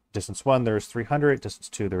 At distance 1, there's 300. Distance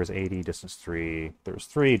 2, there was 80. Distance 3, there was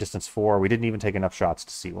 3. Distance 4, we didn't even take enough shots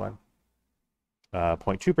to see one.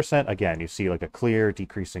 0.2%, again, you see like a clear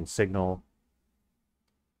decreasing signal.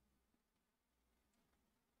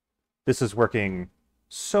 This is working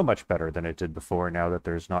so much better than it did before now that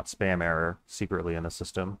there's not spam error secretly in the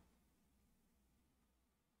system.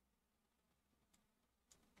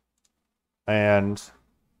 And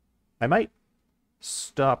I might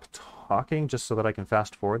stop talking just so that I can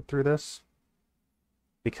fast forward through this,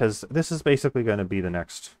 because this is basically going to be the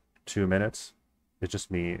next 2 minutes. It's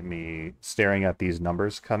just me staring at these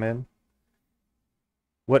numbers come in.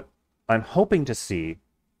 What I'm hoping to see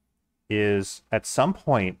is at some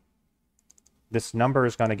point this number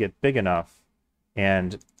is going to get big enough,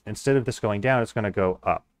 and instead of this going down, it's going to go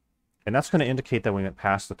up. And that's going to indicate that we went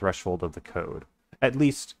past the threshold of the code. At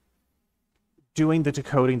least doing the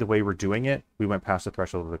decoding the way we're doing it, we went past the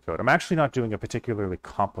threshold of the code. I'm actually not doing a particularly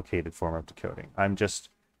complicated form of decoding. I'm just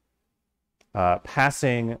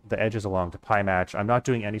passing the edges along to Pymatch. I'm not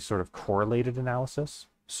doing any sort of correlated analysis.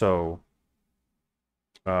 So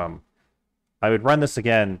I would run this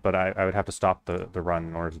again, but I would have to stop the run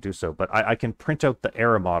in order to do so. But I can print out the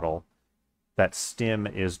error model that STIM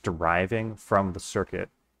is deriving from the circuit.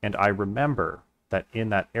 And I remember that in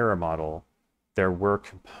that error model, there were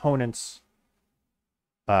components,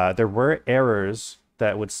 there were errors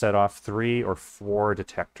that would set off 3 or 4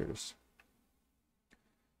 detectors.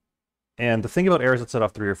 And the thing about errors that set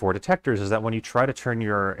off 3 or 4 detectors is that when you try to turn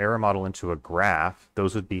your error model into a graph,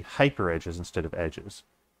 those would be hyperedges instead of edges.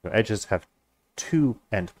 Edges have 2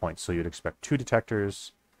 endpoints, so you'd expect 2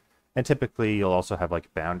 detectors. And typically, you'll also have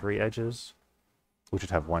like boundary edges, which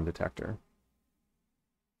would have 1 detector.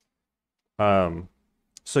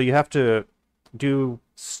 So you have to do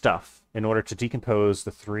stuff in order to decompose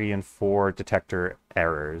the 3 and 4 detector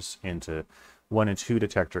errors into 1 and 2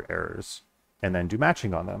 detector errors, and then do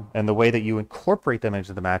matching on them. And the way that you incorporate them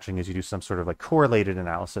into the matching is you do some sort of like correlated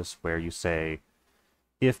analysis where you say,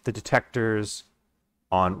 if the detectors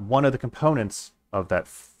on one of the components of that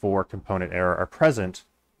four component error are present,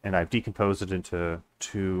 and I've decomposed it into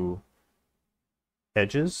two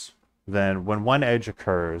edges, then when one edge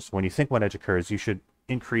occurs, when you think one edge occurs, you should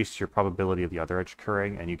increase your probability of the other edge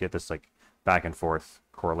occurring, and you get this like back and forth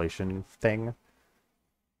correlation thing.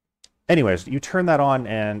 Anyways, you turn that on,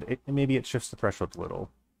 and maybe it shifts the threshold a little.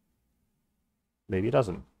 Maybe it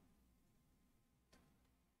doesn't.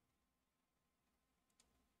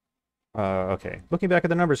 Okay, looking back at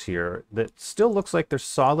the numbers here, that still looks like they're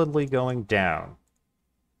solidly going down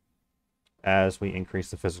as we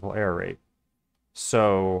increase the physical error rate.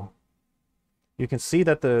 So you can see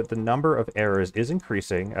that the number of errors is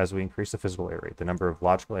increasing as we increase the physical error rate. The number of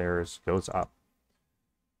logical errors goes up.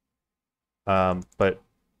 But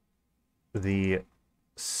the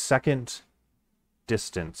second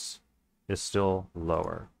distance is still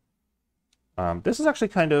lower. This is actually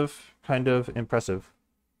kind of impressive.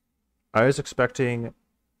 I was expecting...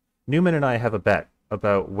 Newman and I have a bet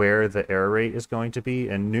about where the error rate is going to be,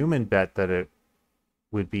 and Newman bet that it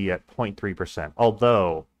would be at 0.3%.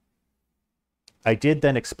 Although, I did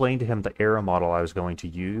then explain to him the error model I was going to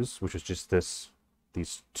use, which was just these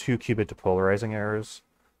 2-qubit depolarizing errors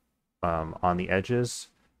on the edges,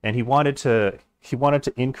 and he wanted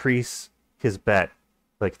to increase his bet,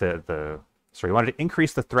 like he wanted to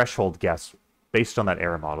increase the threshold guess based on that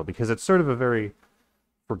error model, because it's sort of a very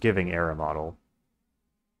forgiving error model.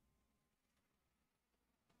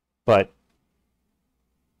 But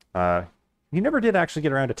he never did actually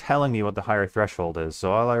get around to telling me what the higher threshold is,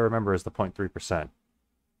 so all I remember is the 0.3%.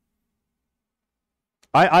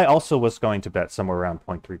 I also was going to bet somewhere around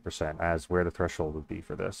 0.3% as where the threshold would be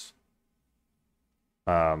for this.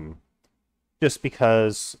 Just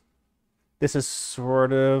because this is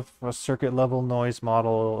sort of a circuit level noise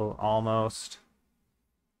model almost.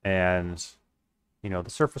 And, you know, the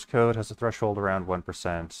surface code has a threshold around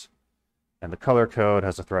 1%, and the color code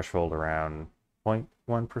has a threshold around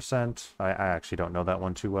 0.1%. I actually don't know that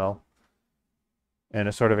one too well. And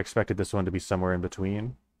I sort of expected this one to be somewhere in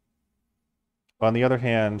between. On the other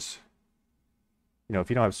hand, you know, if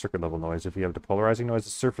you don't have circuit level noise, if you have depolarizing noise, the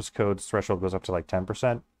surface code's threshold goes up to like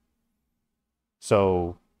 10%.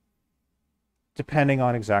 So depending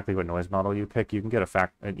on exactly what noise model you pick, you can get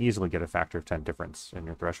easily get a factor of 10 difference in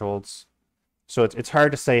your thresholds. So it's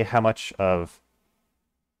hard to say how much of...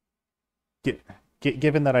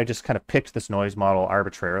 Given that I just kind of picked this noise model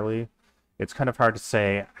arbitrarily, it's kind of hard to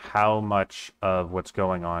say how much of what's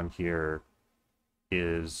going on here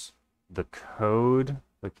is the code,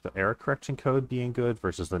 like the error correction code being good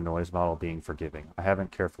versus the noise model being forgiving. I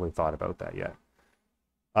haven't carefully thought about that yet.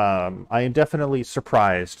 I am definitely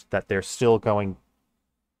surprised that they're still going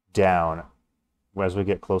down as we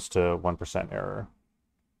get close to 1% error.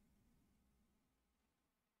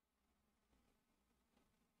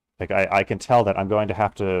 Like I can tell that I'm going to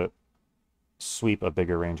have to sweep a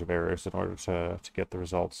bigger range of errors in order to get the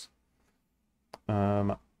results.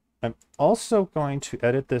 I'm also going to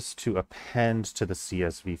edit this to append to the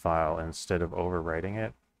CSV file instead of overwriting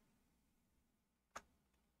it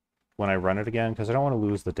when I run it again, because I don't want to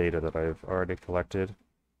lose the data that I've already collected.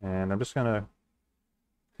 And I'm just going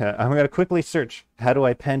to quickly search, how do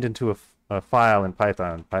I append into a file in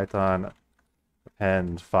Python? Python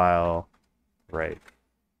append file, right.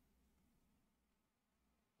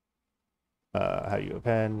 How do you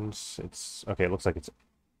append? It's okay. It looks like it's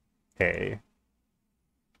A.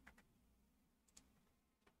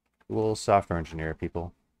 Cool software engineer,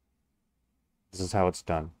 people. This is how it's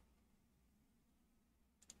done.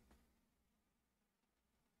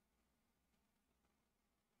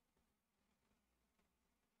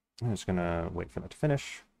 I'm just gonna wait for that to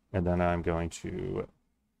finish, and then I'm going to.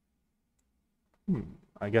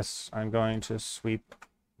 I guess I'm going to sweep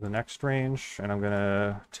the next range, and I'm going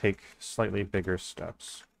to take slightly bigger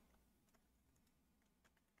steps.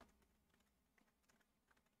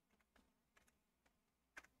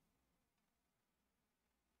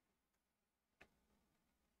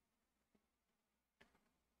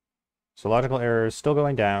 So logical error is still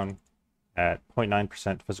going down at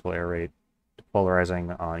 0.9% physical error rate, polarizing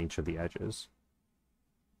on each of the edges.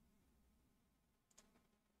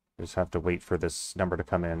 I just have to wait for this number to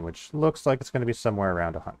come in, which looks like it's going to be somewhere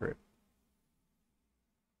around 100.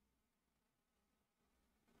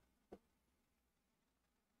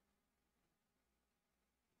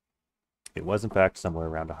 It was, in fact, somewhere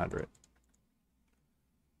around 100.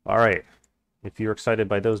 All right. If you're excited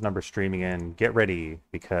by those numbers streaming in, get ready,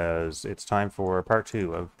 because it's time for part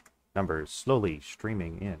 2 of numbers slowly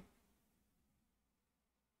streaming in.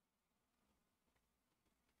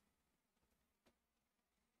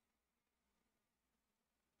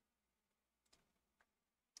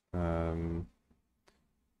 Um,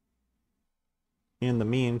 in the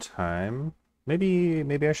meantime, maybe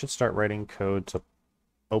I should start writing code to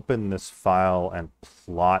open this file and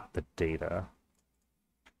plot the data.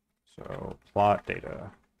 So plot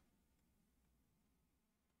data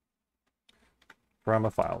from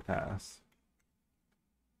a file path.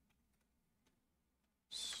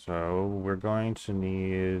 So we're going to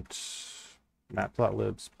need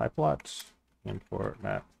matplotlibs pyplot, import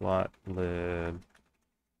matplotlib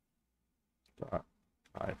dot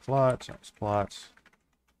pyplot times plot.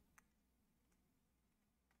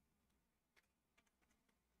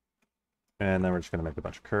 And then we're just going to make a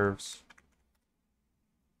bunch of curves.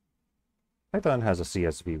 Python has a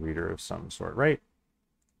CSV reader of some sort, right?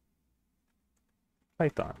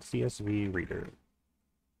 Python CSV reader.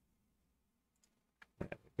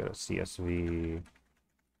 Got a CSV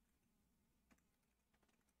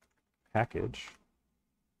package.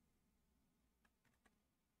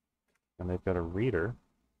 And they've got a reader.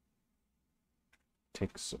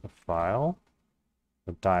 Takes a file,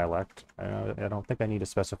 a dialect. I don't think I need to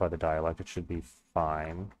specify the dialect. It should be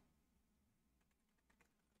fine.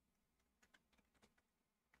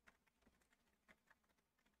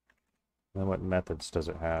 And then what methods does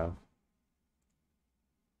it have?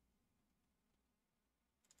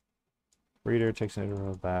 Reader takes an iterate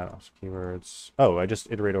of that, also keywords. Oh, I just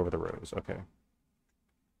iterate over the rows. Okay.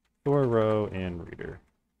 For row in reader.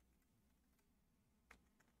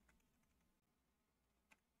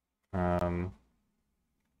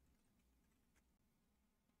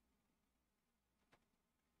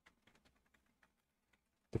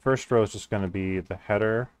 The first row is just going to be the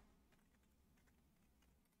header.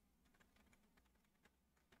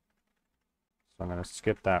 So I'm going to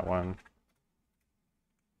skip that one.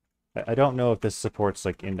 I don't know if this supports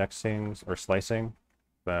like indexing or slicing,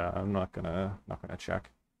 but I'm not gonna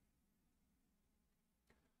check.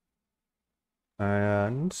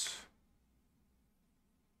 And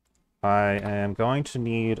I am going to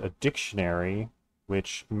need a dictionary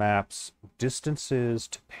which maps distances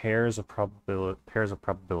to pairs of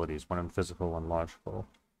probabilities, one in physical, one logical.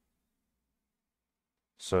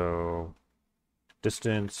 So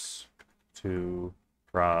distance to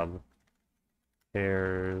prob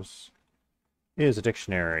pairs is a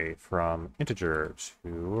dictionary from integer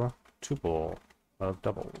to tuple of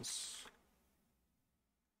doubles.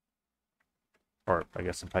 Or I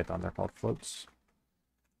guess in Python they're called floats.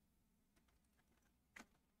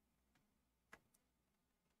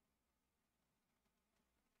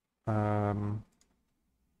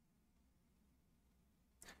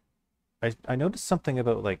 I noticed something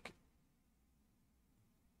about like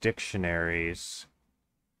dictionaries.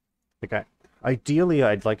 Like ideally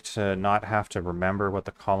I'd like to not have to remember what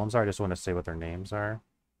the columns are. I just want to say what their names are.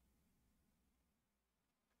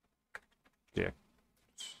 Dict.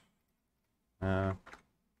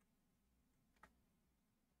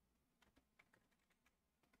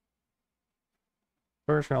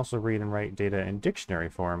 Storage can also read and write data in dictionary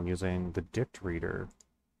form using the dict reader.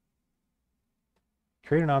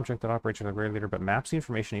 Create an object that operates with a regulator but maps the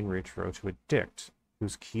information in each row to a dict,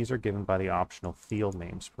 whose keys are given by the optional field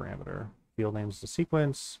names parameter. Field names is the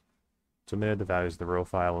sequence. Submitted, the values of the row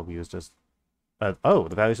file will be used as... the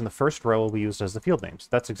values in the first row will be used as the field names.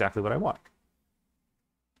 That's exactly what I want.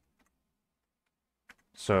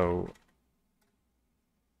 So,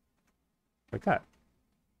 like that.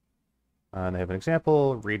 And they have an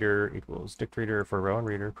example, reader equals dict reader for row and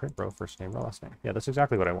reader, print row, first name, row, last name. Yeah, that's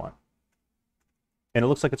exactly what I want. And it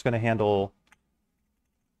looks like it's going to handle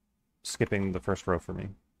skipping the first row for me.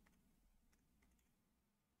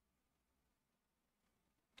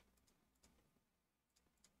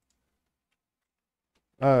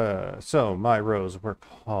 So my rows were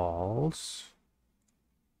called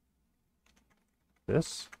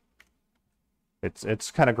this. It's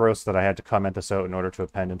kind of gross that I had to comment this out in order to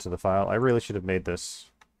append into the file. I really should have made this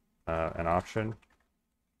an option.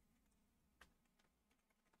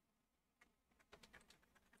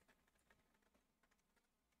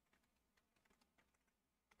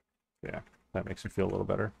 Yeah, that makes me feel a little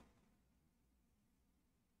better.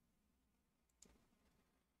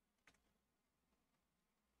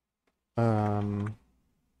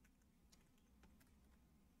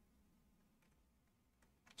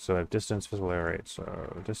 So I have distance, physical array, right?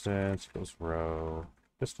 So distance equals row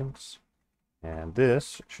distance. And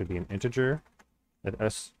this should be an integer. I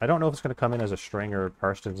don't know if it's going to come in as a string or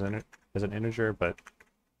parsed as an integer, but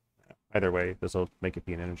either way, this will make it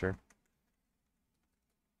be an integer.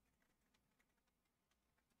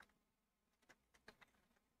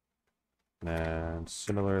 And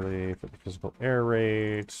similarly for the physical error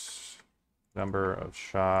rate, number of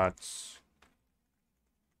shots,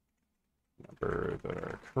 number that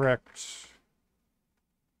are correct.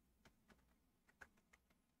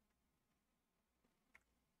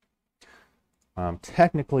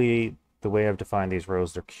 Technically, the way I've defined these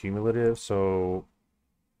rows, they're cumulative, so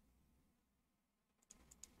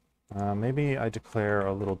maybe I declare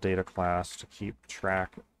a little data class to keep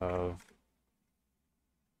track of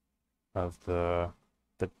the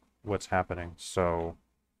what's happening. So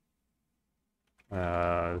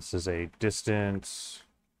this is a distance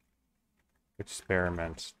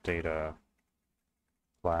experiment data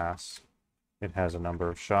class. It has a number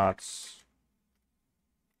of shots.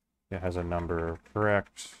 It has a number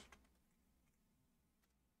correct.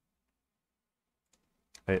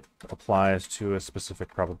 It applies to a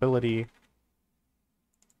specific probability.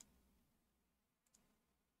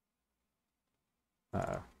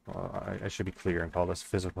 Well, I should be clear and call this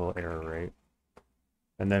physical error rate.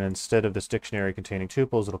 And then instead of this dictionary containing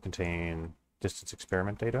tuples, it'll contain distance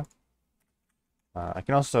experiment data. I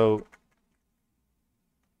can also...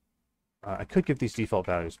 I could give these default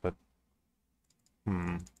values, but...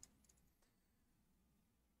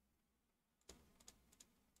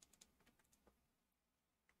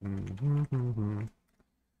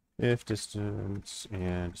 If distance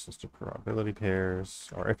and distance to probability pairs,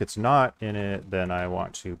 or if it's not in it, then I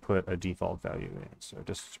want to put a default value in. So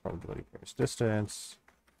distance probability pairs distance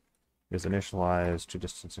is initialized to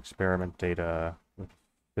distance experiment data with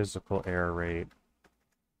physical error rate.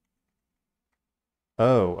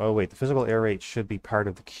 Oh, wait, the physical error rate should be part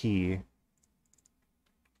of the key.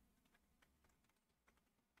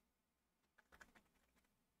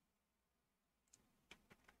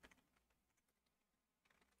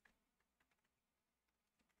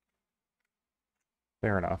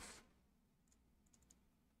 Fair enough.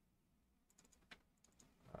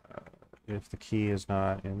 If the key is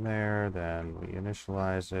not in there, then we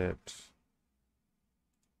initialize it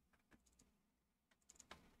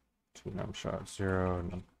to numshot 0,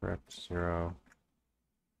 numcorrect 0.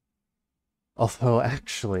 Although,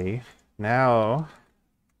 actually, now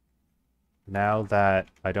that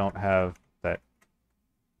I don't have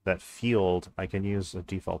that field, I can use a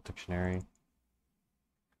default dictionary.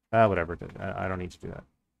 Whatever. I don't need to do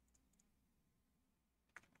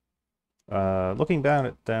that. Looking down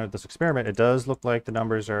at this experiment, it does look like the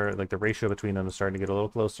numbers are, like the ratio between them is starting to get a little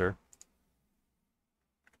closer.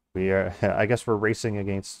 We are, I guess we're racing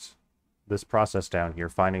against this process down here,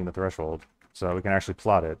 finding the threshold, so we can actually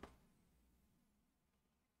plot it.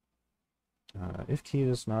 If key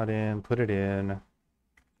is not in, put it in,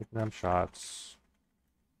 take them shots,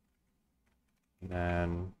 and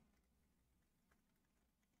then,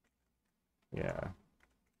 yeah,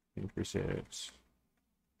 increase it.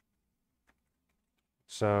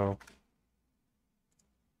 So,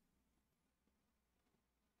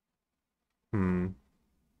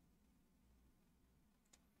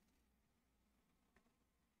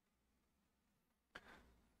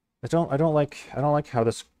 I don't like how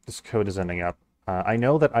this code is ending up. I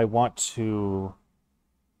know that I want to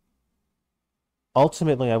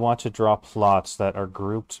ultimately I want to draw plots that are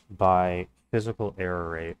grouped by physical error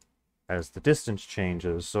rate as the distance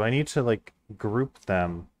changes. So I need to like group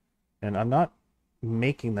them, and I'm not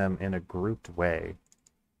making them in a grouped way.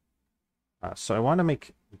 So I want to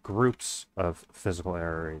make groups of physical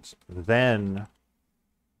error rates, then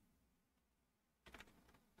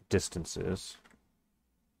distances.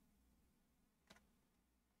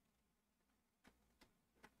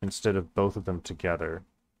 Instead of both of them together.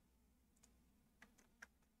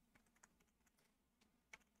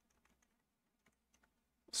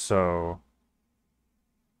 So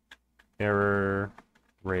error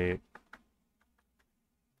rate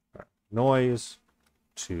noise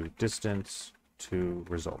to distance to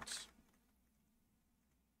results.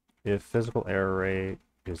 If physical error rate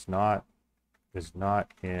is not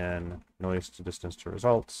in noise to distance to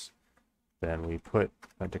results, then we put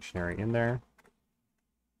a dictionary in there.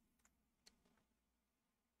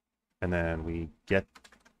 And then we get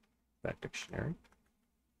that dictionary.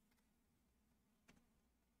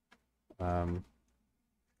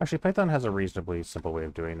 Actually, Python has a reasonably simple way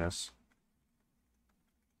of doing this,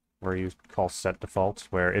 where you call set default,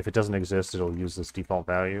 where if it doesn't exist, it'll use this default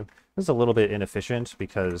value. This is a little bit inefficient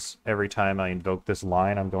because every time I invoke this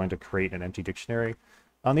line, I'm going to create an empty dictionary.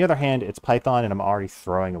 On the other hand, it's Python, and I'm already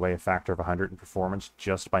throwing away a factor of 100 in performance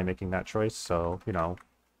just by making that choice. So, you know,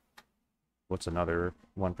 what's another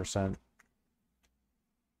 1%?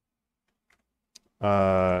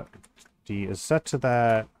 D is set to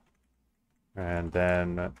that. And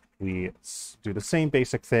then we do the same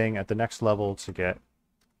basic thing at the next level to get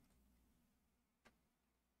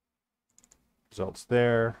results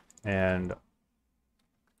there. And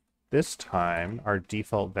this time, our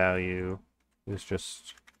default value is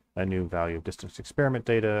just a new value of distance experiment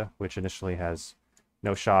data, which initially has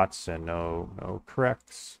no shots and no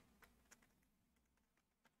corrects.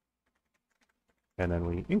 And then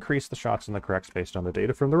we increase the shots and the corrects based on the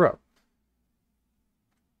data from the row.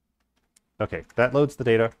 Okay, that loads the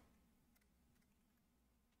data.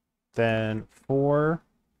 Then for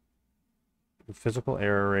the physical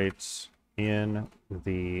error rates in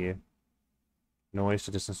the noise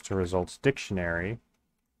to distance to results dictionary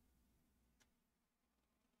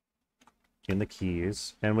in the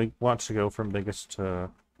keys, and we want to go from biggest to,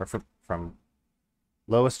 or from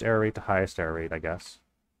lowest error rate to highest error rate, I guess.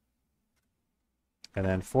 And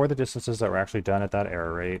then for the distances that were actually done at that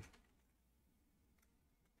error rate,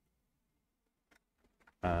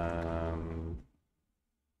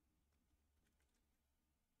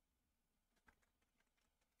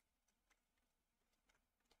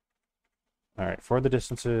 all right, for the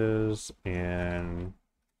distances in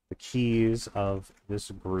the keys of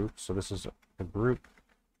this group, so this is a group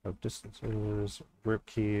of distances, group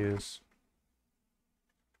keys,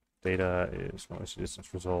 data is noise to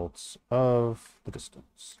distance results of the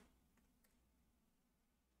distance.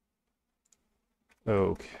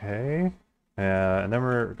 Okay, and then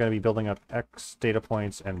we're going to be building up X data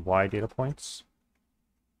points and Y data points.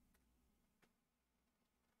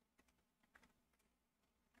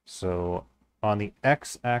 So on the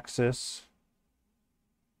X-axis,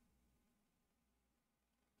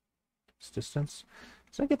 distance.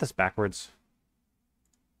 Did I get this backwards?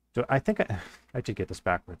 I think I did get this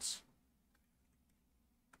backwards.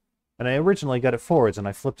 And I originally got it forwards and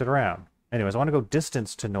I flipped it around. Anyways, I want to go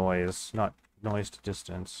distance to noise, not noise to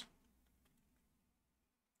distance.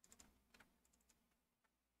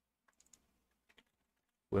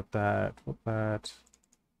 Flip that, flip that,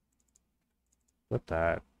 flip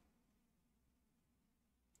that.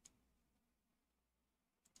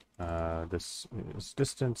 This is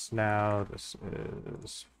distance now. This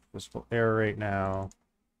is physical error rate now.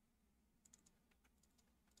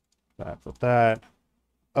 That, flip that.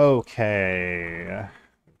 Okay.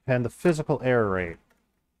 And the physical error rate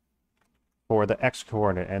for the X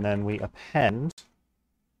coordinate, and then we append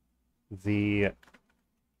the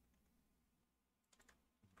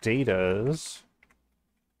data's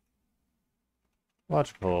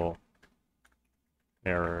logical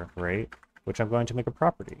error rate, which I'm going to make a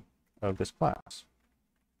property of this class.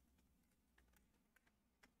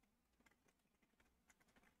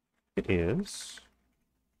 It is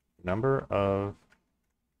number of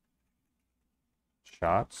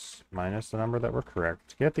shots minus the number that were correct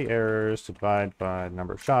to get the errors, to divide by the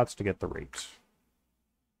number of shots to get the rate.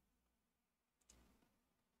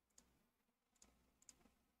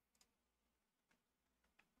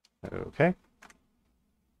 Okay.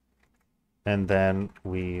 And then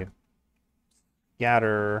we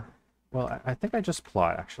scatter. Well, I think I just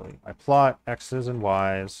plot, actually. I plot X's and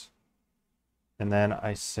Y's. And then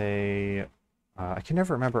I say, I can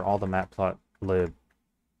never remember all the matplotlib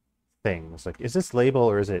things. Like, is this label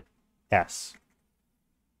or is it S?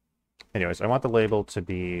 Anyways, I want the label to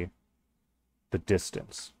be the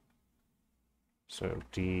distance. So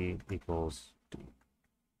D equals D.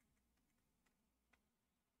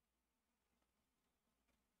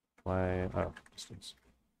 Distance.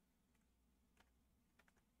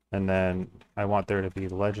 And then I want there to be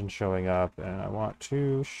the legend showing up, and I want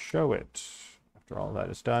to show it after all that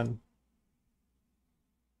is done.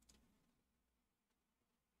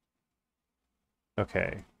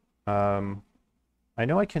 Okay. I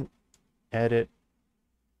know I can edit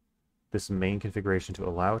this main configuration to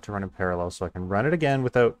allow it to run in parallel, so I can run it again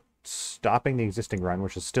without stopping the existing run,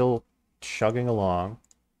 which is still chugging along.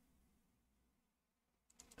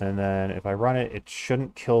 And then if I run it, it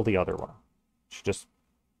shouldn't kill the other one. It should just...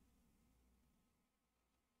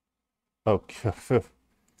 Oh,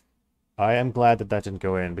 I am glad that that didn't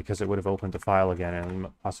go in, because it would have opened the file again and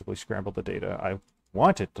possibly scrambled the data. I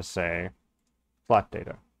want it to say flat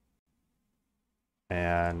data.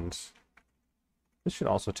 And this should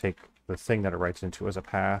also take the thing that it writes into as a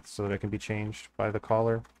path so that it can be changed by the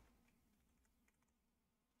caller.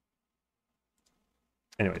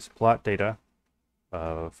 Anyways, plot data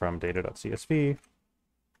from data.csv. I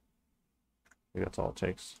think that's all it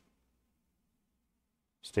takes.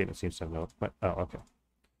 Statement seems to have no... Oh, okay.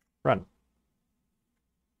 Run.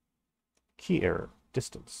 Key error.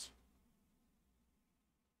 Distance.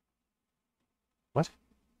 What?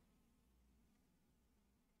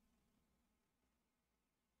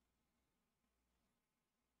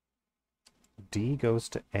 D goes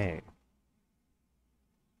to A.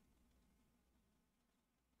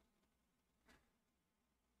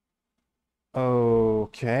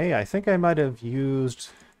 Okay, I think I might have used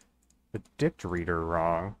the dict reader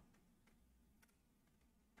wrong.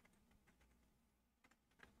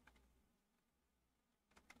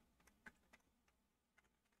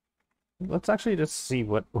 Let's actually just see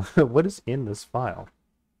what what is in this file.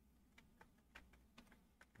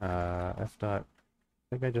 F dot.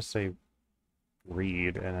 I think I just say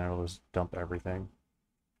read, and it'll just dump everything,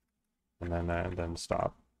 and then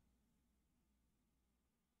stop.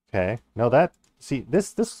 Okay. No, that see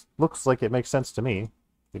this looks like it makes sense to me.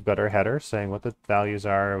 We've got our header saying what the values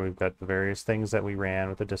are. We've got the various things that we ran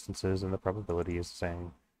with the distances and the probabilities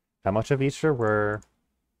saying how much of each there were.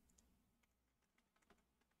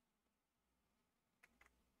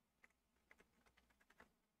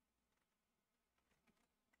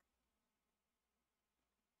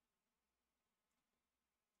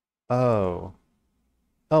 Oh.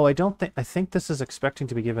 Oh, I think this is expecting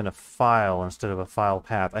to be given a file instead of a file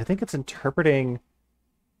path. I think it's interpreting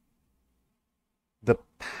the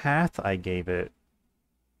path I gave it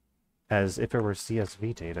as if it were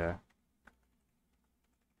CSV data.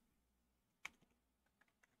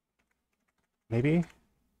 Maybe?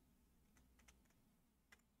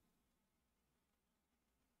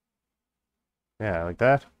 Yeah, like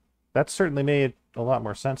that. That certainly made a lot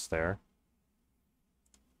more sense there.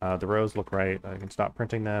 The rows look right. I can stop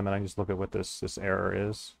printing them, and I can just look at what this error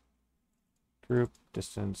is. Group,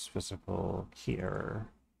 distance, physical, key error.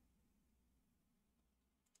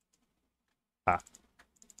 Ah,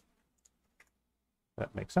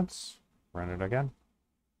 that makes sense. Run it again.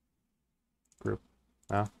 Group.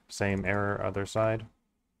 Ah, same error, other side.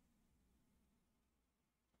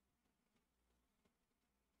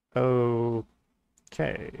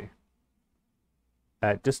 Okay.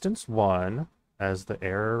 At distance 1, as the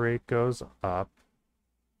error rate goes up,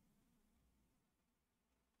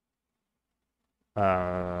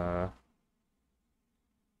 uh,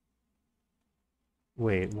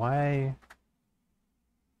 wait, why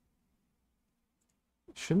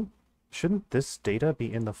shouldn't shouldn't this data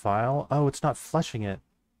be in the file? Oh, it's not flushing it.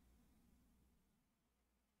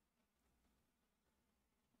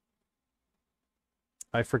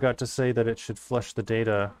 I forgot to say that it should flush the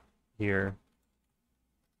data here.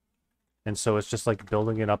 And so it's just like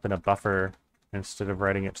building it up in a buffer instead of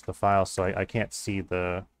writing it to the file, so I can't see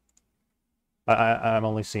the... I'm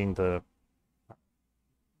only seeing the...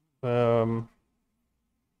 Um,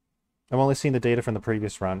 I'm only seeing the data from the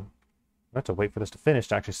previous run. I have to wait for this to finish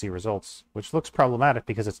to actually see results, which looks problematic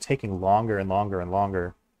because it's taking longer and longer and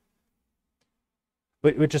longer.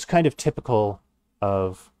 Which is kind of typical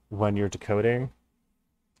of when you're decoding.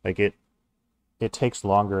 Like it takes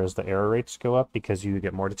longer as the error rates go up because you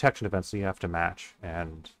get more detection events that you have to match.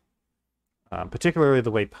 And particularly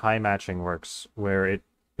the way Pymatching works, where it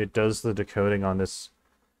does the decoding on this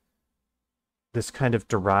kind of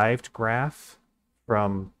derived graph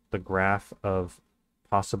from the graph of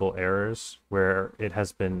possible errors, where it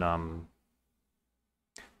has been oh,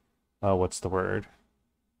 what's the word?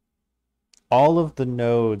 All of the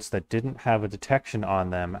nodes that didn't have a detection on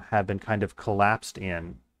them have been kind of collapsed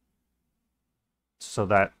in so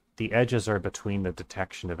that the edges are between the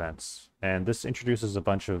detection events. And this introduces a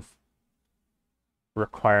bunch of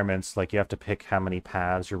requirements, like you have to pick how many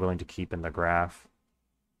paths you're willing to keep in the graph.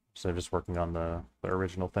 So just working on the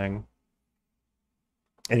original thing.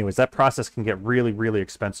 Anyways, that process can get really, really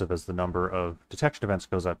expensive as the number of detection events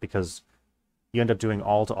goes up because you end up doing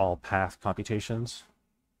all-to-all path computations.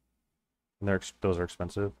 And those are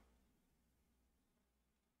expensive.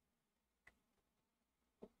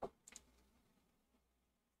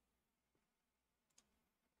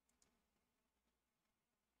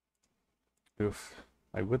 Oof.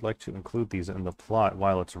 I would like to include these in the plot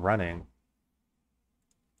while it's running.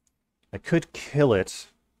 I could kill it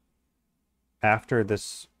after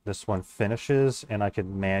this one finishes, and I could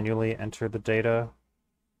manually enter the data.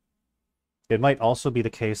 It might also be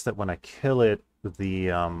the case that when I kill it,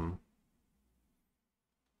 the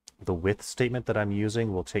width statement that I'm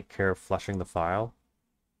using will take care of flushing the file.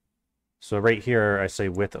 So right here, I say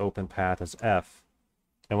width open path is F,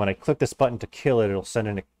 and when I click this button to kill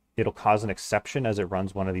it, it'll cause an exception as it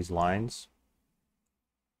runs one of these lines,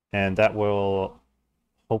 and that will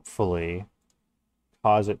hopefully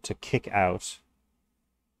cause it to kick out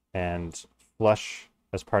and flush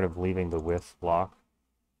as part of leaving the width block.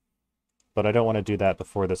 But I don't want to do that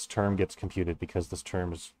before this term gets computed because this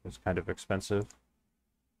term is kind of expensive.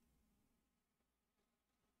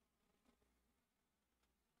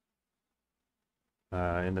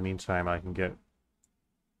 In the meantime, I can get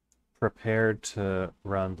prepared to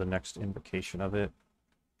run the next invocation of it.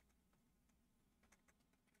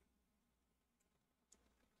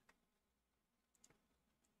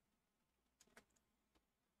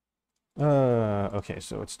 Okay,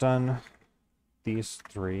 so it's done these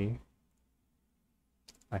three.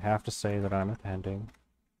 I have to say that I'm appending.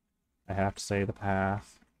 I have to say the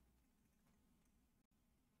path.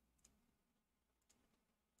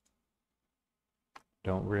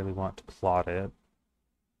 Don't really want to plot it.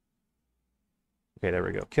 Okay, there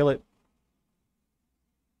we go. Kill it.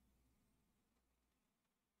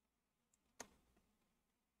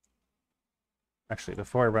 Actually,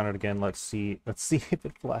 before I run it again, let's see if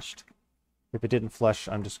it flushed. If it didn't flush,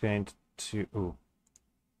 I'm just going to ooh.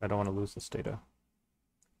 I don't want to lose this data.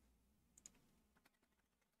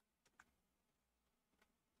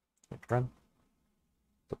 Run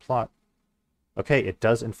the plot. Okay, it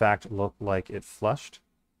does in fact look like it flushed.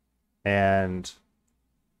 And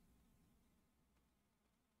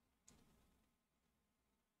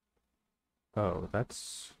oh,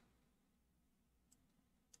 that's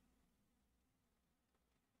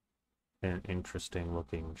an interesting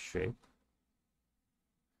looking shape.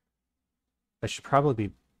 I should probably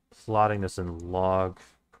be plotting this in log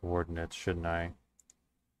coordinates, shouldn't I?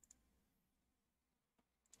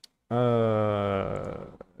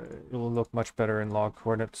 It'll look much better in log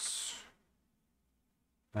coordinates.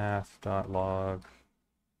 Math.log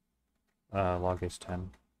log is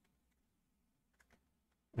 10.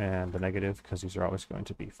 And the negative, because these are always going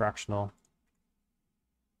to be fractional.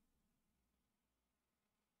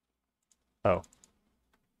 Oh.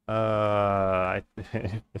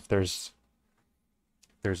 If there's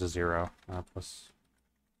a 0 plus.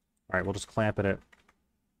 All right, we'll just clamp it at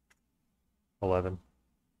 11.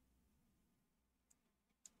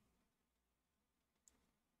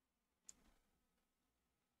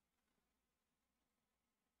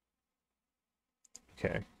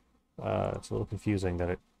 Okay. It's a little confusing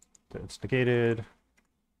that it's negated.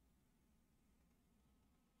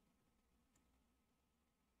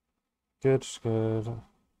 Good, good.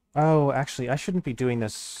 Oh, actually, I shouldn't be doing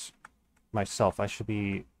this myself. I should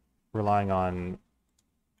be relying on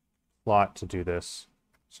plot to do this.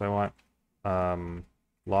 So I want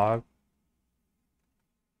log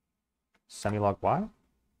semilog y.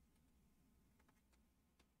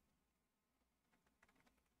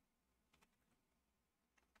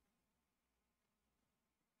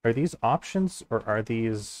 Are these options or are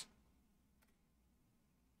these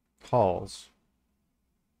calls?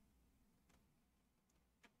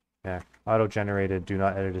 Yeah, auto-generated. Do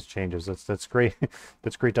not edit as changes. That's great.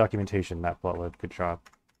 That's great documentation, Matplotlib. Good job.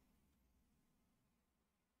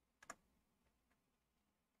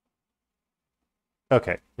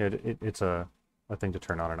 Okay, it's a thing to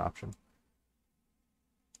turn on an option.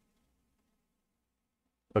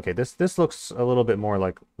 Okay, this looks a little bit more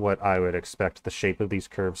like what I would expect the shape of these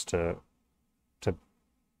curves to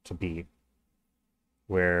to be.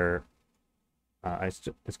 Where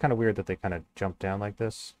it's kind of weird that they kind of jump down like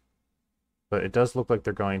this, but it does look like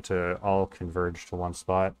they're going to all converge to one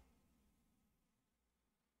spot.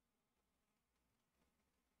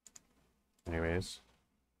 Anyways,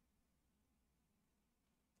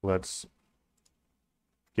 let's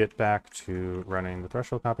get back to running the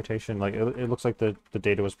threshold computation. Like it looks like the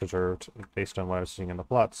data was preserved based on what I was seeing in the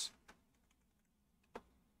plots.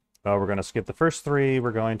 We're going to skip the first three.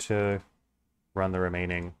 We're going to run the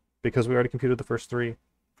remaining because we already computed the first three.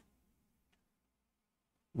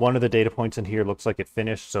 One of the data points in here looks like it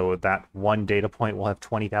finished, so that one data point will have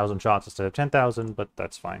 20,000 shots instead of 10,000, but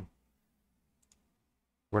that's fine.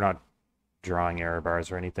 We're not drawing error bars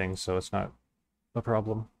or anything, so it's not a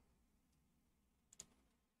problem.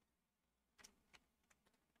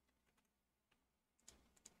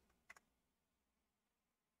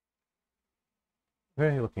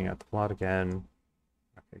 Okay, looking at the plot again.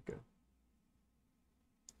 Okay, good.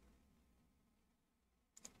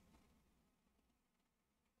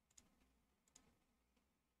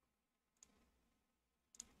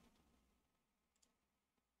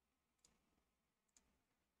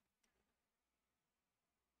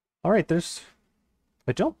 All right,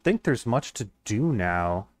 I don't think there's much to do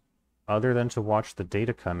now other than to watch the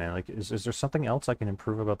data come in. Like, is there something else I can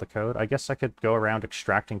improve about the code? I guess I could go around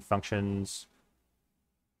extracting functions,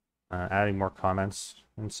 adding more comments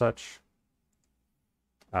and such.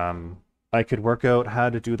 I could work out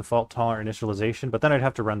how to do the fault-tolerant initialization, but then I'd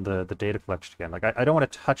have to run the data collection again. Like, I don't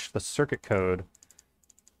want to touch the circuit code,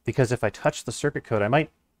 because if I touch the circuit code, I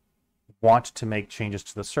might want to make changes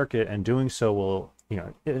to the circuit, and doing so will,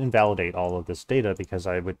 invalidate all of this data, because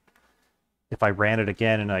if I ran it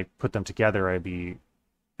again and I put them together, I'd be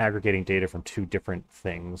aggregating data from two different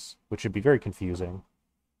things, which would be very confusing.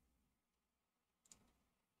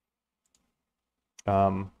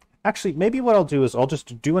 Actually, maybe what I'll do is I'll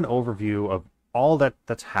just do an overview of all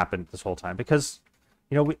that's happened this whole time, because,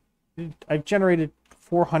 I've generated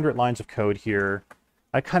 400 lines of code here.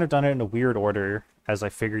 I've kind of done it in a weird order as I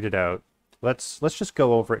figured it out. Let's just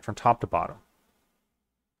go over it from top to bottom.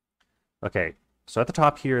 Okay, so at the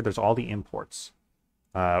top here, there's all the imports.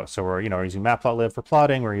 So we're using matplotlib for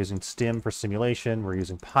plotting. We're using stim for simulation. We're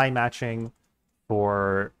using Pymatching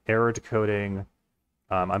for error decoding.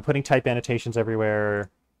 I'm putting type annotations everywhere.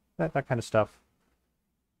 That kind of stuff.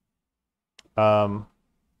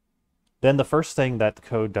 Then the first thing that the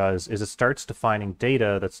code does is it starts defining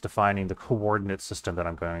data that's defining the coordinate system that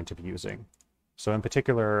I'm going to be using. So in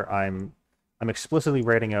particular, I'm explicitly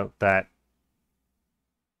writing out that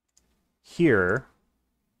here,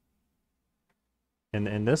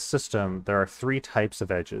 in this system, there are three types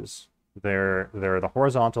of edges. There are the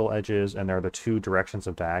horizontal edges, and there are the two directions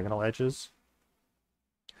of diagonal edges.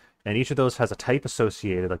 And each of those has a type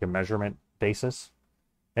associated, like a measurement basis,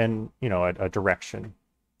 and a direction.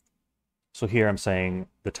 So here I'm saying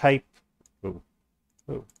the type.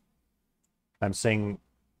 I'm saying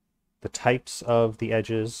the types of the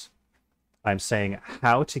edges. I'm saying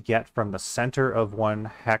how to get from the center of one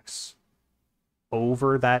hex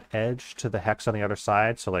over that edge to the hex on the other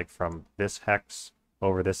side. So like from this hex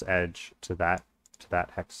over this edge to that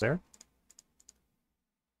hex there.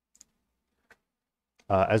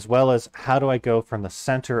 As well as how do I go from the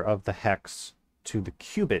center of the hex to the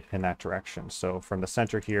qubit in that direction. So from the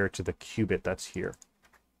center here to the qubit that's here.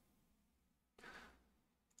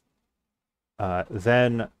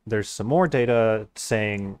 Then there's some more data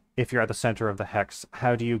saying if you're at the center of the hex,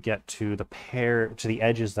 how do you get to the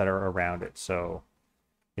edges that are around it? So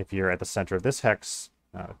if you're at the center of this hex,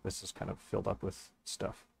 this is kind of filled up with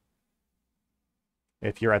stuff.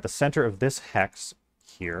 If you're at the center of this hex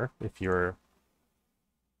here, if you're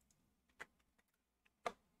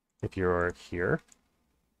here,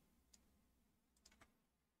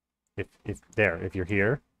 if you're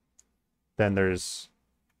here, then there's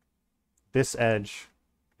this edge,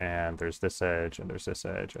 and there's this edge, and there's this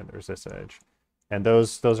edge, and there's this edge. And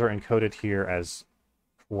those are encoded here as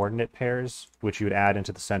coordinate pairs, which you would add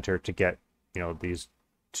into the center to get, these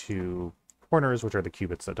two corners, which are the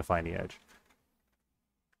qubits that define the edge.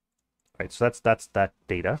 Right, so that's that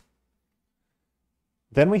data.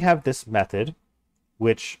 Then we have this method,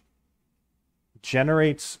 which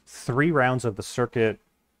generates 3 rounds of the circuit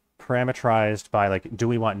parameterized by, like, do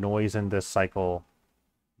we want noise in this cycle?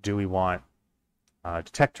 Do we want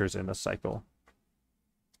detectors in this cycle?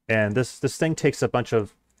 And this thing takes a bunch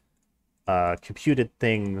of computed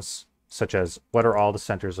things, such as what are all the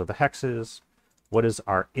centers of the hexes? What is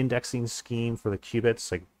our indexing scheme for the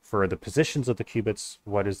qubits? Like for the positions of the qubits,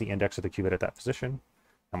 what is the index of the qubit at that position?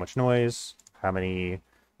 How much noise? How many,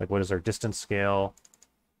 like what is our distance scale?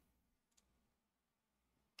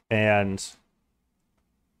 And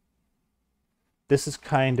this is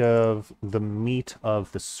kind of the meat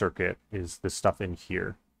of the circuit, is this stuff in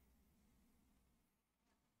here.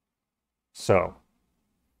 So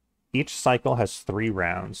each cycle has 3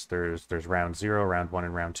 rounds. There's round 0, round 1,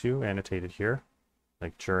 and round 2 annotated here.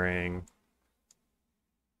 Like during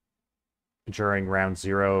round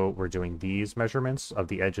 0, we're doing these measurements of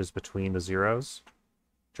the edges between the zeros.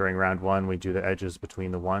 During round 1, we do the edges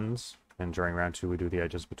between the 1s. And during round 2, we do the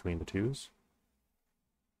edges between the 2s.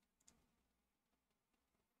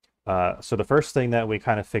 So the first thing that we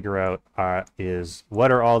kind of figure out is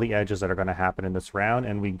what are all the edges that are going to happen in this round,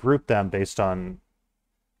 and we group them based on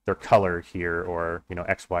their color here, or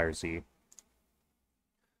X, Y, or Z.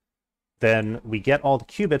 Then we get all the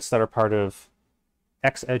qubits that are part of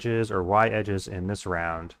X edges or Y edges in this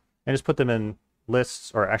round, and just put them in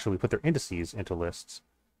lists, or actually we put their indices into lists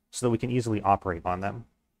so that we can easily operate on them.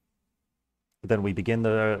 Then we begin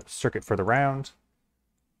the circuit for the round.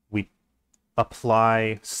 We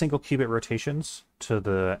apply single qubit rotations to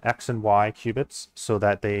the X and Y qubits so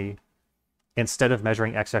that they, instead of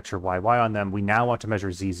measuring XX or YY on them, we now want to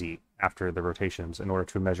measure ZZ after the rotations in order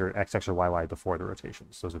to measure XX or YY before the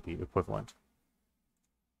rotations. Those would be equivalent.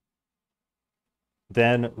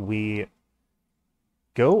 Then we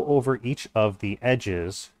go over each of the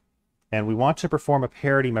edges, and we want to perform a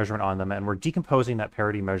parity measurement on them, and we're decomposing that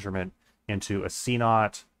parity measurement into a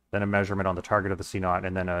C0, then a measurement on the target of the C0,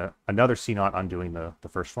 and then another C0 undoing the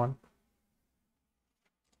first one.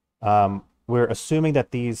 We're assuming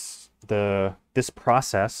that this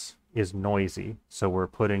process is noisy, so we're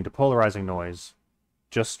putting depolarizing noise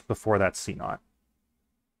just before that C0,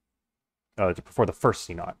 before the first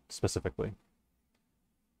C0 specifically.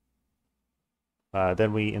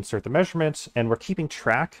 Then we insert the measurements, and we're keeping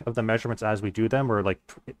track of the measurements as we do them. We're like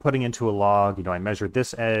putting into a log, I measured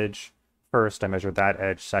this edge first, I measure that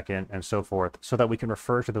edge second, and so forth, so that we can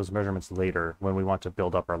refer to those measurements later when we want to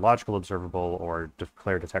build up our logical observable or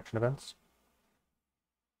declare detection events.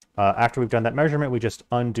 After we've done that measurement, we just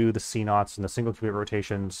undo the C naughts and the single qubit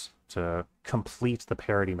rotations to complete the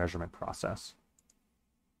parity measurement process.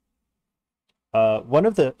 One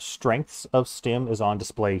of the strengths of STIM is on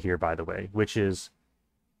display here, by the way, which is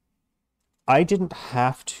I didn't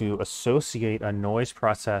have to associate a noise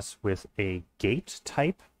process with a gate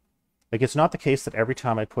type. Like, it's not the case that every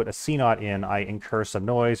time I put a C naught in, I incur some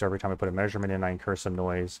noise, or every time I put a measurement in, I incur some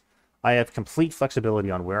noise. I have complete flexibility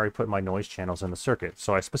on where I put my noise channels in the circuit.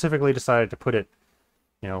 So I specifically decided to put it,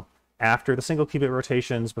 after the single qubit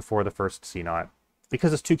rotations, before the first C naught.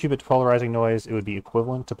 Because it's 2-qubit polarizing noise, it would be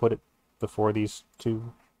equivalent to put it before these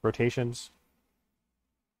 2 rotations.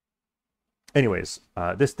 Anyways,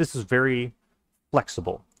 this is very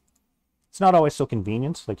flexible. It's not always so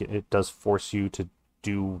convenient. Like, it does force you to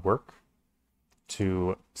do work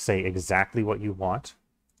to say exactly what you want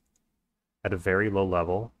at a very low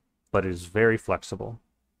level, but it is very flexible.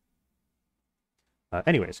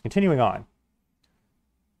 Anyways, continuing on.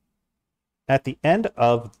 At the end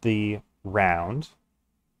of the round,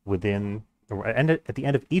 at the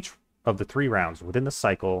end of each of the 3 rounds within the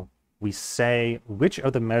cycle, we say which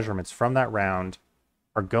of the measurements from that round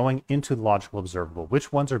are going into the logical observable,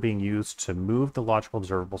 which ones are being used to move the logical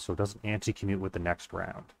observable so it doesn't anti-commute with the next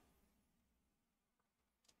round.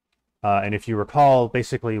 And if you recall,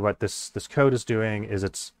 basically what this code is doing is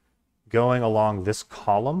it's going along this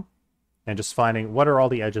column and just finding what are all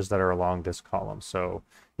the edges that are along this column. So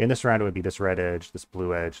in this round, it would be this red edge, this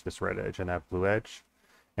blue edge, this red edge, and that blue edge.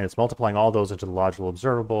 And it's multiplying all those into the logical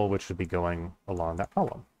observable, which should be going along that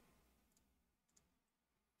column.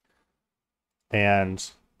 And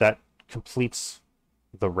that completes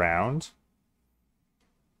the round.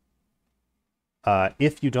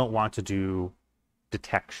 If you don't want to do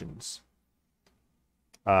detections.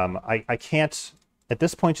 I can't, at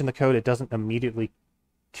this point in the code, it doesn't immediately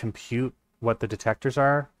compute what the detectors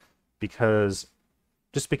are because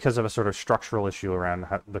of a sort of structural issue around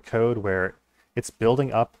the code where it's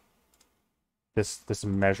building up this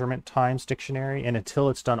measurement times dictionary, and until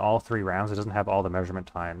it's done all 3 rounds, it doesn't have all the measurement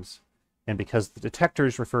times. And because the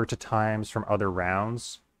detectors refer to times from other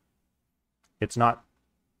rounds, it's not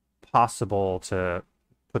possible to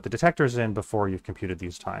put the detectors in before you've computed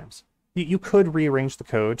these times. You could rearrange the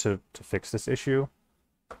code to fix this issue,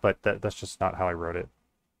 but that's just not how I wrote it.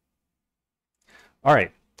 All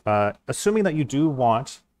right, assuming that you do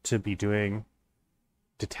want to be doing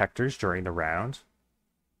detectors during the round,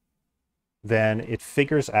 then it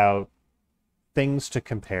figures out things to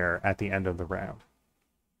compare at the end of the round.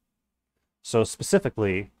 So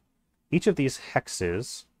specifically, each of these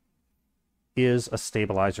hexes is a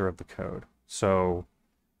stabilizer of the code. So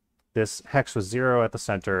this hex with 0 at the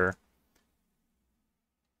center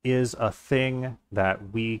is a thing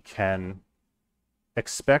that we can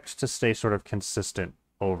expect to stay sort of consistent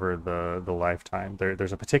over the lifetime.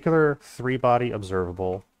 There's a particular 3-body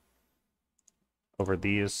observable over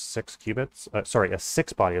these 6 qubits. A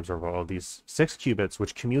 6-body observable of these 6 qubits,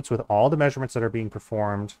 which commutes with all the measurements that are being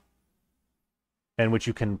performed, and which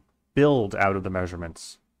you can build out of the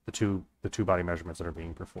measurements, the two-body measurements that are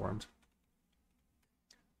being performed.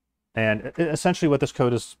 And essentially what this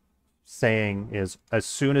code is saying is, as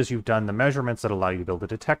soon as you've done the measurements that allow you to build a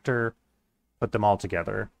detector, put them all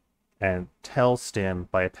together and tell STIM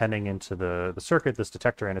by appending into the circuit this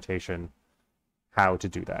detector annotation how to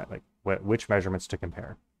do that, like which measurements to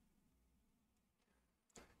compare.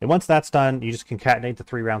 And once that's done, you just concatenate the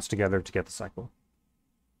 3 rounds together to get the cycle.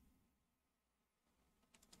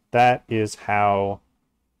 That is how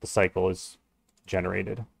the cycle is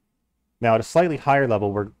generated. Now, at a slightly higher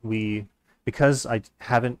level, because I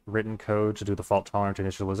haven't written code to do the fault-tolerant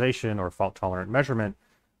initialization or fault-tolerant measurement,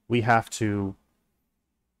 we have to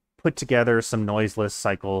put together some noiseless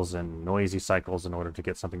cycles and noisy cycles in order to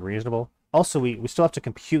get something reasonable. Also, we still have to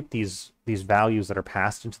compute these values that are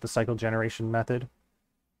passed into the cycle generation method.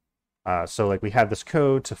 So like we have this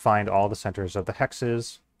code to find all the centers of the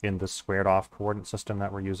hexes in the squared off coordinate system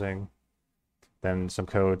that we're using. Then some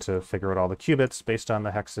code to figure out all the qubits based on the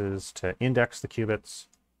hexes to index the qubits.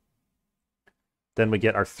 Then we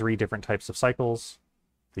get our 3 different types of cycles,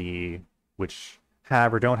 which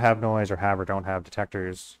have or don't have noise or have or don't have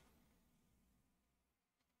detectors.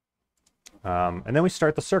 And then we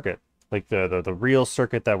start the circuit, like the real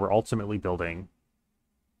circuit that we're ultimately building.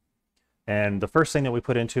 And the first thing that we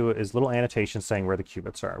put into it is little annotations saying where the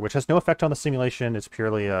qubits are, which has no effect on the simulation. It's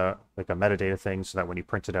purely like a metadata thing so that when you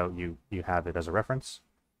print it out, you have it as a reference.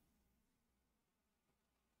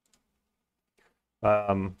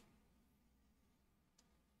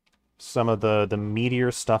 some of the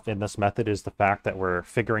meatier stuff in this method is the fact that we're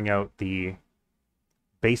figuring out the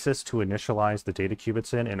basis to initialize the data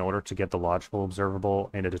qubits in order to get the logical observable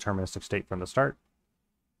in a deterministic state from the start.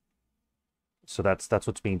 So that's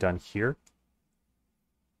what's being done here.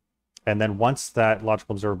 And then once that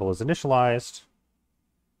logical observable is initialized,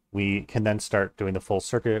 we can then start doing the full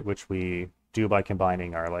circuit, which we do by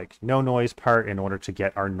combining our like no noise part in order to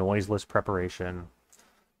get our noiseless preparation.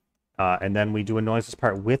 And then we do a noiseless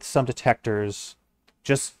part with some detectors,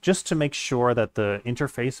 just to make sure that the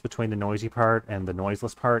interface between the noisy part and the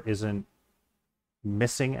noiseless part isn't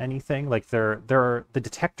missing anything. Like there are the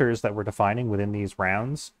detectors that we're defining within these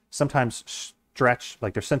rounds sometimes stretch,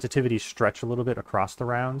 like their sensitivities stretch a little bit across the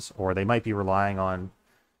rounds, or they might be relying on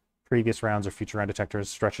previous rounds or future round detectors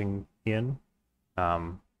stretching in.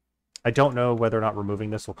 I don't know whether or not removing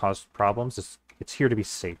this will cause problems. It's here to be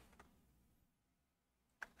safe.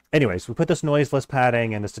 Anyways, we put this noiseless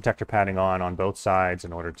padding and this detector padding on both sides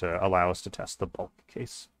in order to allow us to test the bulk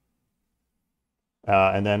case.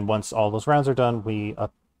 And then once all those rounds are done, we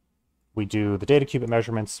do the data qubit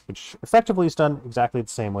measurements, which effectively is done exactly the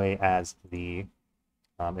same way as the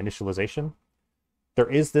initialization. There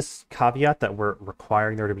is this caveat that we're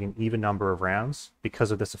requiring there to be an even number of rounds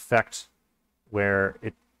because of this effect where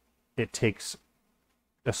it takes,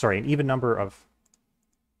 an even number of,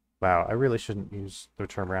 wow, I really shouldn't use the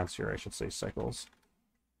term rounds here, I should say cycles.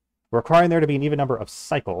 We're requiring there to be an even number of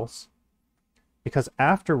cycles because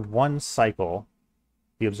after one cycle,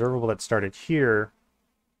 the observable that started here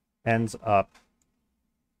ends up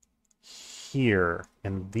here.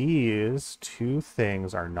 And these two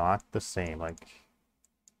things are not the same. Like,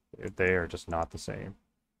 they are just not the same.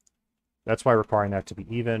 That's why requiring that to be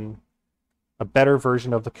even. A better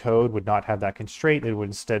version of the code would not have that constraint. It would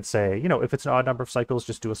instead say, you know, if it's an odd number of cycles,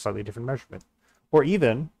 just do a slightly different measurement. Or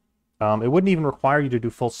even, it wouldn't even require you to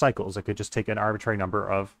do full cycles. It could just take an arbitrary number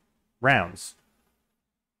of rounds,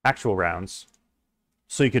 actual rounds.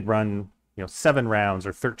 So you could run, 7 rounds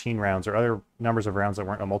or 13 rounds or other numbers of rounds that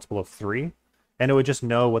weren't a multiple of 3. And it would just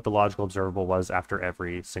know what the logical observable was after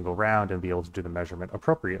every single round and be able to do the measurement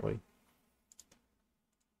appropriately.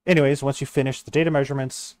 Anyways, once you finish the data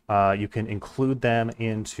measurements, you can include them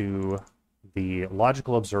into the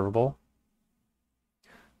logical observable.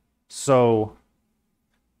 So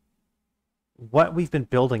what we've been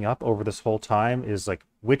building up over this whole time is like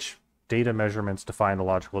which data measurements define the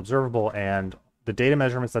logical observable, and the data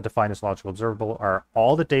measurements that define this logical observable are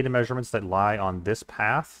all the data measurements that lie on this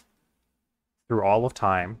path through all of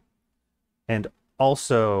time, and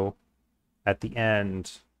also at the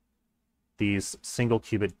end, these single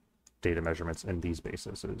qubit data measurements in these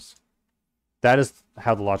bases. That is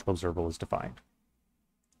how the logical observable is defined.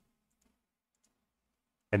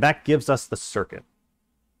 And that gives us the circuit.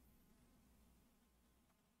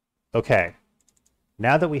 Okay,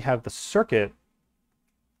 now that we have the circuit,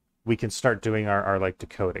 we can start doing our like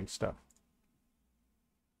decoding stuff.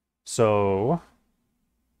 So,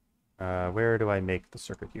 where do I make the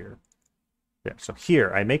circuit here? Yeah, so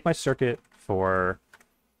here, I make my circuit for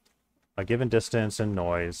a given distance and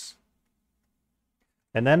noise.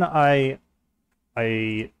 And then I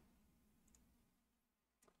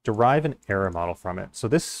derive an error model from it. So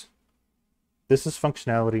this is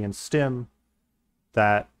functionality in STIM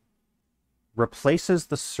that replaces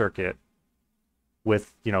the circuit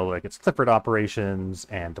with, like its Clifford operations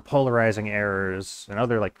and depolarizing errors and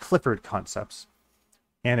other like Clifford concepts.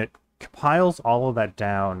 And it compiles all of that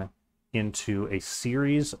down into a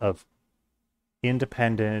series of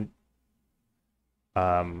independent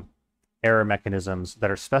error mechanisms that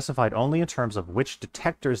are specified only in terms of which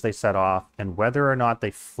detectors they set off and whether or not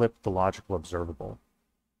they flip the logical observable.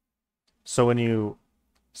 So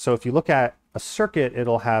if you look at a circuit,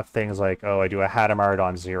 it'll have things like, oh, I do a Hadamard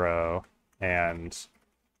on 0, and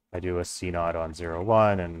I do a C0 on 0,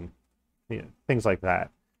 1, and things like that.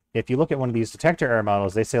 If you look at one of these detector error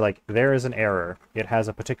models, they say, like, there is an error. It has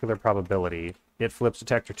a particular probability. It flips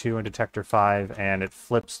detector 2 and detector 5, and it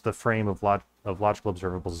flips the frame of logical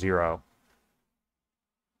observable 0.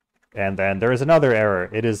 And then there is another error.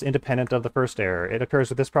 It is independent of the first error. It occurs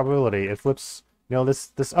with this probability. It flips,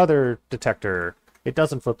 this other detector. It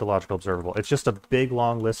doesn't flip the logical observable. It's just a big,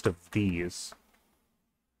 long list of these.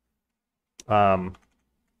 With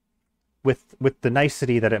the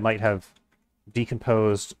nicety that it might have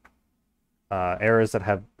decomposed errors that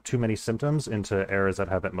have too many symptoms into errors that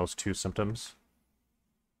have at most 2 symptoms.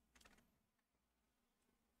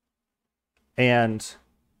 And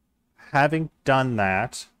having done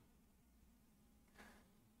that,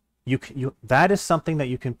 that is something that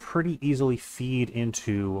you can pretty easily feed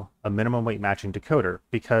into a minimum weight matching decoder,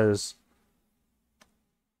 because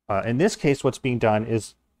In this case, what's being done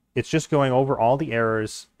is it's just going over all the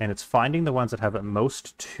errors and it's finding the ones that have at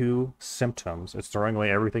most two symptoms. It's throwing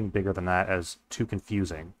away everything bigger than that as too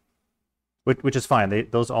confusing, which is fine.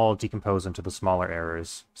 Those all decompose into the smaller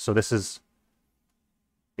errors. So it's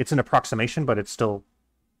an approximation, but it's still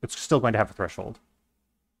going to have a threshold.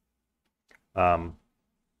 Um,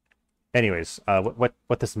 anyways,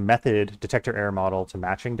 what this method detector error model to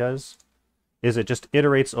matching does is it just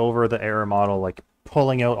iterates over the error model, like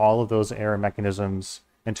pulling out all of those error mechanisms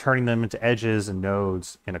and turning them into edges and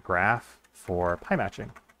nodes in a graph for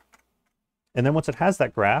Pymatching. And then once it has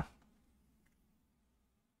that graph,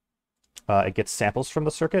 it gets samples from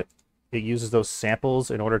the circuit. It uses those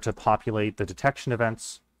samples in order to populate the detection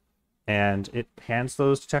events, and it hands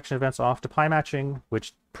those detection events off to Pymatching,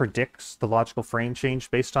 which predicts the logical frame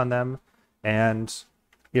change based on them. And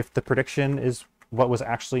if the prediction is what was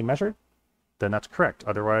actually measured, then that's correct.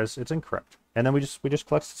 Otherwise, it's incorrect. And then we just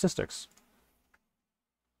collect statistics.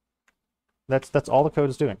 That's all the code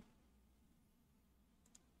is doing.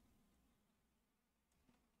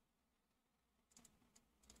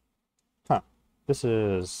 Huh. This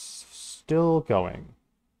is still going.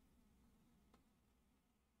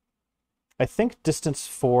 I think distance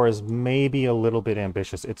 4 is maybe a little bit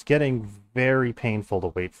ambitious. It's getting very painful to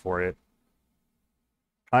wait for it.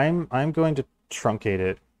 I'm going to truncate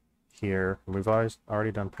it here. We've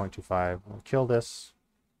already done 0.25. We'll kill this.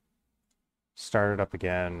 Start it up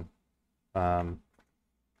again.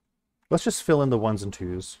 Let's just fill in the 1s and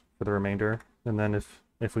 2s for the remainder, and then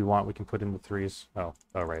if we want, we can put in the 3s. Oh,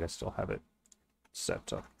 right, I still have it set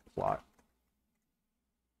to plot.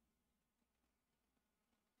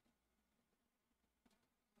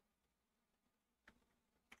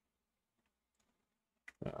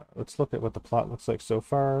 Let's look at what the plot looks like so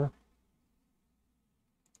far.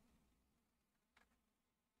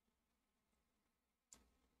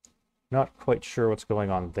 Not quite sure what's going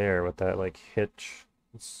on there with that, like, hitch.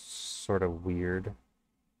 It's sort of weird.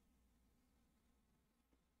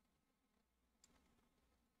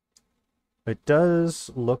 It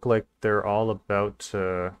does look like they're all about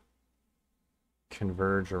to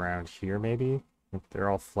converge around here, maybe. They're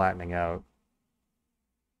all flattening out.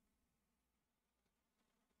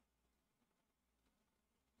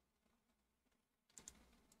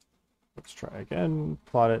 Let's try again,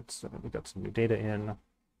 plot it so that we got some new data in.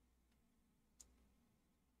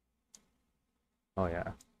 Oh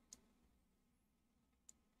yeah.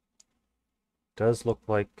 Does look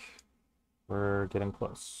like we're getting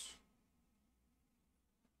close.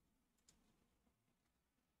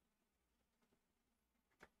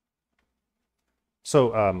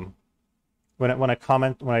 So when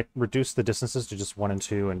I reduce the distances to just 1 and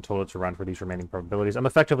 2 and told it to run for these remaining probabilities, I'm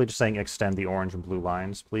effectively just saying extend the orange and blue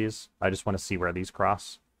lines, please. I just want to see where these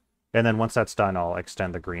cross. And then once that's done, I'll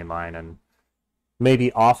extend the green line, and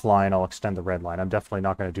maybe offline I'll extend the red line. I'm definitely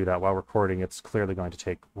not going to do that while recording. It's clearly going to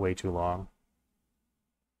take way too long.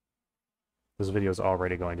 This video is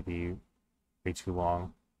already going to be way too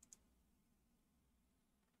long.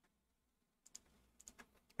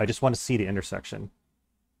 I just want to see the intersection.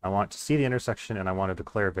 I want to see the intersection, and I want to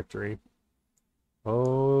declare victory.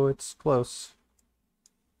 Oh, it's close.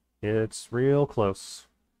 It's real close.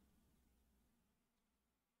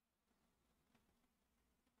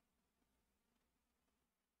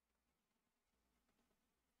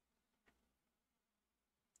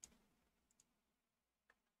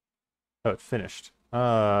 Oh, it finished.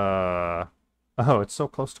 Oh, it's so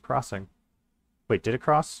close to crossing. Wait, did it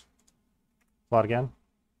cross? Plot again.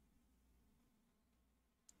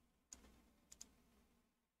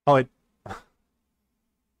 Oh, it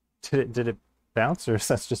did it bounce, or is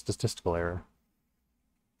that just a statistical error?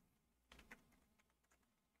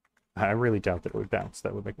 I really doubt that it would bounce.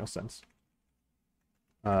 That would make no sense.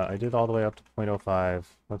 I did all the way up to 0.05.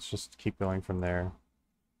 Let's just keep going from there.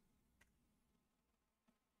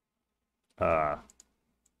 The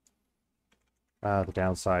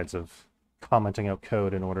downsides of commenting out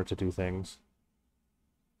code in order to do things.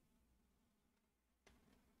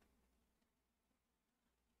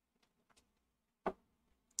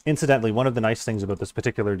 Incidentally, one of the nice things about this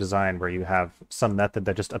particular design, where you have some method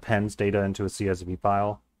that just appends data into a CSV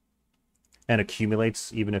file and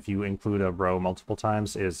accumulates even if you include a row multiple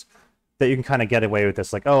times, is that you can kind of get away with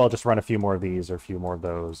this, like, oh, I'll just run a few more of these or a few more of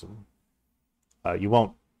those. And, you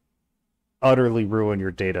won't utterly ruin your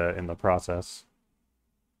data in the process.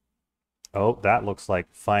 Oh, that looks like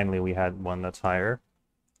finally we had one that's higher.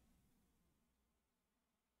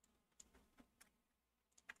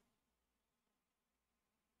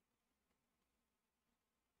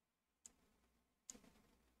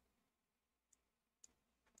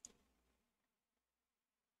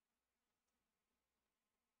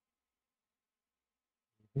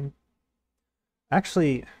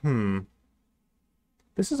 Actually,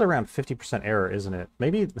 this is around 50% error, isn't it?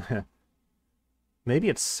 Maybe, maybe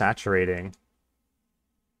it's saturating.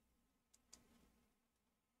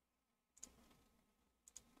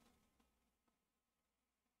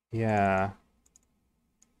 Yeah.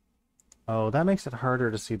 Oh, that makes it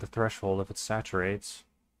harder to see the threshold if it saturates.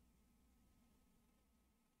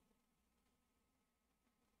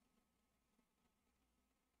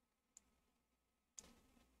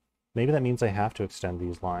 Maybe that means I have to extend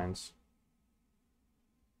these lines.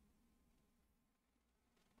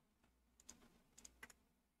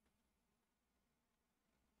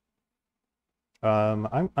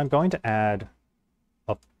 I'm going to add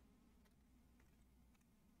a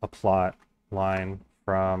a plot line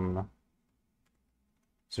from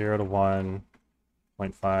 0 to 1,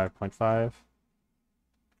 0.5, 0.5,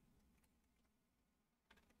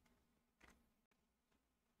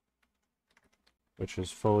 which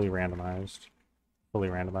is fully randomized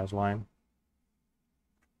line.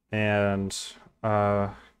 And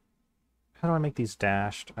how do I make these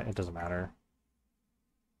dashed? It doesn't matter.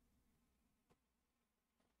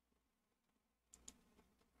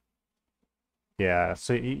 Yeah,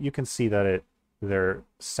 so you can see that they're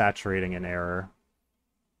saturating an error,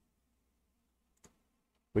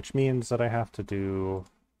 which means that I have to do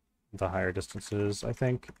the higher distances, I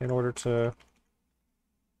think, in order to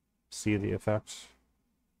see the effect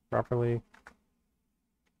properly.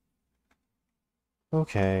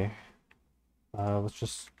 Okay. Let's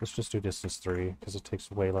just do distance 3 because it takes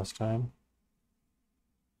way less time.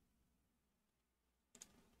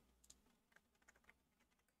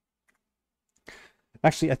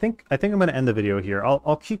 Actually, I think I'm going to end the video here.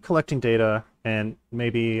 I'll keep collecting data and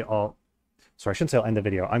maybe I'll sorry, I shouldn't say I'll end the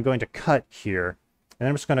video. I'm going to cut here and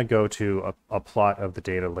I'm just going to go to a plot of the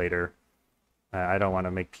data later. I don't want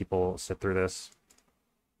to make people sit through this.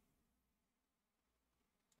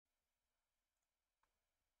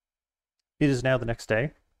 It is now the next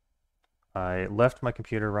day. I left my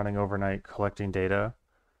computer running overnight collecting data.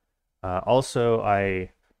 Also, I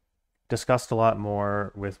discussed a lot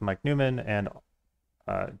more with Mike Newman and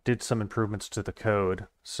did some improvements to the code.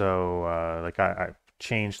 So, like I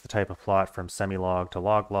changed the type of plot from semi-log to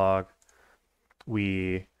log-log.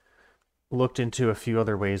 We looked into a few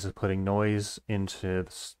other ways of putting noise into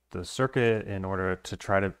the circuit in order to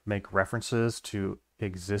try to make references to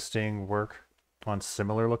existing work on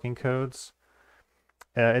similar looking codes.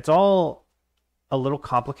 It's all a little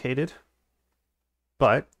complicated,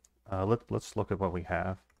 but let's look at what we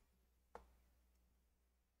have.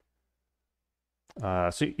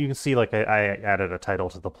 So you can see like I added a title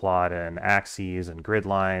to the plot and axes and grid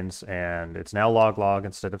lines, and it's now log-log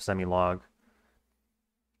instead of semi-log.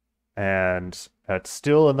 And it's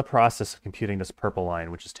still in the process of computing this purple line,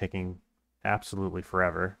 which is taking absolutely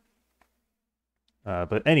forever.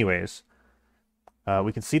 But anyways,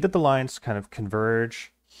 we can see that the lines kind of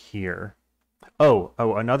converge here. Oh,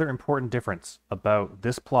 another important difference about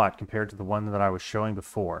this plot compared to the one that I was showing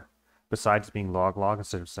before, besides being log-log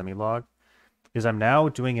instead of semi-log, is I'm now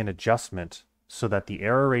doing an adjustment so that the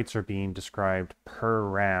error rates are being described per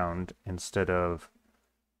round instead of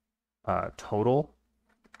total.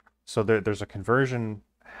 So there's a conversion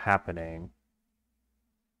happening.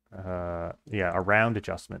 Yeah, a round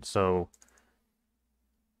adjustment. So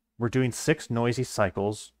we're doing 6 noisy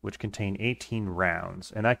cycles, which contain 18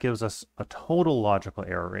 rounds, and that gives us a total logical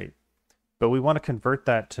error rate. But we want to convert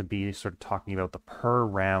that to be sort of talking about the per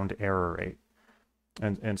round error rate.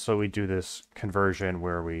 And so we do this conversion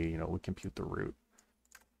where we compute the root.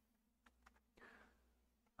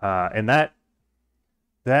 And that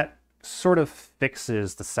sort of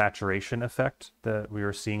fixes the saturation effect that we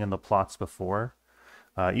were seeing in the plots before.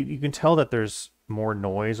 You can tell that there's more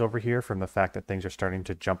noise over here from the fact that things are starting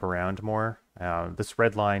to jump around more. This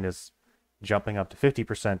red line is jumping up to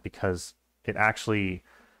 50% because it actually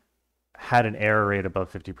had an error rate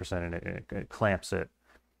above 50% and it clamps it.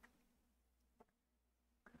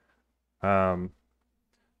 But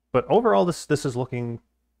overall, this is looking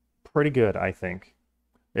pretty good, I think.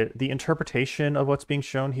 The interpretation of what's being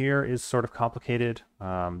shown here is sort of complicated.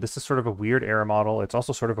 This is sort of a weird error model. It's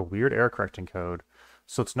also sort of a weird error correcting code.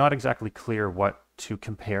 So it's not exactly clear what to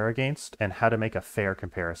compare against and how to make a fair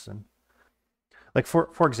comparison. Like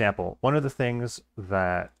for example, one of the things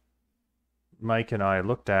that Mike and I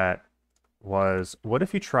looked at was, what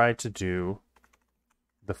if you tried to do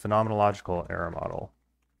the phenomenological error model?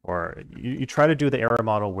 Or you try to do the error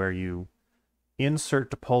model where you insert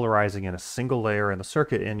depolarizing in a single layer in the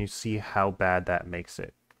circuit and you see how bad that makes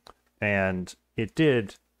it. And it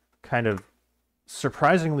did kind of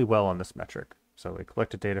surprisingly well on this metric. So we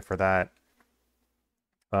collected data for that.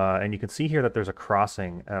 And you can see here that there's a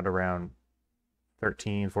crossing at around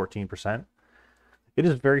 13, 14%. It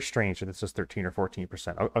is very strange that this is 13 or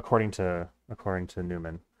 14%, according to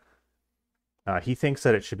Newman. He thinks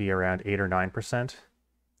that it should be around 8 or 9%.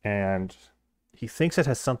 And he thinks it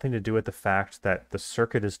has something to do with the fact that the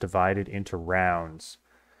circuit is divided into rounds.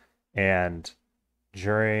 And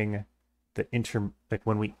during the like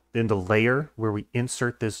when we, in the layer where we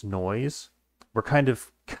insert this noise, we're kind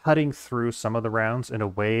of cutting through some of the rounds in a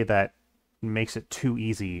way that makes it too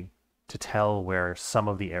easy to tell where some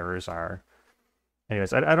of the errors are.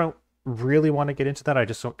 Anyways, I don't really want to get into that. I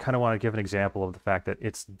just kind of want to give an example of the fact that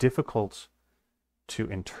it's difficult to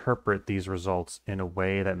interpret these results in a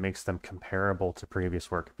way that makes them comparable to previous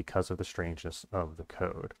work because of the strangeness of the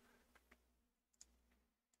code.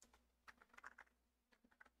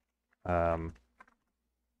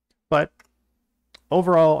 But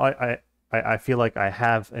overall, I feel like I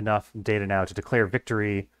have enough data now to declare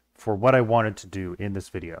victory for what I wanted to do in this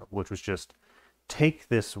video, which was just take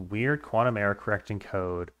this weird quantum error correcting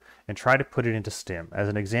code and try to put it into STIM as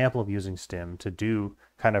an example of using STIM to do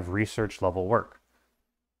kind of research level work.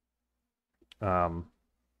 The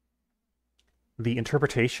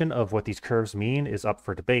interpretation of what these curves mean is up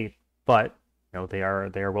for debate, but you know they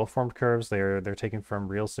are well-formed curves. They're taken from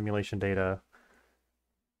real simulation data.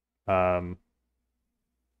 Yeah,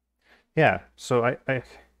 so I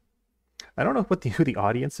don't know what who the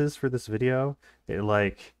audience is for this video.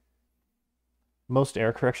 Like most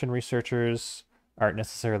error correction researchers aren't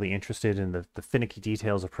necessarily interested in the finicky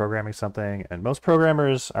details of programming something, and most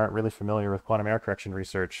programmers aren't really familiar with quantum error correction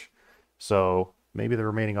research. So maybe the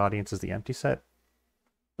remaining audience is the empty set.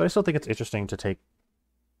 But I still think it's interesting to take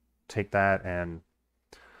that and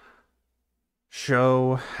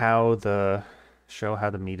show how the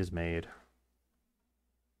meat is made.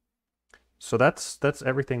 So that's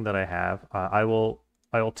everything that I have. I will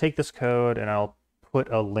take this code and I'll put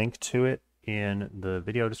a link to it in the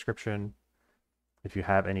video description. If you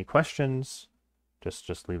have any questions,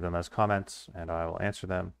 just leave them as comments and I will answer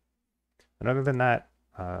them. And other than that,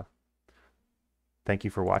 thank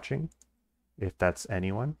you for watching, if that's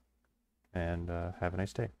anyone, and have a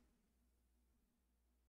nice day.